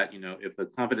shows that, if the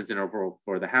confidence interval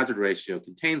for the hazard ratio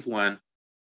contains 1,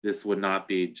 this would not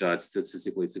be judged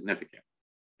statistically significant.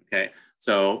 Okay,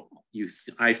 so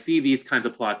I see these kinds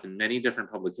of plots in many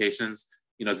different publications.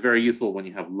 It's very useful when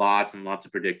you have lots and lots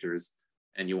of predictors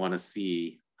and you want to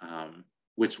see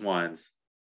which ones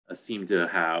seem to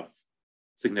have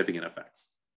significant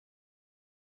effects.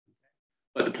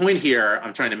 But the point here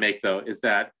I'm trying to make, though, is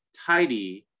that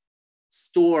tidy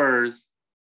stores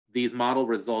these model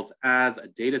results as a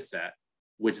data set,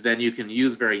 which then you can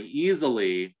use very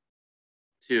easily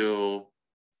to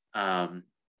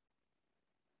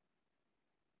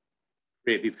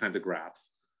create these kinds of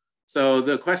graphs. So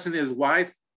the question is, why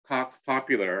is Cox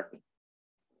popular?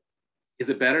 Is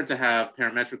it better to have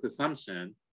parametric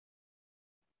assumption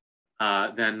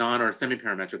than non or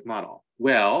semi-parametric model?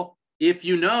 Well, if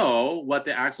you know what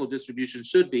the actual distribution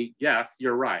should be, yes,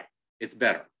 you're right, it's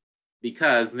better.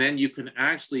 Because then you can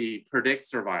actually predict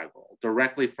survival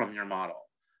directly from your model.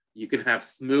 You can have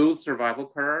smooth survival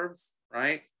curves,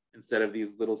 right? Instead of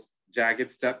these little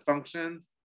jagged step functions.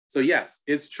 So yes,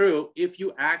 it's true. If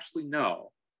you actually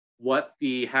know what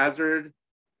the hazard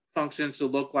function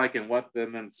should look like and what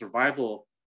the survival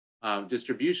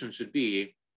distribution should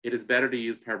be, it is better to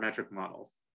use parametric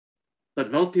models.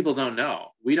 But most people don't know.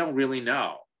 We don't really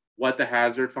know what the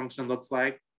hazard function looks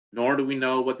like, nor do we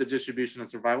know what the distribution of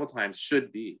survival times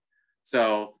should be.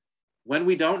 So when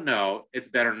we don't know, it's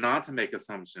better not to make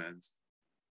assumptions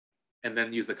and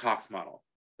then use the Cox model.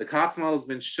 The Cox model has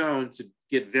been shown to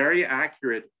get very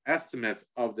accurate estimates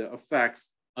of the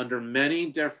effects under many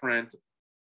different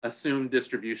assumed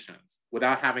distributions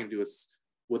without having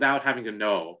to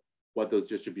know what those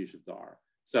distributions are.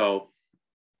 So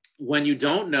when you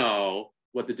don't know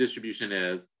what the distribution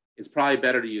is, it's probably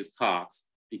better to use Cox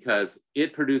because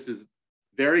it produces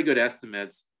very good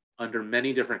estimates under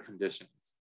many different conditions.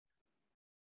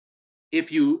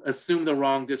 If you assume the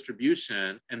wrong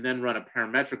distribution and then run a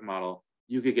parametric model,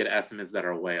 you could get estimates that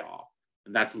are way off.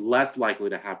 And that's less likely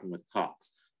to happen with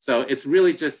Cox. So it's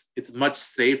really it's much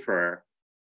safer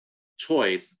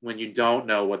choice when you don't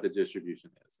know what the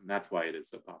distribution is. And that's why it is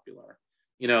so popular.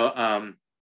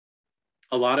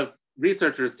 A lot of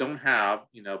researchers don't have,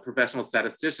 professional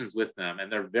statisticians with them,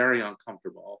 and they're very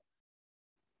uncomfortable,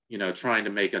 trying to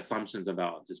make assumptions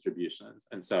about distributions.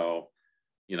 And so,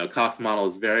 Cox model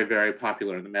is very, very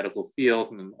popular in the medical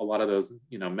field, and a lot of those,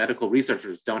 medical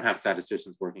researchers don't have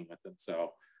statisticians working with them.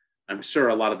 So I'm sure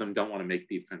a lot of them don't want to make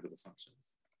these kinds of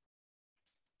assumptions.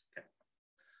 Okay.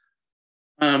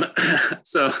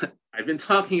 So I've been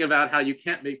talking about how you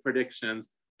can't make predictions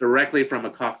directly from a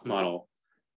Cox model,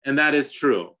 and that is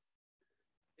true.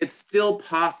 It's still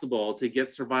possible to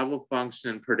get survival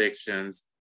function predictions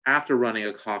after running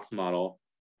a Cox model,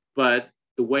 but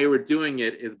the way we're doing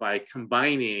it is by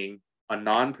combining a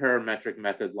non-parametric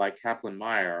method like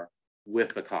Kaplan-Meier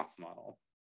with the Cox model.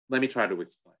 Let me try to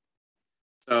explain.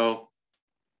 So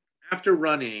after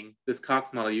running this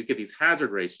Cox model, you get these hazard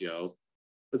ratios,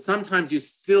 but sometimes you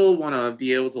still want to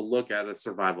be able to look at a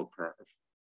survival curve.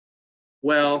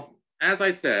 Well, as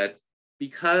I said,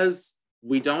 because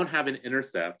we don't have an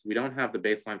intercept, we don't have the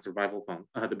baseline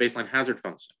the baseline hazard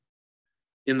function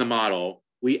in the model,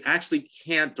 we actually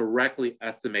can't directly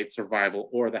estimate survival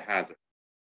or the hazard.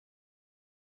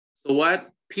 So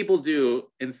what people do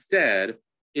instead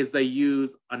is they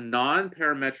use a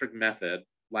non-parametric method,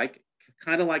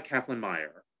 kind of like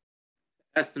Kaplan-Meier,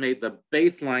 estimate the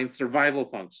baseline survival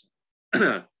function.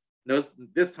 Notice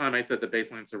this time I said the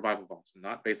baseline survival function,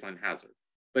 not baseline hazard,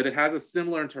 but it has a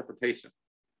similar interpretation.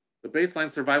 The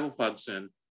baseline survival function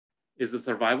is the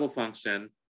survival function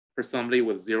for somebody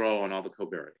with 0 on all the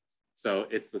covariates. So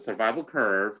it's the survival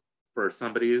curve for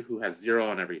somebody who has 0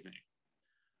 on everything.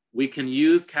 We can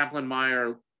use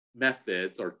Kaplan-Meier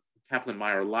methods or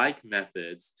Kaplan-Meier-like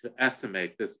methods to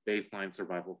estimate this baseline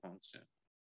survival function.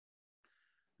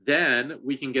 Then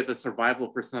we can get the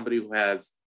survival for somebody who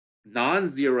has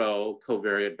non-zero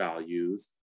covariate values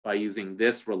by using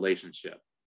this relationship.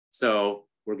 So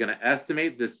we're going to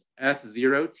estimate this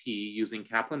S0T using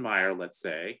Kaplan-Meier, let's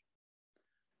say.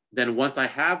 Then once I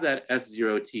have that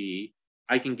S0T,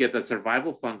 I can get the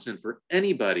survival function for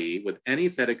anybody with any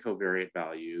set of covariate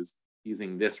values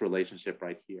using this relationship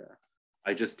right here.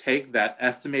 I just take that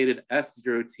estimated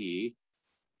S0T,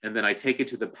 and then I take it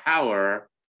to the power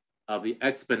of the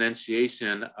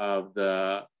exponentiation of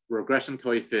the regression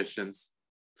coefficients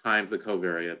times the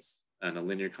covariates and a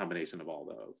linear combination of all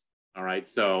those. All right,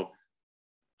 so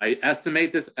I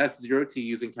estimate this S0T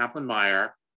using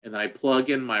Kaplan-Meier, and then I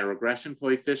plug in my regression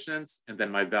coefficients and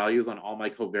then my values on all my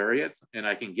covariates, and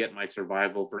I can get my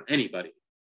survival for anybody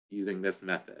using this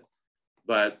method.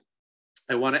 But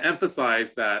I want to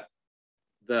emphasize that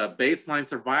the baseline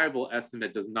survival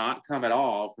estimate does not come at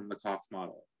all from the Cox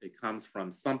model. It comes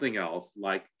from something else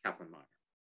like Kaplan-Meier,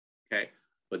 okay?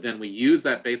 But then we use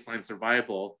that baseline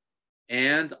survival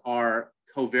and our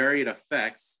covariate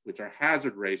effects, which are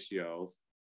hazard ratios,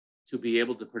 to be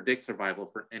able to predict survival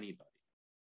for anybody.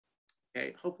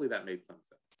 Okay, hopefully that made some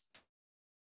sense.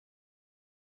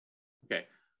 Okay,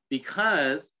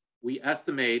 because we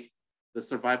estimate the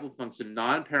survival function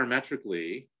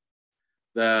non-parametrically,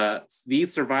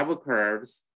 these survival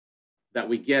curves that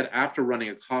we get after running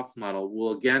a Cox model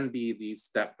will again be these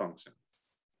step functions.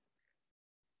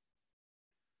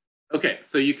 Okay,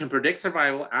 so you can predict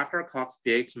survival after a Cox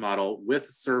PH model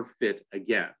with SURVFit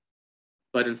again.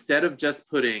 But instead of just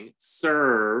putting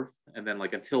SURV and then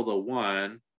like a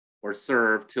tilde1 or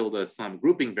SURV tilde some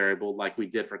grouping variable like we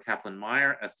did for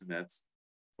Kaplan-Meier estimates,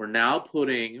 we're now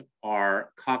putting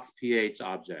our Cox PH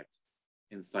object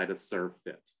inside of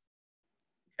SURVFit.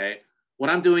 Okay, what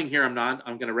I'm doing here, I'm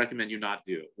going to recommend you not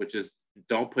do, which is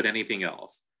don't put anything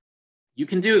else. You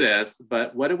can do this,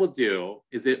 but what it will do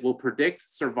is it will predict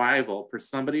survival for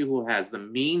somebody who has the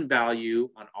mean value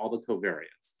on all the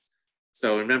covariates.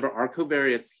 So remember, our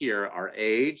covariates here are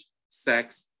age,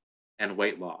 sex, and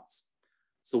weight loss.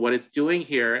 So what it's doing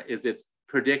here is it's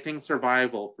predicting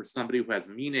survival for somebody who has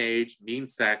mean age, mean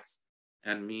sex,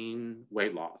 and mean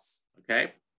weight loss,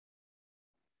 okay?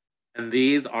 And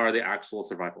these are the actual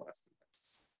survival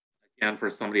estimates. Again, for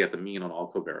somebody at the mean on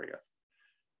all covariates.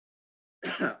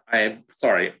 I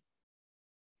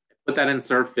put that in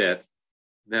SURVFit,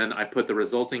 then I put the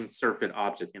resulting SURVFit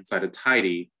object inside a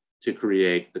tidy to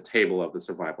create the table of the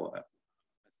survival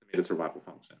estimated survival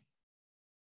function.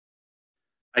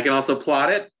 I can also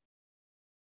plot it.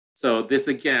 So this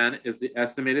again is the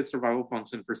estimated survival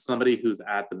function for somebody who's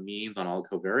at the means on all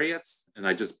covariates. And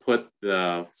I just put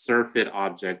the SURVFit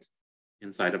object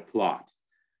inside a plot.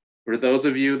 For those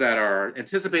of you that are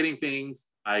anticipating things,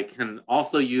 I can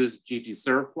also use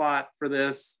ggsurvplot for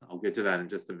this. I'll get to that in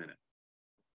just a minute.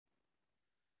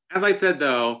 As I said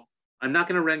though, I'm not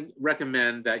going to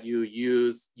recommend that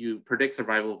you predict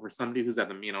survival for somebody who's at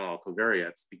the mean on all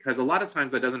covariates, because a lot of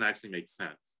times that doesn't actually make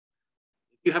sense.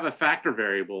 If you have a factor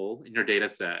variable in your data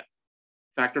set,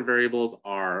 factor variables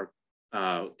are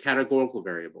categorical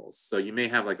variables. So you may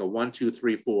have like a 1, 2,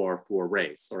 3, 4 for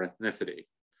race or ethnicity.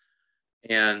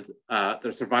 And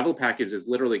the survival package is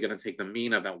literally going to take the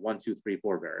mean of that 1, 2, 3,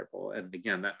 4 variable. And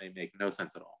again, that may make no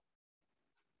sense at all.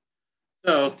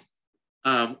 So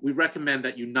we recommend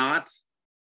that you not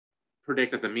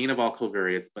predict at the mean of all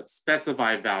covariates, but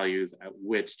specify values at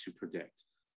which to predict.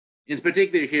 In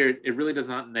particular here, it really does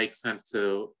not make sense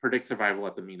to predict survival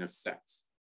at the mean of sex.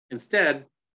 Instead,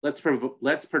 let's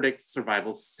predict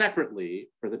survival separately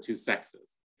for the two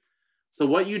sexes. So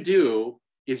what you do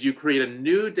is you create a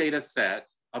new data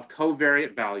set of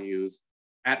covariate values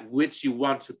at which you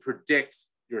want to predict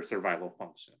your survival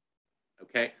function,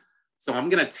 okay? So I'm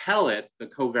gonna tell it the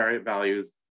covariate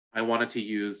values I wanted to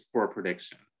use for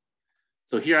prediction.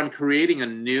 So here I'm creating a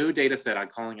new data set, I'm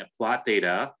calling it plot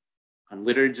data. I'm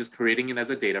literally just creating it as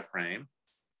a data frame.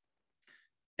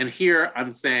 And here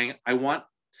I'm saying I want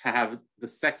to have the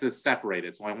sexes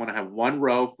separated. So I want to have one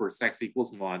row for sex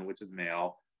equals 1, which is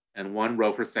male, and one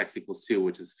row for sex equals 2,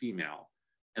 which is female.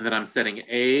 And then I'm setting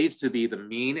age to be the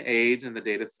mean age in the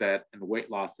data set and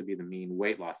weight loss to be the mean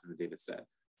weight loss in the data set.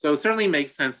 So it certainly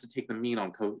makes sense to take the mean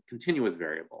on continuous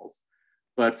variables,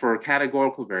 but for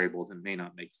categorical variables, it may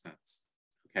not make sense,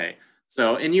 okay?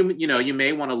 So, and you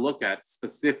may want to look at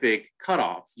specific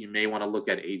cutoffs. You may want to look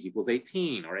at age equals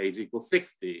 18 or age equals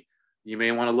 60. You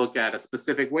may want to look at a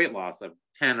specific weight loss of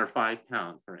 10 or 5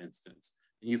 pounds, for instance.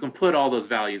 And you can put all those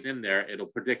values in there. It'll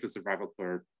predict a survival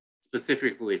curve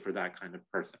specifically for that kind of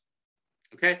person.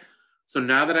 Okay, so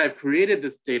now that I've created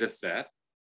this data set,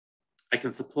 I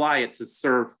can supply it to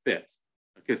SERVFIT.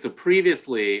 Okay, so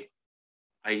previously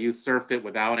I used SERVFIT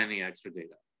without any extra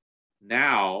data.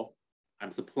 Now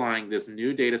I'm supplying this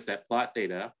new data set, plot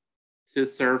data, to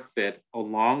SERVFIT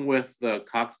along with the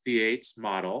Cox-PH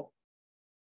model.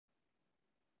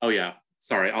 Oh yeah,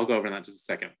 sorry, I'll go over that in just a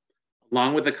second.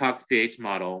 Along with the Cox-PH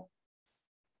model,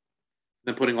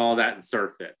 then putting all that in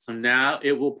SERVFIT. So now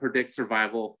it will predict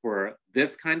survival for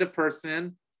this kind of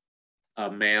person, a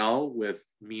male with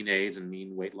mean age and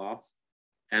mean weight loss.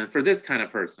 And for this kind of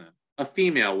person, a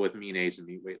female with mean age and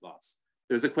mean weight loss.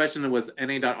 There's a question that was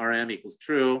NA.RM equals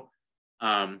true.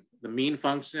 The mean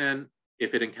function,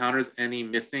 if it encounters any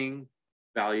missing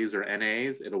values or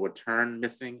NAs, it'll return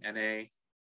missing NA.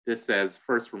 This says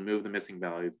first remove the missing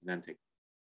values, and then take.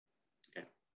 Okay.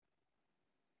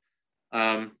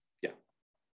 Yeah.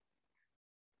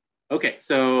 Okay,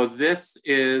 so this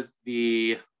is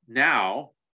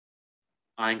now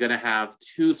I'm gonna have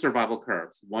two survival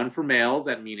curves, one for males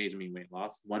at mean age and mean weight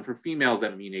loss, one for females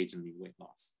at mean age and mean weight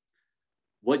loss.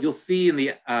 What you'll see in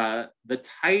the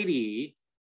tidy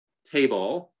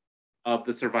table of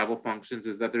the survival functions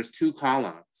is that there's two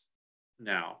columns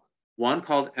now, one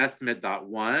called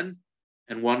estimate.1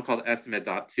 and one called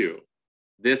estimate.2.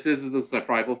 This is the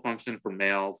survival function for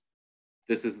males.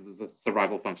 This is the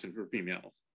survival function for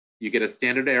females. You get a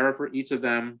standard error for each of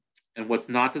them. And what's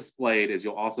not displayed is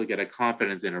you'll also get a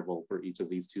confidence interval for each of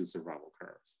these two survival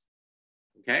curves.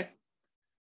 Okay?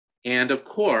 And of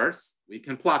course, we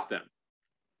can plot them.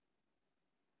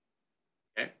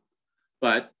 Okay?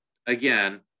 But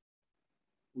again,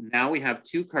 now we have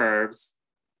two curves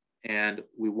and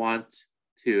we want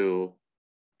to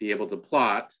be able to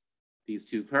plot these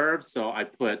two curves. So I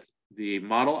put the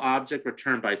model object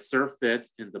returned by SERVFIT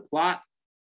in the plot.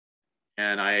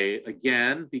 And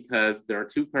again, because there are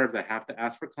two curves, I have to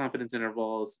ask for confidence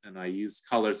intervals and I use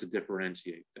colors to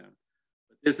differentiate them.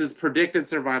 But this is predicted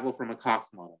survival from a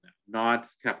Cox model now, not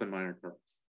Kaplan-Meier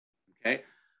curves, okay?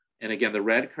 And again, the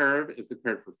red curve is the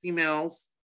curve for females.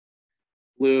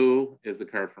 Blue is the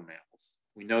curve for males.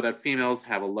 We know that females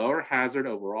have a lower hazard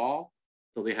overall,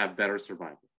 so they have better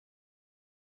survival.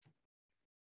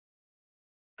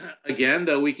 Again,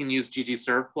 though, we can use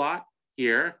ggsurvplot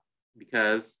here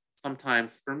because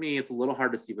sometimes for me, it's a little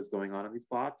hard to see what's going on in these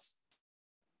plots.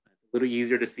 It's a little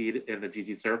easier to see it in the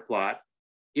ggsurvplot.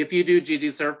 If you do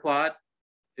ggsurvplot,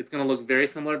 it's gonna look very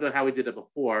similar to how we did it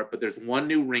before, but there's one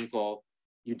new wrinkle.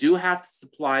 You do have to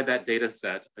supply that data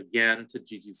set again to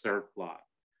ggsurvplot.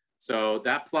 So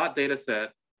that plot data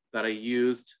set that I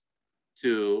used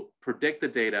to predict the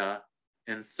data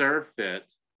in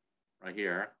SERVFIT right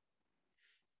here,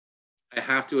 I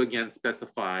have to again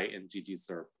specify in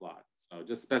ggsurvplot. So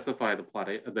just specify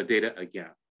the data again.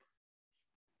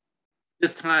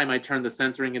 This time I turn the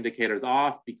censoring indicators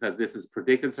off because this is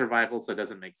predicted survival, so it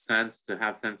doesn't make sense to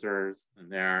have sensors in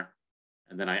there.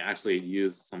 And then I actually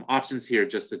use some options here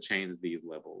just to change these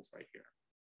levels right here.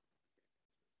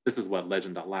 This is what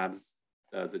legend.labs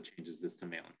does. It changes this to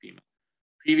male and female.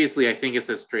 Previously, I think it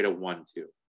says straight up 1, 2.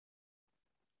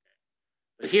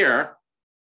 But here,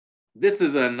 this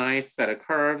is a nice set of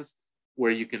curves.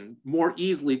 where you can more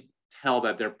easily tell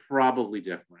that they're probably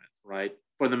different, right?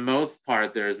 For the most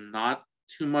part, there's not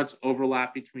too much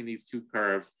overlap between these two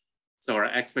curves. So our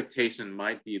expectation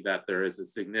might be that there is a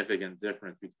significant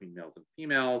difference between males and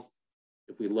females.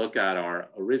 If we look at our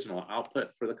original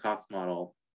output for the Cox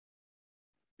model,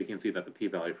 we can see that the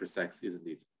p-value for sex is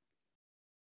indeed.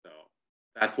 So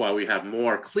that's why we have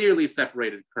more clearly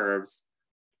separated curves,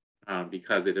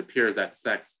 because it appears that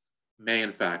sex may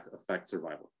in fact affect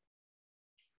survival.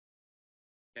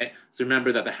 Okay, so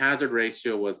remember that the hazard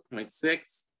ratio was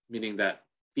 0.6, meaning that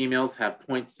females have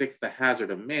 0.6 the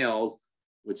hazard of males,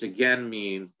 which again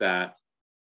means that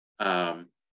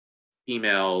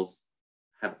females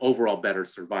have overall better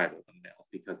survival than males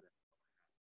because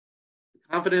the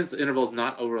confidence intervals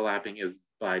not overlapping is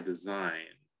by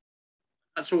design.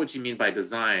 I'm not sure what you mean by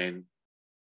design.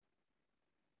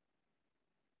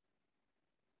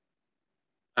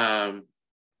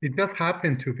 It just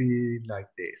happened to be like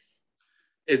this.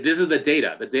 This is the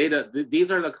data.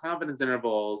 These are the confidence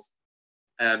intervals,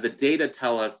 and the data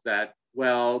tell us that,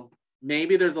 well,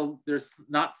 maybe there's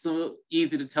not so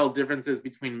easy to tell differences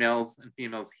between males and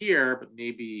females here, but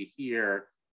maybe here,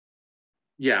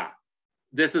 yeah.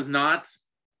 This is not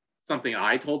something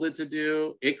I told it to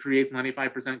do. It creates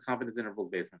 95% confidence intervals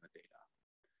based on the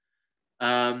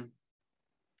data.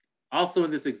 Also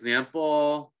in this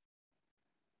example,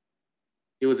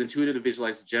 it was intuitive to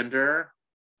visualize gender.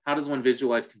 How does one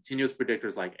visualize continuous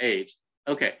predictors like age?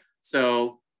 Okay,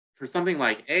 so for something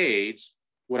like age,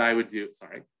 what I would do,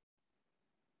 sorry,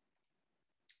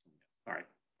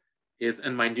 is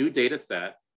in my new data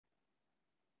set,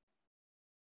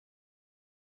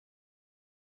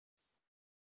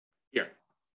 here,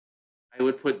 I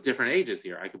would put different ages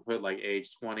here. I could put like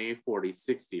age 20, 40,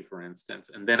 60, for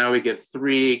instance, and then I would get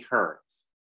 3 curves,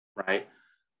 right?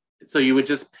 So you would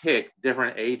just pick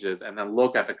different ages and then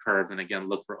look at the curves and again,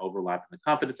 look for overlap in the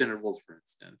confidence intervals, for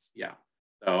instance. Yeah.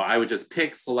 So I would just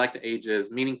pick select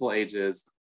ages, meaningful ages,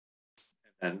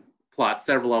 and then plot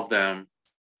several of them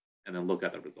and then look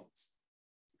at the results.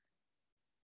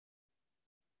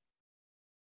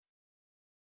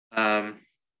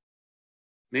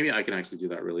 Maybe I can actually do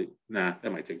that really. Nah, that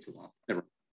might take too long. Never.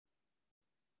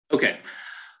 Okay.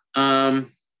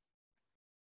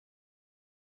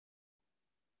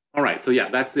 All right, so yeah,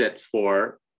 that's it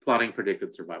for plotting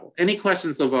predicted survival. Any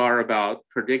questions so far about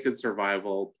predicted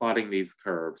survival, plotting these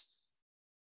curves?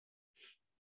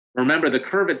 Remember, the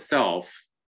curve itself,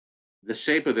 the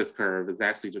shape of this curve is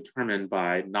actually determined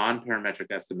by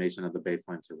non-parametric estimation of the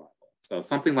baseline survival. So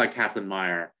something like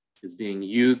Kaplan-Meier is being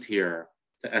used here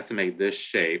to estimate this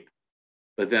shape,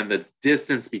 but then the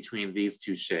distance between these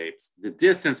two shapes, the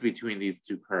distance between these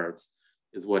two curves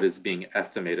is what is being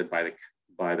estimated by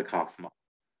the Cox model.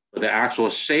 But the actual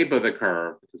shape of the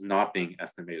curve is not being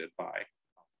estimated by.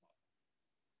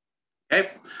 Okay,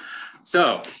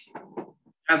 so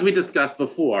as we discussed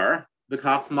before, the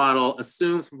Cox model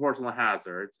assumes proportional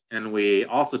hazards, and we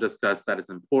also discussed that it's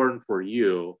important for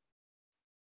you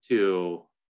to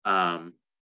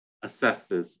assess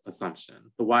this assumption.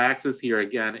 The y-axis here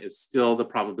again is still the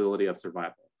probability of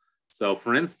survival. So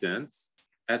for instance,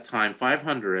 at time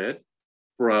 500,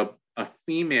 for a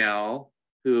female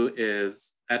who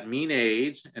is at mean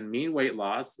age and mean weight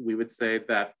loss, we would say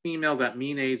that females at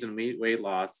mean age and mean weight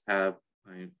loss have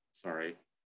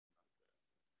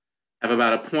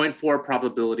about a 0.4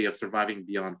 probability of surviving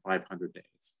beyond 500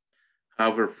 days.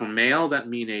 However, for males at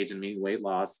mean age and mean weight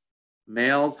loss,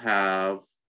 males have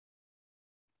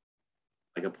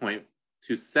like a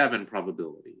 0.27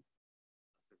 probability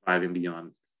of surviving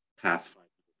beyond past 500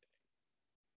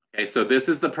 days. Okay, so this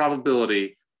is the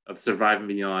probability of surviving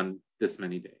beyond this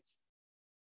many days.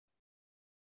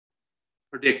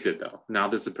 Predicted though, now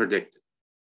this is predicted.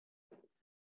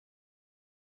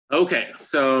 Okay,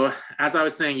 so as I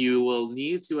was saying, you will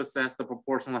need to assess the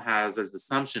proportional hazards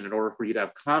assumption in order for you to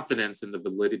have confidence in the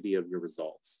validity of your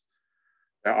results.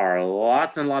 There are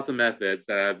lots and lots of methods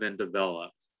that have been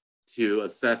developed to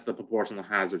assess the proportional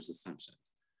hazards assumptions.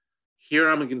 Here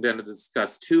I'm going to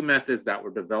discuss 2 methods that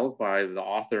were developed by the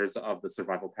authors of the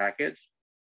survival package,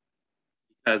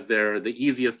 as they're the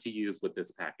easiest to use with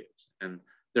this package, and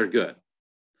they're good.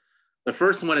 The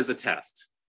first one is a test,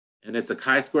 and it's a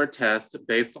chi-square test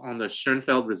based on the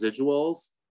Schoenfeld residuals.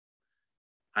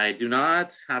 I do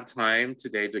not have time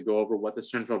today to go over what the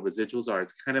Schoenfeld residuals are.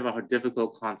 It's kind of a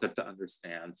difficult concept to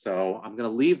understand, so I'm going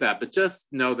to leave that, but just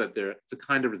know that it's a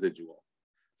kind of residual.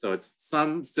 So it's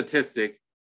some statistic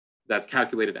that's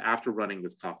calculated after running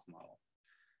this Cox model.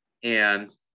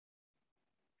 And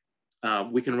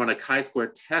we can run a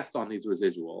chi-square test on these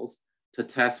residuals to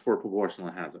test for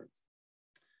proportional hazards.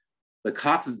 the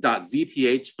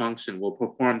Cox.zph function will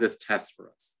perform this test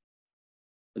for us.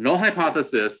 The null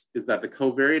hypothesis is that the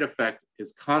covariate effect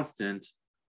is constant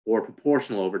or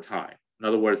proportional over time. In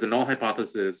other words, the null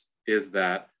hypothesis is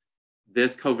that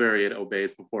this covariate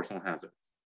obeys proportional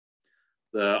hazards.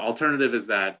 The alternative is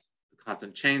that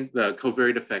the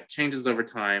covariate effect changes over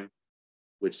time,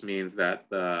 which means that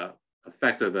the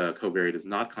effect of the covariate is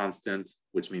not constant,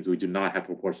 which means we do not have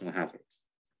proportional hazards.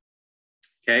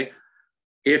 Okay,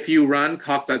 if you run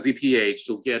Cox.zph,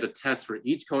 you'll get a test for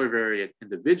each covariate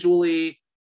individually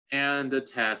and a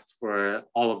test for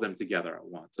all of them together at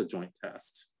once, a joint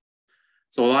test.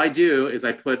 So what I do is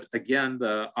I put, again,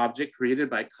 the object created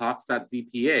by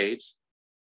Cox.zph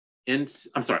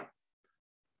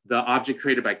the object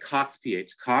created by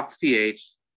CoxPH.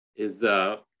 CoxPH is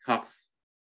the Cox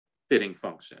fitting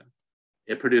function.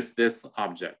 It produced this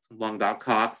object,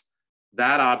 lung.cox.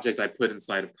 That object I put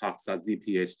inside of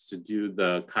Cox.zph to do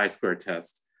the chi-square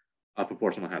test of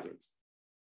proportional hazards.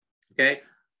 Okay,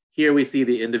 here we see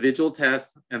the individual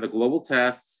tests and the global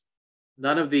tests.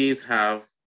 None of these have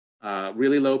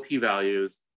really low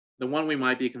p-values. The one we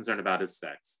might be concerned about is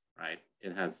sex, right?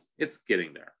 It's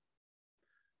getting there.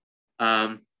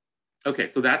 Okay,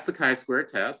 so that's the chi-square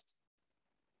test.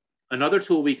 Another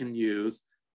tool we can use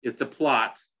is to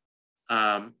plot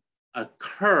a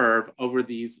curve over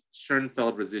these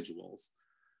Schoenfeld residuals.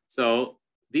 So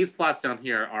these plots down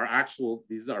here are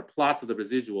these are plots of the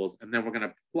residuals, and then we're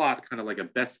gonna plot kind of like a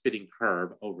best fitting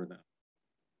curve over them.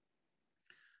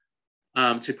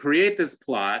 To create this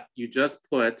plot, you just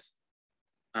put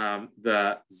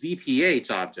the ZPH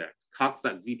object,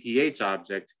 Cox.zph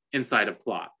object inside a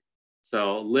plot.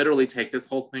 So literally take this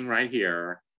whole thing right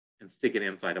here and stick it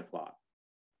inside a plot,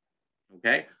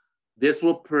 okay? This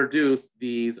will produce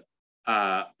these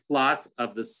plots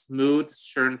of the smooth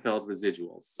Schoenfeld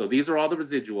residuals. So these are all the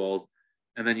residuals,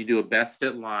 and then you do a best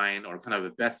fit line or kind of a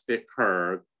best fit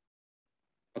curve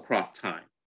across time.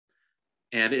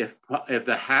 And if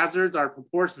the hazards are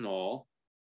proportional,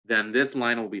 then this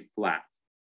line will be flat.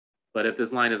 But if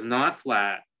this line is not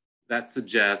flat, that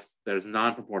suggests there's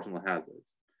non-proportional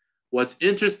hazards. What's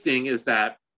interesting is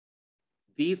that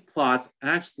these plots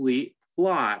actually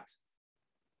plot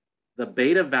the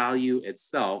beta value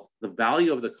itself, the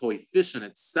value of the coefficient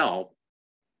itself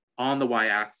on the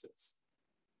y-axis.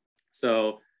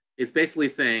 So it's basically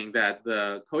saying that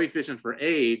the coefficient for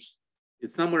age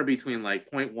is somewhere between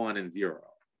like 0.1 and 0,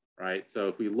 right? So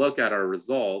if we look at our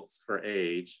results for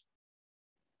age,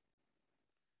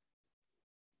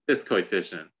 this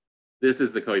coefficient, this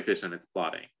is the coefficient it's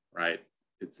plotting, right?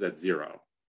 It's at 0.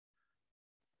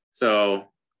 So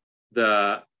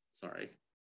the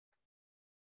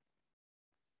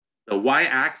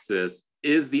y-axis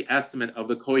is the estimate of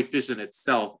the coefficient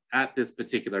itself at this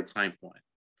particular time point.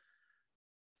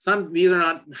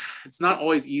 It's not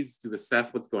always easy to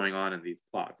assess what's going on in these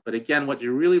plots. But again, what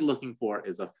you're really looking for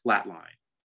is a flat line.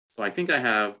 So I think I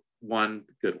have one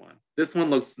good one. This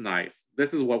one looks nice.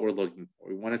 This is what we're looking for.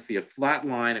 We want to see a flat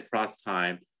line across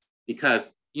time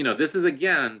because, you know, this is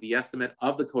again the estimate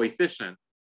of the coefficient.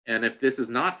 And if this is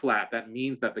not flat, that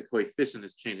means that the coefficient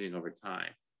is changing over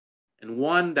time. And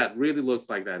one that really looks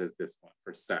like that is this one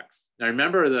for sex. Now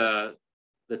remember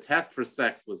the test for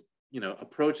sex was, you know,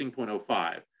 approaching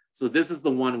 0.05. So this is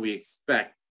the one we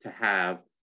expect to have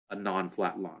a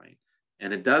non-flat line.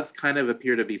 And it does kind of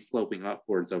appear to be sloping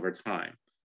upwards over time.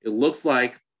 It looks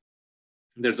like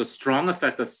there's a strong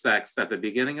effect of sex at the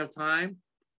beginning of time,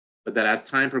 but that as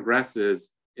time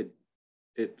progresses,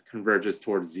 it converges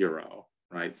towards 0,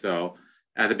 right? So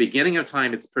at the beginning of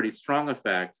time, it's pretty strong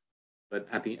effect, but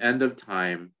at the end of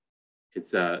time,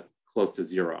 it's close to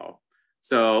 0.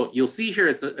 So you'll see here,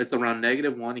 it's around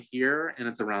 -1 here, and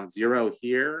it's around 0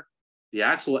 here. The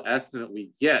actual estimate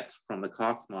we get from the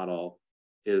Cox model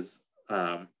is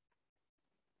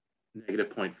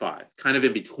 -0.5, kind of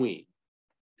in between.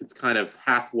 It's kind of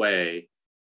halfway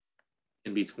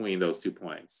in between those 2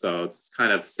 points. So it's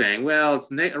kind of saying, well,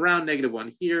 it's around -1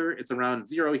 here, it's around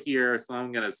 0 here, so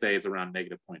I'm gonna say it's around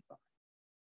 -0.5.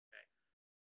 Okay.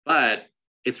 But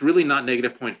it's really not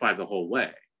 -0.5 the whole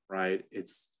way, right?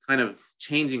 It's kind of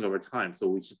changing over time. So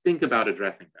we should think about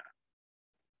addressing that.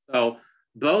 So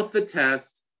both the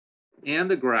test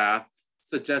and the graph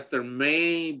suggest there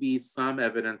may be some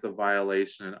evidence of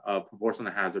violation of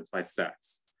proportional hazards by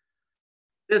sex.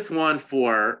 This one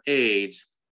for age,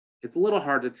 it's a little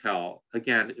hard to tell.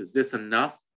 Again, is this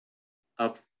enough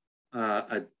of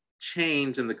a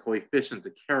change in the coefficient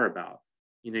to care about?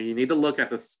 You know, you need to look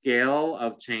at the scale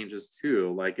of changes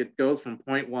too. Like it goes from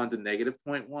 0.1 to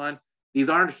 -0.1. These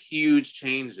aren't huge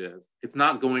changes. It's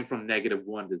not going from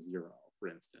 -1 to 0, for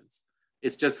instance.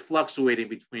 It's just fluctuating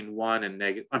between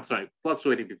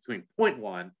fluctuating between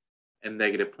 0.1 and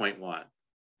negative 0.1.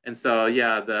 And so,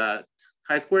 yeah, the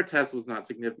chi-square test was not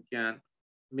significant.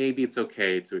 Maybe it's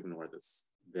okay to ignore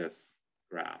this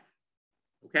graph,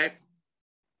 okay?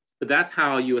 But that's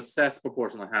how you assess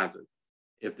proportional hazards.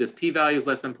 If this p-value is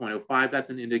less than 0.05, that's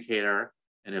an indicator.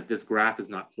 And if this graph is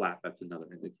not flat, that's another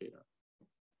indicator.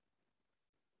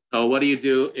 So what do you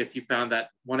do if you found that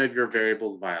one of your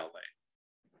variables violate?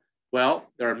 Well,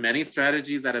 there are many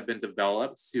strategies that have been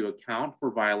developed to account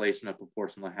for violation of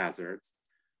proportional hazards.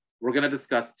 We're going to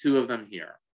discuss two of them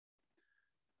here.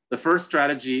 The first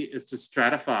strategy is to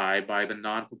stratify by the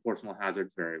non-proportional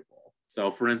hazards variable.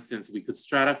 So for instance, we could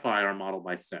stratify our model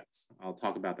by sex. I'll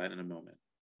talk about that in a moment.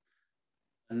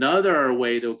 Another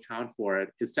way to account for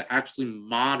it is to actually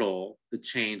model the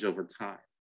change over time.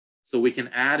 So we can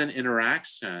add an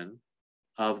interaction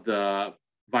of the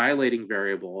violating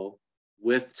variable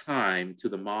with time to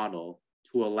the model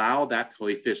to allow that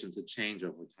coefficient to change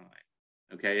over time.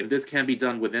 Okay, and this can be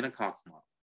done within a Cox model.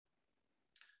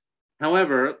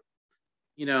 However,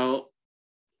 you know,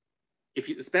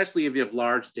 especially if you have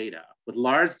large data, with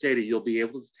large data, you'll be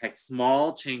able to detect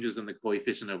small changes in the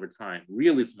coefficient over time,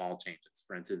 really small changes,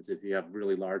 for instance, if you have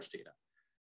really large data.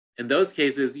 In those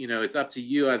cases, you know, it's up to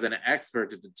you as an expert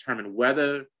to determine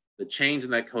whether the change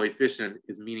in that coefficient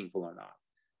is meaningful or not.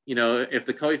 You know, if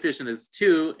the coefficient is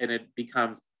 2 and it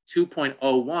becomes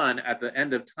 2.01 at the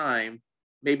end of time,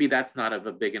 maybe that's not of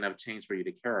a big enough change for you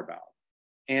to care about.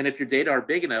 And if your data are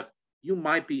big enough, you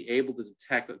might be able to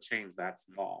detect a change that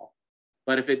small.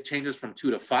 But if it changes from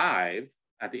 2 to 5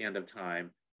 at the end of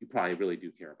time, you probably really do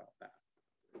care about that.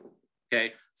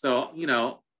 Okay, so, you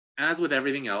know, as with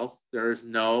everything else, there's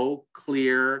no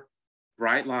clear,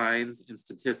 bright lines in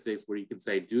statistics where you can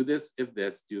say, do this, if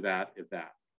this, do that, if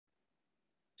that.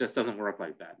 It just doesn't work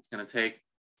like that. It's going to take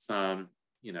some,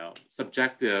 you know,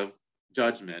 subjective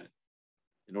judgment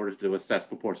in order to assess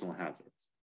proportional hazards.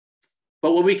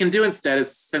 But what we can do instead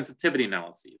is sensitivity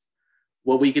analyses.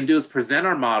 What we can do is present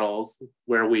our models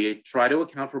where we try to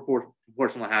account for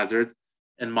proportional hazards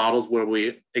and models where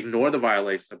we ignore the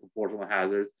violation of proportional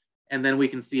hazards, and then we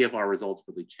can see if our results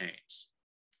really change.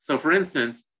 So for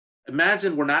instance,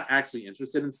 imagine we're not actually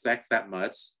interested in sex that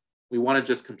much. We want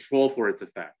to just control for its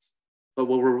effects. But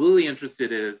what we're really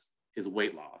interested in is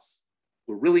weight loss.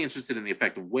 We're really interested in the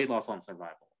effect of weight loss on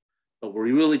survival, but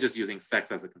we're really just using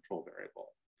sex as a control variable.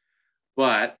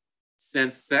 But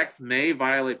since sex may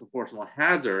violate proportional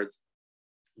hazards,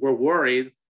 we're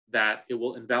worried that it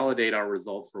will invalidate our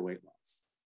results for weight loss,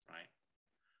 right?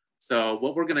 So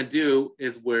what we're going to do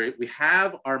is where we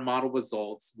have our model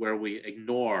results where we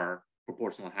ignore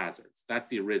proportional hazards. That's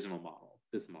the original model,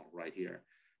 this model right here.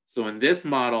 So in this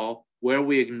model, where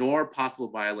we ignore possible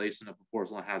violation of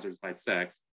proportional hazards by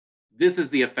sex, this is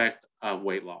the effect of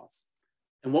weight loss.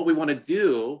 And what we want to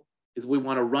do is we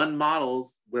want to run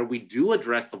models where we do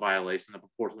address the violation of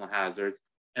proportional hazards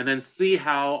and then see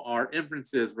how our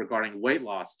inferences regarding weight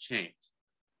loss change.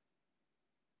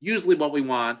 Usually what we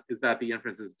want is that the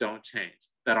inferences don't change,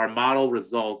 that our model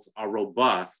results are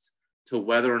robust to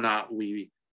whether or not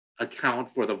we account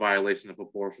for the violation of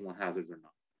proportional hazards or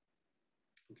not.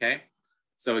 Okay,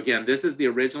 so again, this is the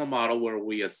original model where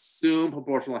we assume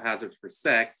proportional hazards for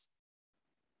sex.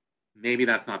 Maybe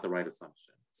that's not the right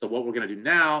assumption. So what we're going to do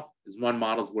now is run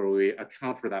models where we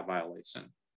account for that violation.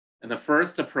 And the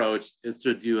first approach is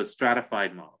to do a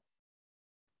stratified model.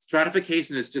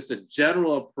 Stratification is just a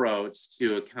general approach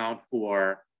to account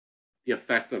for the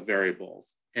effects of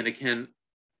variables. And it can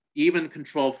even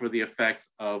control for the effects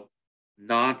of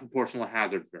non-proportional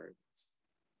hazards variables.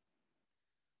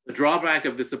 The drawback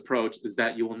of this approach is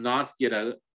that you will not get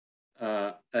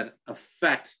an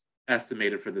effect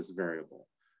estimated for this variable.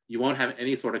 You won't have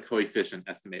any sort of coefficient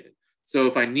estimated. So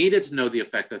if I needed to know the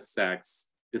effect of sex,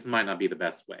 this might not be the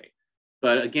best way.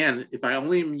 But again, if I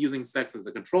only am using sex as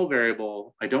a control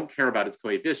variable, I don't care about its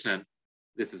coefficient,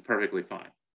 this is perfectly fine.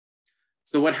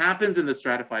 So what happens in the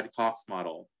stratified Cox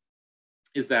model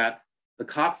is that the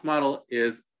Cox model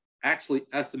is actually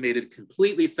estimated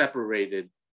completely separated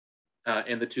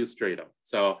in the two stratum.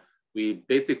 So we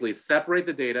basically separate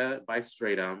the data by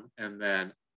stratum and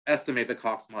then estimate the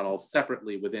Cox model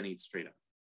separately within each stratum.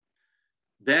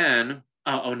 Then,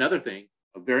 another thing,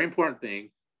 a very important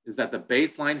thing, is that the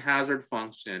baseline hazard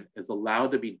function is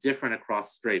allowed to be different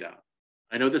across strata.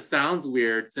 I know this sounds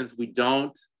weird since we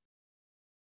don't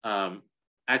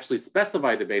actually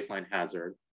specify the baseline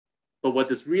hazard, but what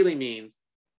this really means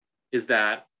is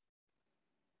that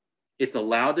it's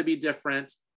allowed to be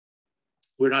different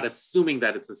we're not assuming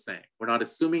that it's the same. We're not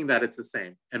assuming that it's the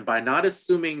same. And by not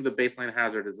assuming the baseline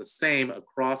hazard is the same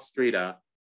across strata,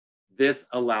 this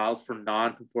allows for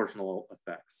non-proportional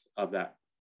effects of that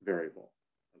variable.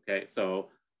 Okay, so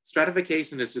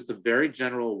stratification is just a very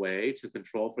general way to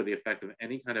control for the effect of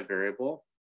any kind of variable.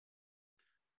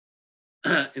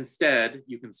 Instead,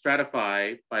 you can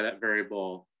stratify by that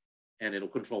variable and it'll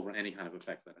control for any kind of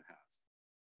effects that it has.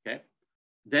 Okay.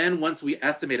 Then once we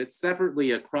estimate it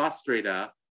separately across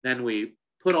strata, then we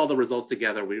put all the results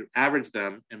together, we average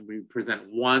them, and we present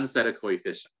one set of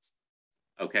coefficients.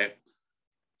 Okay.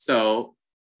 So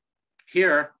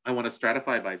here I want to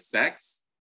stratify by sex.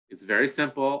 It's very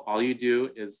simple. All you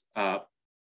do is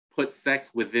put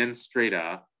sex within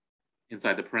strata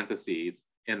inside the parentheses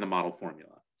in the model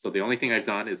formula. So the only thing I've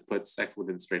done is put sex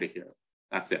within strata here.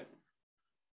 That's it.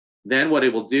 Then what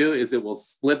it will do is it will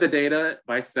split the data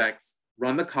by sex,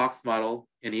 run the Cox model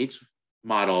in each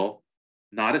model,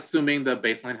 not assuming the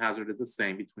baseline hazard is the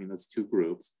same between those two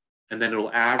groups, and then it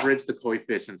will average the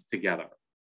coefficients together.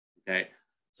 Okay,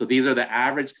 so these are the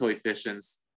average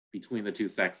coefficients between the two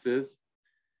sexes.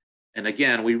 And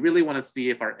again, we really want to see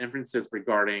if our inferences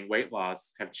regarding weight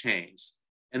loss have changed.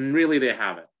 And really they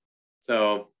haven't.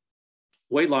 So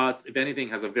weight loss, if anything,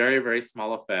 has a very, very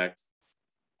small effect,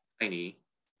 tiny,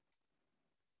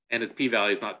 and its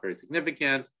p-value is not very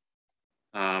significant.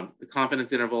 The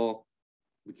confidence interval,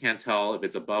 we can't tell if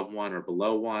it's above 1 or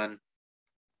below 1.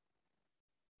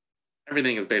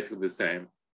 Everything is basically the same.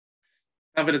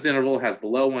 Confidence interval has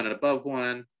below 1 and above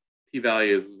 1.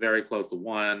 P-value is very close to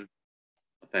 1.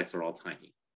 Effects are all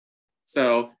tiny.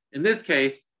 So in this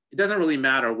case, it doesn't really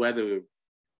matter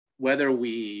whether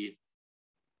we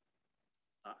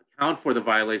account for the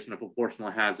violation of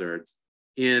proportional hazards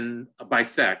by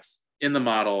sex in the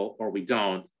model or we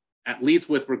don't, at least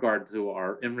with regard to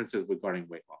our inferences regarding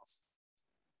weight loss.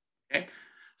 Okay,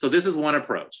 so this is one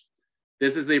approach.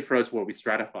 This is the approach where we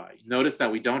stratify. Notice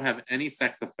that we don't have any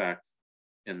sex effect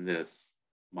in this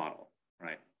model,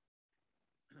 right?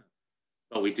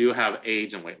 But we do have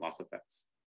age and weight loss effects.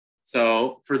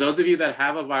 So for those of you that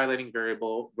have a violating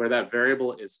variable where that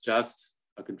variable is just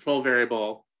a control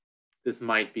variable, this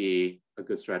might be a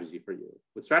good strategy for you.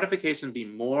 Would stratification be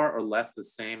more or less the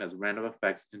same as random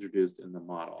effects introduced in the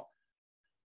model?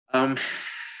 Let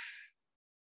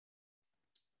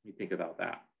me think about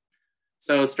that.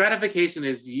 So stratification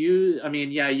is you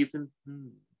can.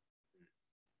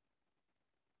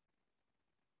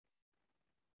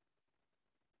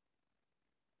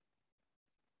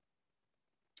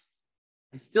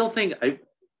 I still think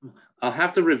I'll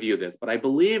have to review this, but I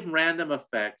believe random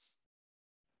effects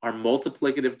are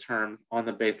multiplicative terms on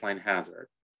the baseline hazard.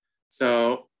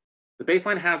 So the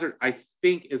baseline hazard, I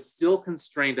think, is still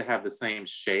constrained to have the same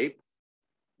shape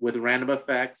with random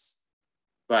effects,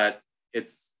 but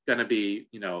it's going to be,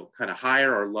 kind of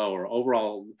higher or lower,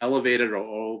 overall elevated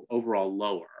or overall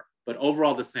lower, but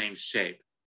overall the same shape.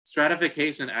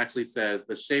 Stratification actually says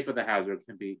the shape of the hazard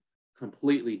can be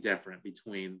completely different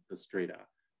between the strata.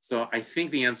 So I think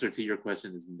the answer to your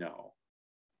question is no.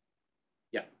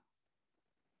 Yeah.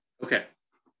 Okay.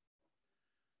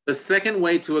 The second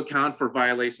way to account for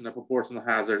violation of proportional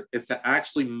hazard is to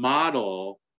actually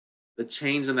model the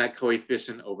change in that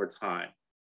coefficient over time.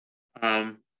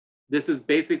 This is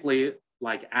basically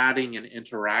like adding an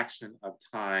interaction of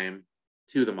time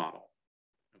to the model,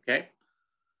 okay?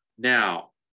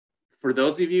 Now, for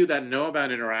those of you that know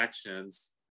about interactions,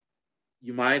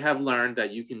 you might have learned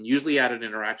that you can usually add an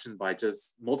interaction by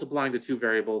just multiplying the two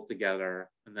variables together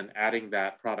and then adding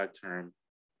that product term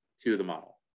to the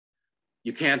model.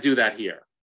 You can't do that here.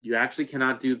 You actually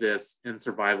cannot do this in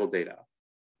survival data.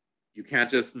 You can't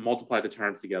just multiply the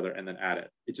terms together and then add it.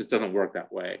 It just doesn't work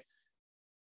that way.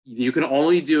 You can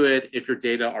only do it if your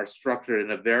data are structured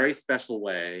in a very special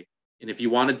way. And if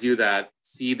you want to do that,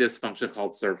 see this function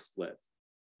called survsplit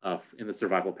in the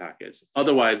survival package.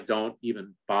 Otherwise, don't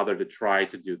even bother to try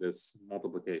to do this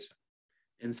multiplication.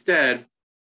 Instead,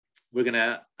 we're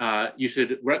gonna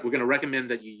recommend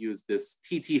that you use this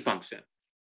TT function,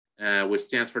 which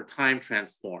stands for time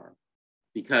transform.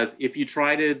 Because if you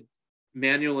try to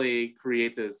manually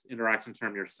create this interaction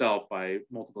term yourself by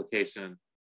multiplication,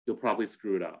 you'll probably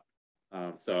screw it up.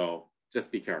 So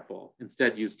just be careful.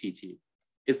 Instead, use TT.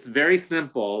 It's very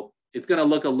simple. It's going to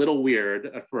look a little weird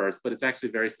at first, but it's actually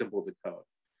very simple to code.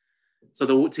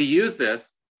 So to use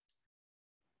this,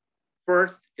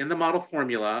 first, in the model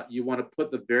formula, you want to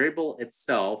put the variable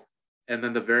itself and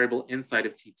then the variable inside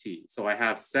of TT. So I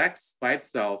have sex by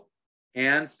itself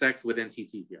and sex within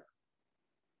TT here.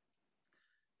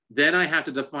 Then I have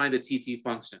to define the TT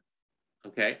function,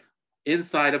 okay?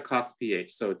 inside of Cox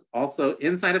pH. So it's also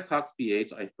inside of Cox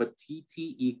pH, I put TT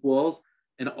equals,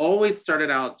 and always start it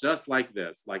out just like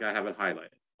this, like I have it highlighted.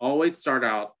 Always start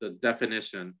out the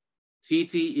definition,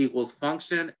 TT equals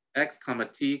function x comma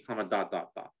t comma dot dot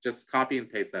dot. Just copy and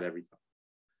paste that every time.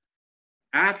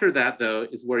 After that, though,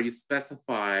 is where you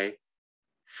specify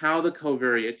how the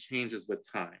covariate changes with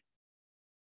time.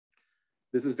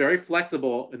 This is very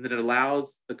flexible in that it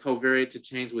allows the covariate to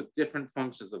change with different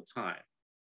functions of time.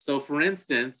 So for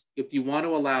instance, if you want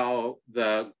to allow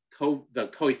the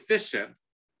coefficient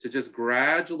to just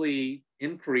gradually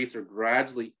increase or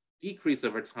gradually decrease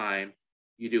over time,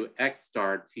 you do x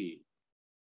star t.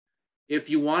 If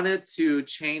you want it to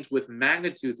change with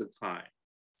magnitudes of time,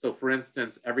 so for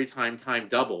instance, every time time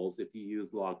doubles, if you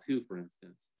use log 2, for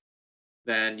instance,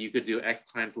 then you could do x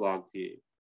times log t.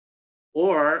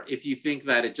 Or if you think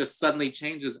that it just suddenly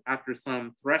changes after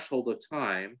some threshold of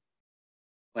time,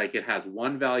 like it has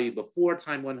one value before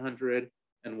time 100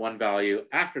 and one value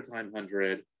after time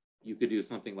 100, you could do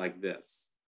something like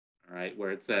this, all right,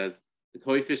 where it says the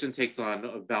coefficient takes on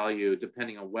a value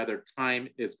depending on whether time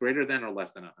is greater than or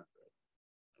less than 100,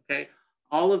 okay?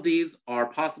 All of these are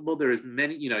possible. There is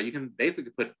many, you know, you can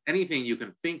basically put anything you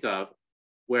can think of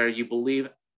where you believe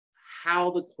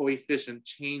how the coefficient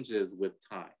changes with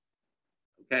time,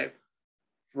 okay?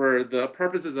 For the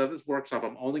purposes of this workshop,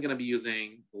 I'm only going to be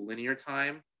using the linear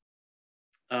time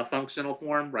functional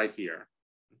form right here,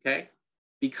 okay?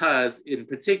 Because in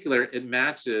particular, it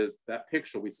matches that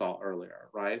picture we saw earlier,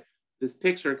 right? This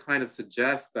picture kind of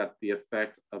suggests that the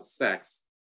effect of sex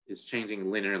is changing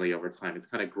linearly over time. It's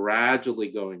kind of gradually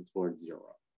going towards 0.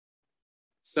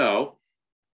 So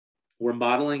we're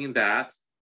modeling that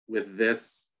with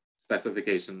this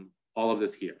specification, all of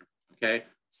this here, okay?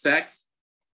 Sex,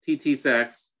 TT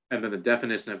sex, and then the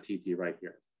definition of TT right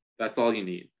here. That's all you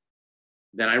need.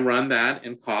 Then I run that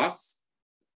in Cox.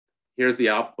 Here's the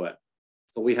output.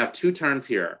 So we have 2 terms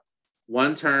here,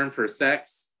 one term for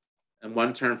sex and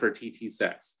one term for TT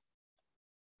sex.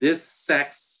 This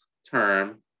sex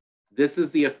term, this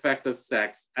is the effect of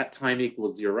sex at time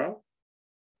equals 0.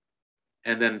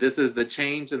 And then this is the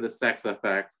change in the sex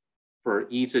effect for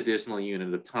each additional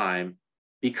unit of time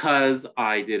because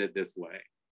I did it this way.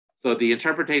 So the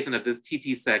interpretation of this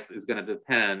TT sex is going to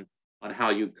depend on how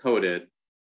you coded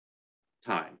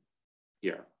time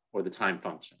here, or the time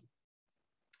function.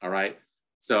 All right.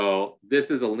 So this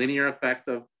is a linear effect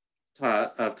of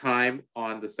time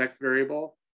on the sex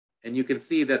variable. And you can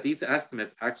see that these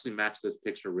estimates actually match this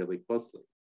picture really closely.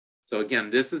 So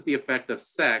again, this is the effect of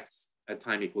sex at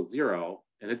time equals 0.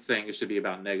 And it's saying it should be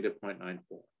about negative 0.94.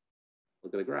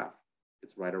 Look at the graph.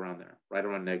 It's right around there, right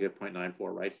around negative 0.94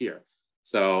 right here.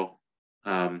 So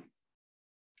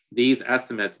these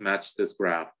estimates match this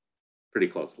graph pretty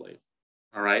closely.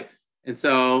 All right. And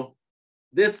so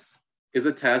this is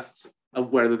a test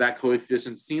of whether that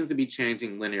coefficient seems to be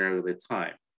changing linearly with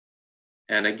time.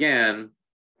 And again,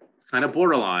 it's kind of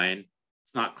borderline.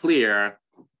 It's not clear.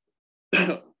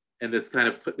 And this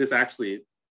actually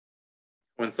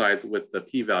coincides with the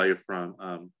p-value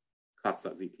from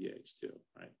Cox.zph too,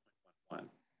 right? 1.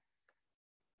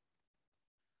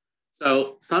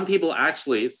 So some people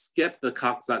actually skip the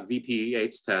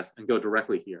Cox.zph test and go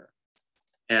directly here.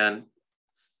 And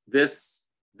this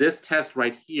test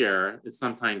right here is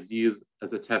sometimes used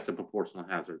as a test of proportional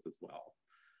hazards as well.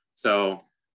 So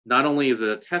not only is it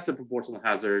a test of proportional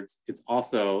hazards, it's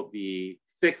also the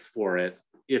fix for it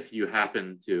if you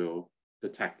happen to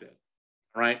detect it,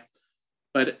 all right?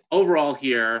 But overall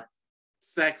here,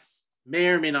 sex may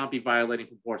or may not be violating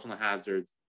proportional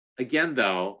hazards. Again,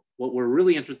 though, what we're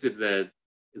really interested in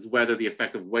is whether the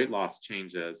effect of weight loss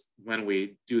changes when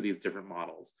we do these different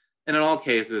models. And in all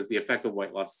cases, the effect of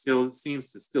weight loss still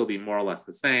seems to still be more or less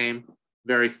the same,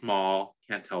 very small,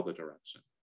 can't tell the direction.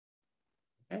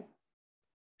 Okay.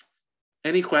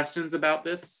 Any questions about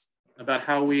this, about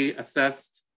how we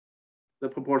assessed the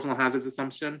proportional hazards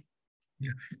assumption?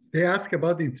 Yeah. They ask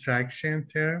about the interaction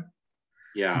term.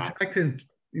 Yeah.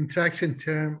 Interaction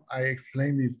term, I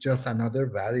explained, is just another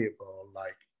variable,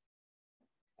 like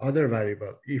other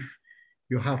variable. If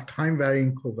you have time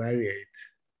varying covariate,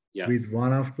 yes, with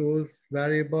one of those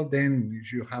variable, then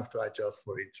you have to adjust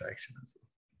for interaction as well.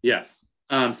 Yes.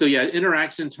 So yeah,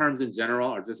 interaction terms in general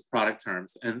are just product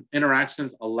terms, and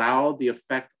interactions allow the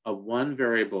effect of one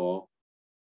variable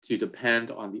to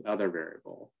depend on the other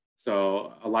variable.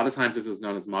 So a lot of times this is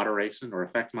known as moderation or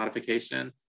effect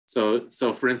modification. So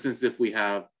for instance, if we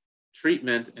have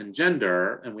treatment and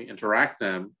gender and we interact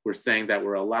them, we're saying that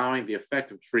we're allowing the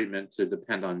effect of treatment to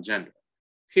depend on gender.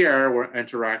 Here, we're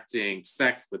interacting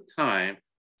sex with time.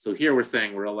 So here we're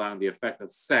saying we're allowing the effect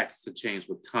of sex to change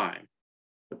with time.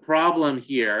 The problem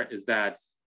here is that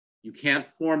you can't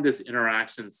form this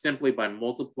interaction simply by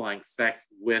multiplying sex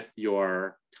with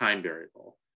your time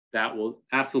variable. That will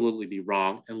absolutely be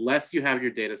wrong unless you have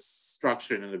your data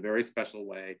structured in a very special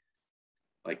way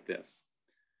like this.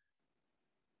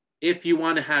 If you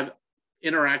want to have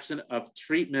interaction of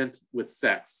treatment with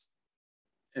sex,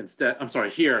 instead,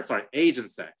 age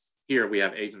and sex. Here we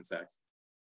have age and sex.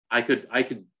 I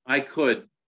could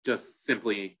just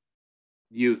simply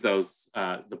use those,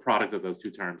 the product of those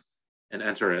two terms and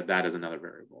enter that as another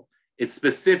variable. It's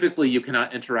specifically, you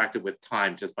cannot interact it with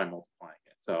time just by multiplying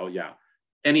it. So yeah,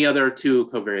 any other two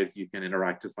covariates you can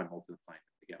interact just by multiplying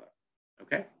them together,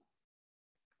 okay?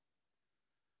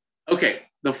 Okay,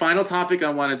 the final topic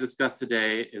I want to discuss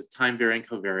today is time varying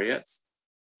covariates.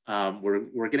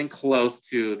 We're getting close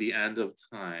to the end of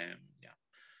time. Yeah,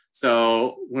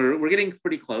 so we're getting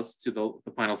pretty close to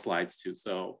the final slides too.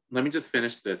 So let me just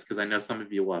finish this because I know some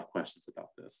of you will have questions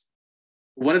about this.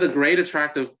 One of the great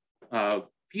attractive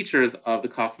features of the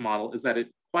Cox model is that it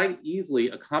quite easily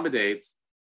accommodates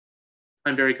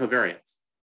time varying covariates,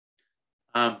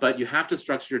 but you have to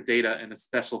structure your data in a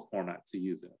special format to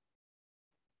use it.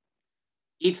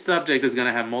 Each subject is going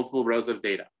to have multiple rows of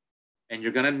data, and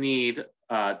you're going to need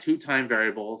two time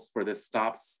variables for this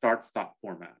start-stop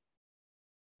format.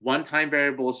 One time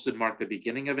variable should mark the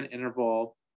beginning of an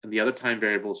interval, and the other time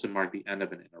variable should mark the end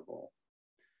of an interval.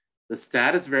 The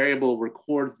status variable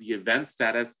records the event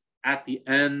status at the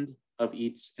end of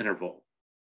each interval,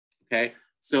 okay?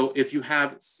 So if you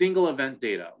have single event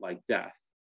data like death,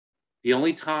 the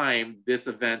only time this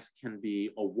event can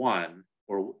be a 1,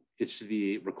 or it should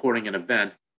be recording an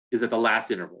event, is at the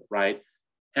last interval, right?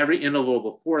 Every interval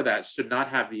before that should not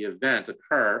have the event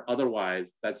occur,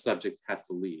 otherwise that subject has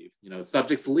to leave. You know,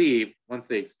 subjects leave once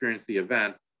they experience the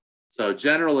event. So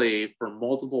generally for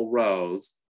multiple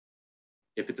rows,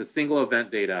 if it's a single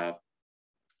event data,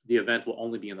 the event will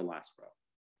only be in the last row,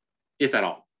 if at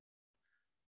all.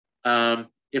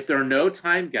 If there are no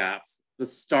time gaps, the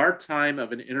start time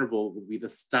of an interval will be the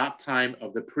stop time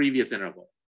of the previous interval.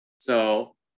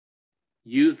 So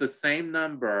use the same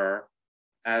number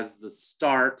as the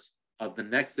start of the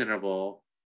next interval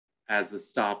as the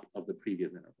stop of the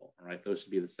previous interval, all right? Those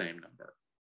should be the same number.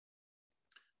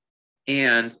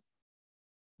 And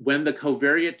when the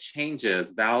covariate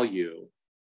changes value,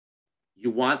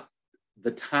 you want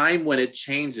the time when it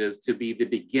changes to be the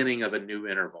beginning of a new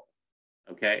interval,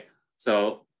 okay?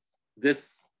 So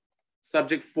this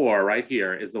subject 4 right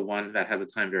here is the one that has a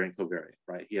time varying covariate,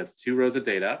 right? He has 2 rows of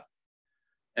data.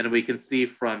 And we can see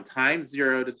from time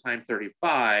 0 to time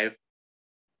 35,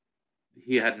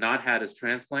 he had not had his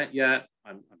transplant yet.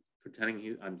 I'm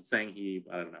saying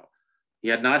I don't know. He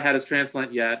had not had his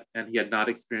transplant yet, and he had not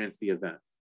experienced the event.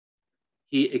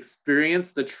 He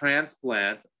experienced the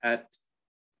transplant at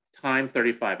time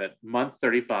 35, at month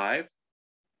 35,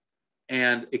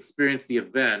 and experienced the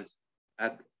event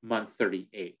at month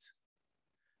 38.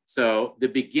 So the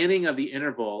beginning of the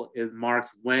interval is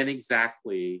marked when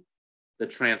exactly the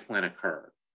transplant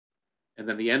occurred. And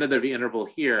then the end of the interval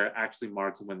here actually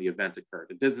marks when the event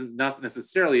occurred. It does not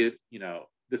necessarily, you know,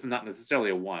 this is not necessarily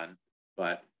a 1,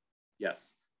 but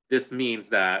yes, this means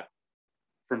that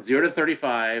from 0 to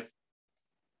 35,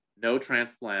 no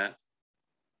transplant,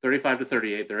 35 to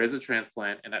 38, there is a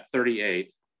transplant, and at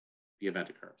 38, the event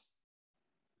occurs.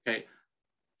 Okay,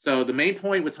 so the main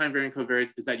point with time varying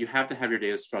covariates is that you have to have your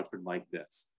data structured like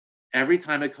this. Every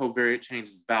time a covariate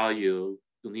changes value,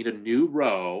 you'll need a new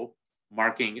row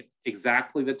marking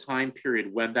exactly the time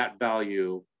period when that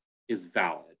value is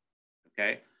valid,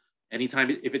 okay?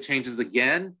 Anytime, if it changes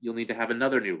again, you'll need to have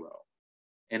another new row.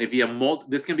 And if you have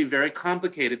this can be very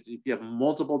complicated if you have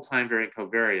multiple time varying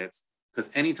covariates, because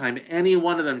anytime any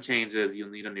one of them changes,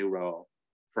 you'll need a new row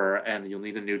and you'll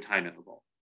need a new time interval,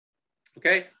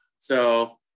 okay?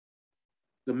 So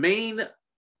the main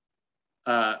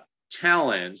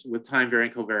challenge with time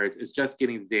varying covariates is just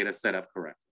getting the data set up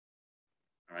correctly.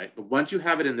 All right, but once you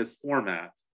have it in this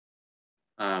format,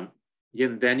 then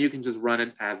you can just run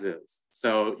it as is.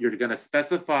 So you're going to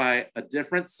specify a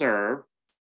different serve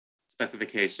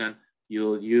specification.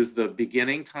 You'll use the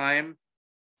beginning time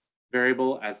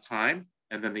variable as time,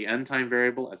 and then the end time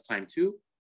variable as time 2.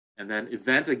 And then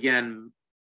event again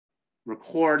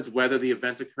records whether the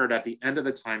event occurred at the end of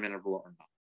the time interval or not.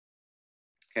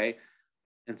 Okay,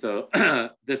 and so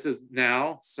this is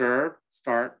now serve,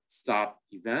 start, stop,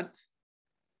 event.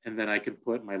 And then I can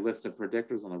put my list of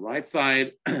predictors on the right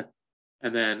side.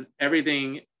 And then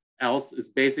everything else is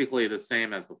basically the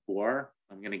same as before.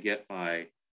 I'm going to get my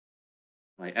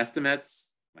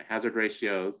estimates, my hazard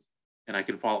ratios, and I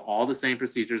can follow all the same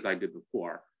procedures I did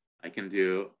before. I can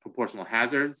do proportional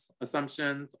hazards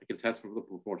assumptions, I can test for the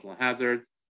proportional hazards,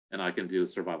 and I can do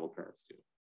survival curves too.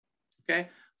 Okay,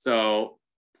 so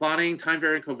plotting time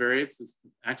variant covariates is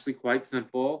actually quite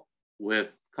simple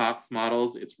with Cox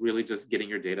models. It's really just getting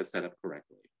your data set up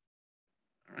correctly.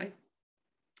 All right.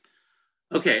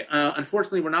 Okay,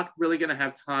 unfortunately, we're not really gonna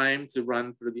have time to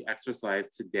run through the exercise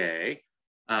today.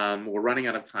 We're running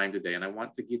out of time today, and I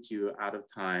want to get you out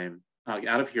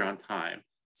of here on time.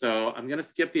 So I'm gonna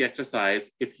skip the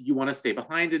exercise. If you wanna stay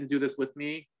behind and do this with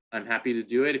me, I'm happy to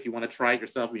do it. If you wanna try it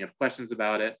yourself, when you have questions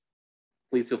about it,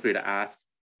 please feel free to ask.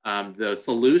 The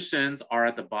solutions are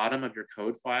at the bottom of your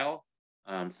code file.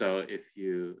 So if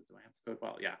you, do I have this code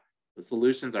file? Yeah, the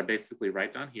solutions are basically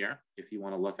right down here if you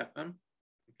wanna look at them,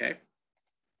 okay?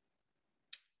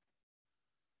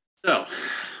 So,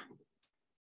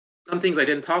 some things I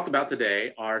didn't talk about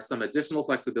today are some additional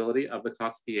flexibility of the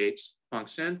Cox-PH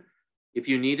function. If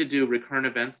you need to do recurrent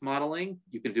events modeling,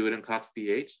 you can do it in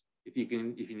Cox-PH. If you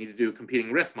need to do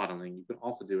competing risk modeling, you can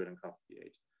also do it in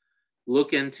Cox-PH.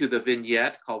 Look into the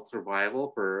vignette called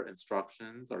Survival for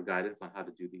instructions or guidance on how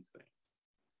to do these things.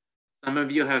 Some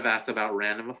of you have asked about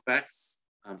random effects.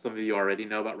 Some of you already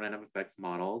know about random effects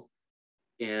models.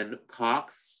 In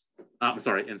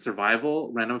in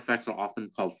survival, random effects are often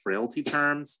called frailty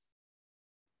terms.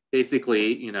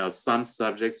 Basically, you know, some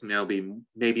subjects may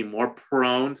be more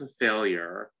prone to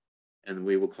failure, and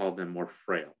we will call them more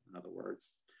frail, in other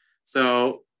words.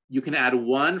 So you can add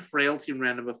one frailty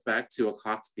random effect to a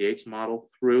Cox-PH model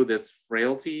through this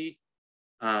frailty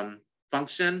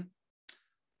function.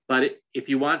 But if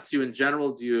you want to, in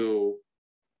general, do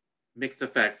mixed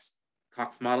effects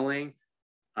Cox modeling,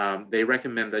 they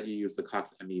recommend that you use the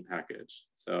Cox-ME package.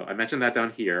 So I mentioned that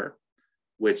down here,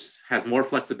 which has more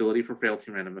flexibility for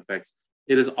frailty random effects.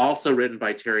 It is also written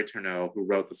by Terry Turneau, who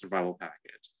wrote the survival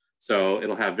package. So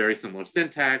it'll have very similar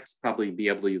syntax, probably be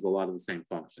able to use a lot of the same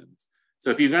functions. So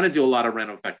if you're gonna do a lot of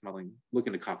random effects modeling, look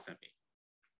into Cox-ME.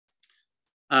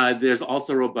 There's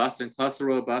also robust and cluster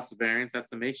robust variance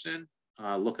estimation.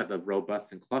 Look at the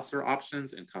robust and cluster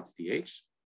options in Cox-PH.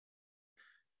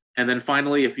 And then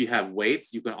finally, if you have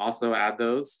weights, you can also add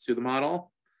those to the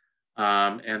model.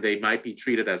 And they might be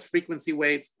treated as frequency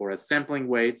weights or as sampling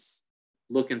weights.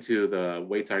 Look into the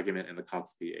weights argument in the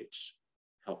Cox-PH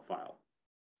help file.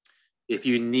 If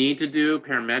you need to do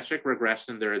parametric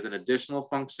regression, there is an additional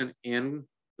function in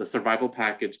the survival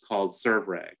package called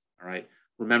SurvReg, all right?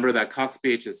 Remember that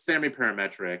Cox-PH is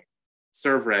semi-parametric,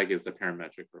 SurvReg is the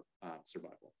parametric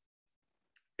survival.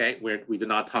 Okay, we did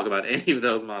not talk about any of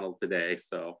those models today,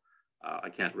 so I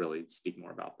can't really speak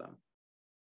more about them.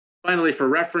 Finally, for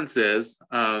references,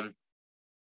 the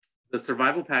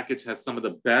survival package has some of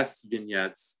the best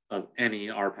vignettes of any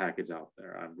R package out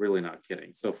there. I'm really not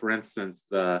kidding. So for instance,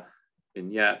 the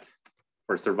vignette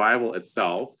for survival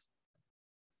itself,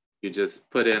 you just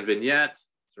put in vignette,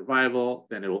 survival,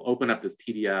 then it will open up this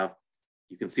PDF.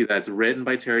 You can see that it's written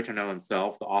by Terry Turneau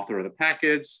himself, the author of the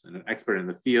package and an expert in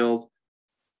the field.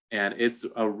 And it's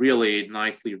a really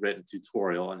nicely written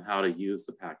tutorial on how to use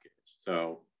the package.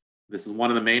 So this is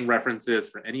one of the main references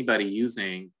for anybody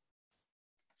using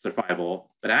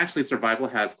survival, but actually survival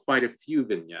has quite a few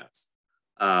vignettes.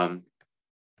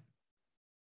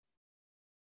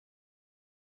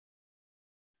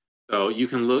 So you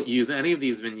can use any of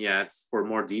these vignettes for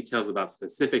more details about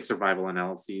specific survival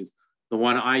analyses. The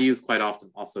one I use quite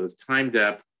often also is time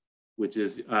depth, which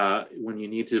is when you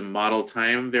need to model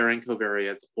time varying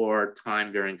covariates or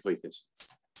time varying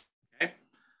coefficients. Okay.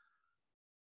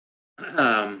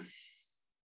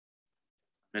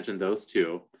 Mentioned those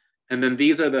two. And then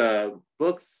these are the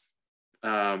books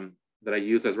that I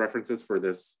use as references for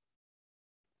this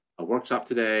workshop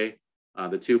today.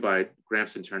 The two by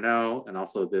Gramsch and Turneau, and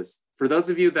also this. For those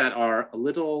of you that are a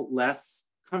little less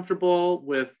comfortable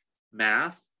with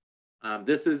math,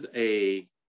 this is a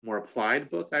more applied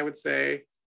book, I would say.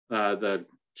 The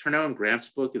Turneau and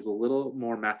Gramsch book is a little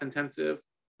more math intensive.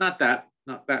 Not that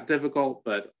difficult,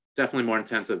 but definitely more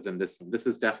intensive than this one. This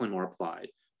is definitely more applied.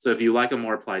 So if you like a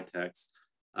more applied text,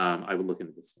 I would look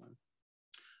into this one.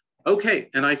 Okay,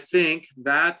 and I think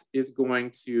that is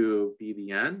going to be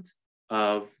the end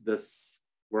of this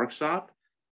workshop.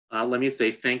 Let me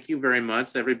say thank you very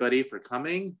much, everybody, for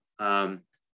coming. Let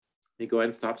me go ahead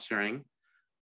and stop sharing.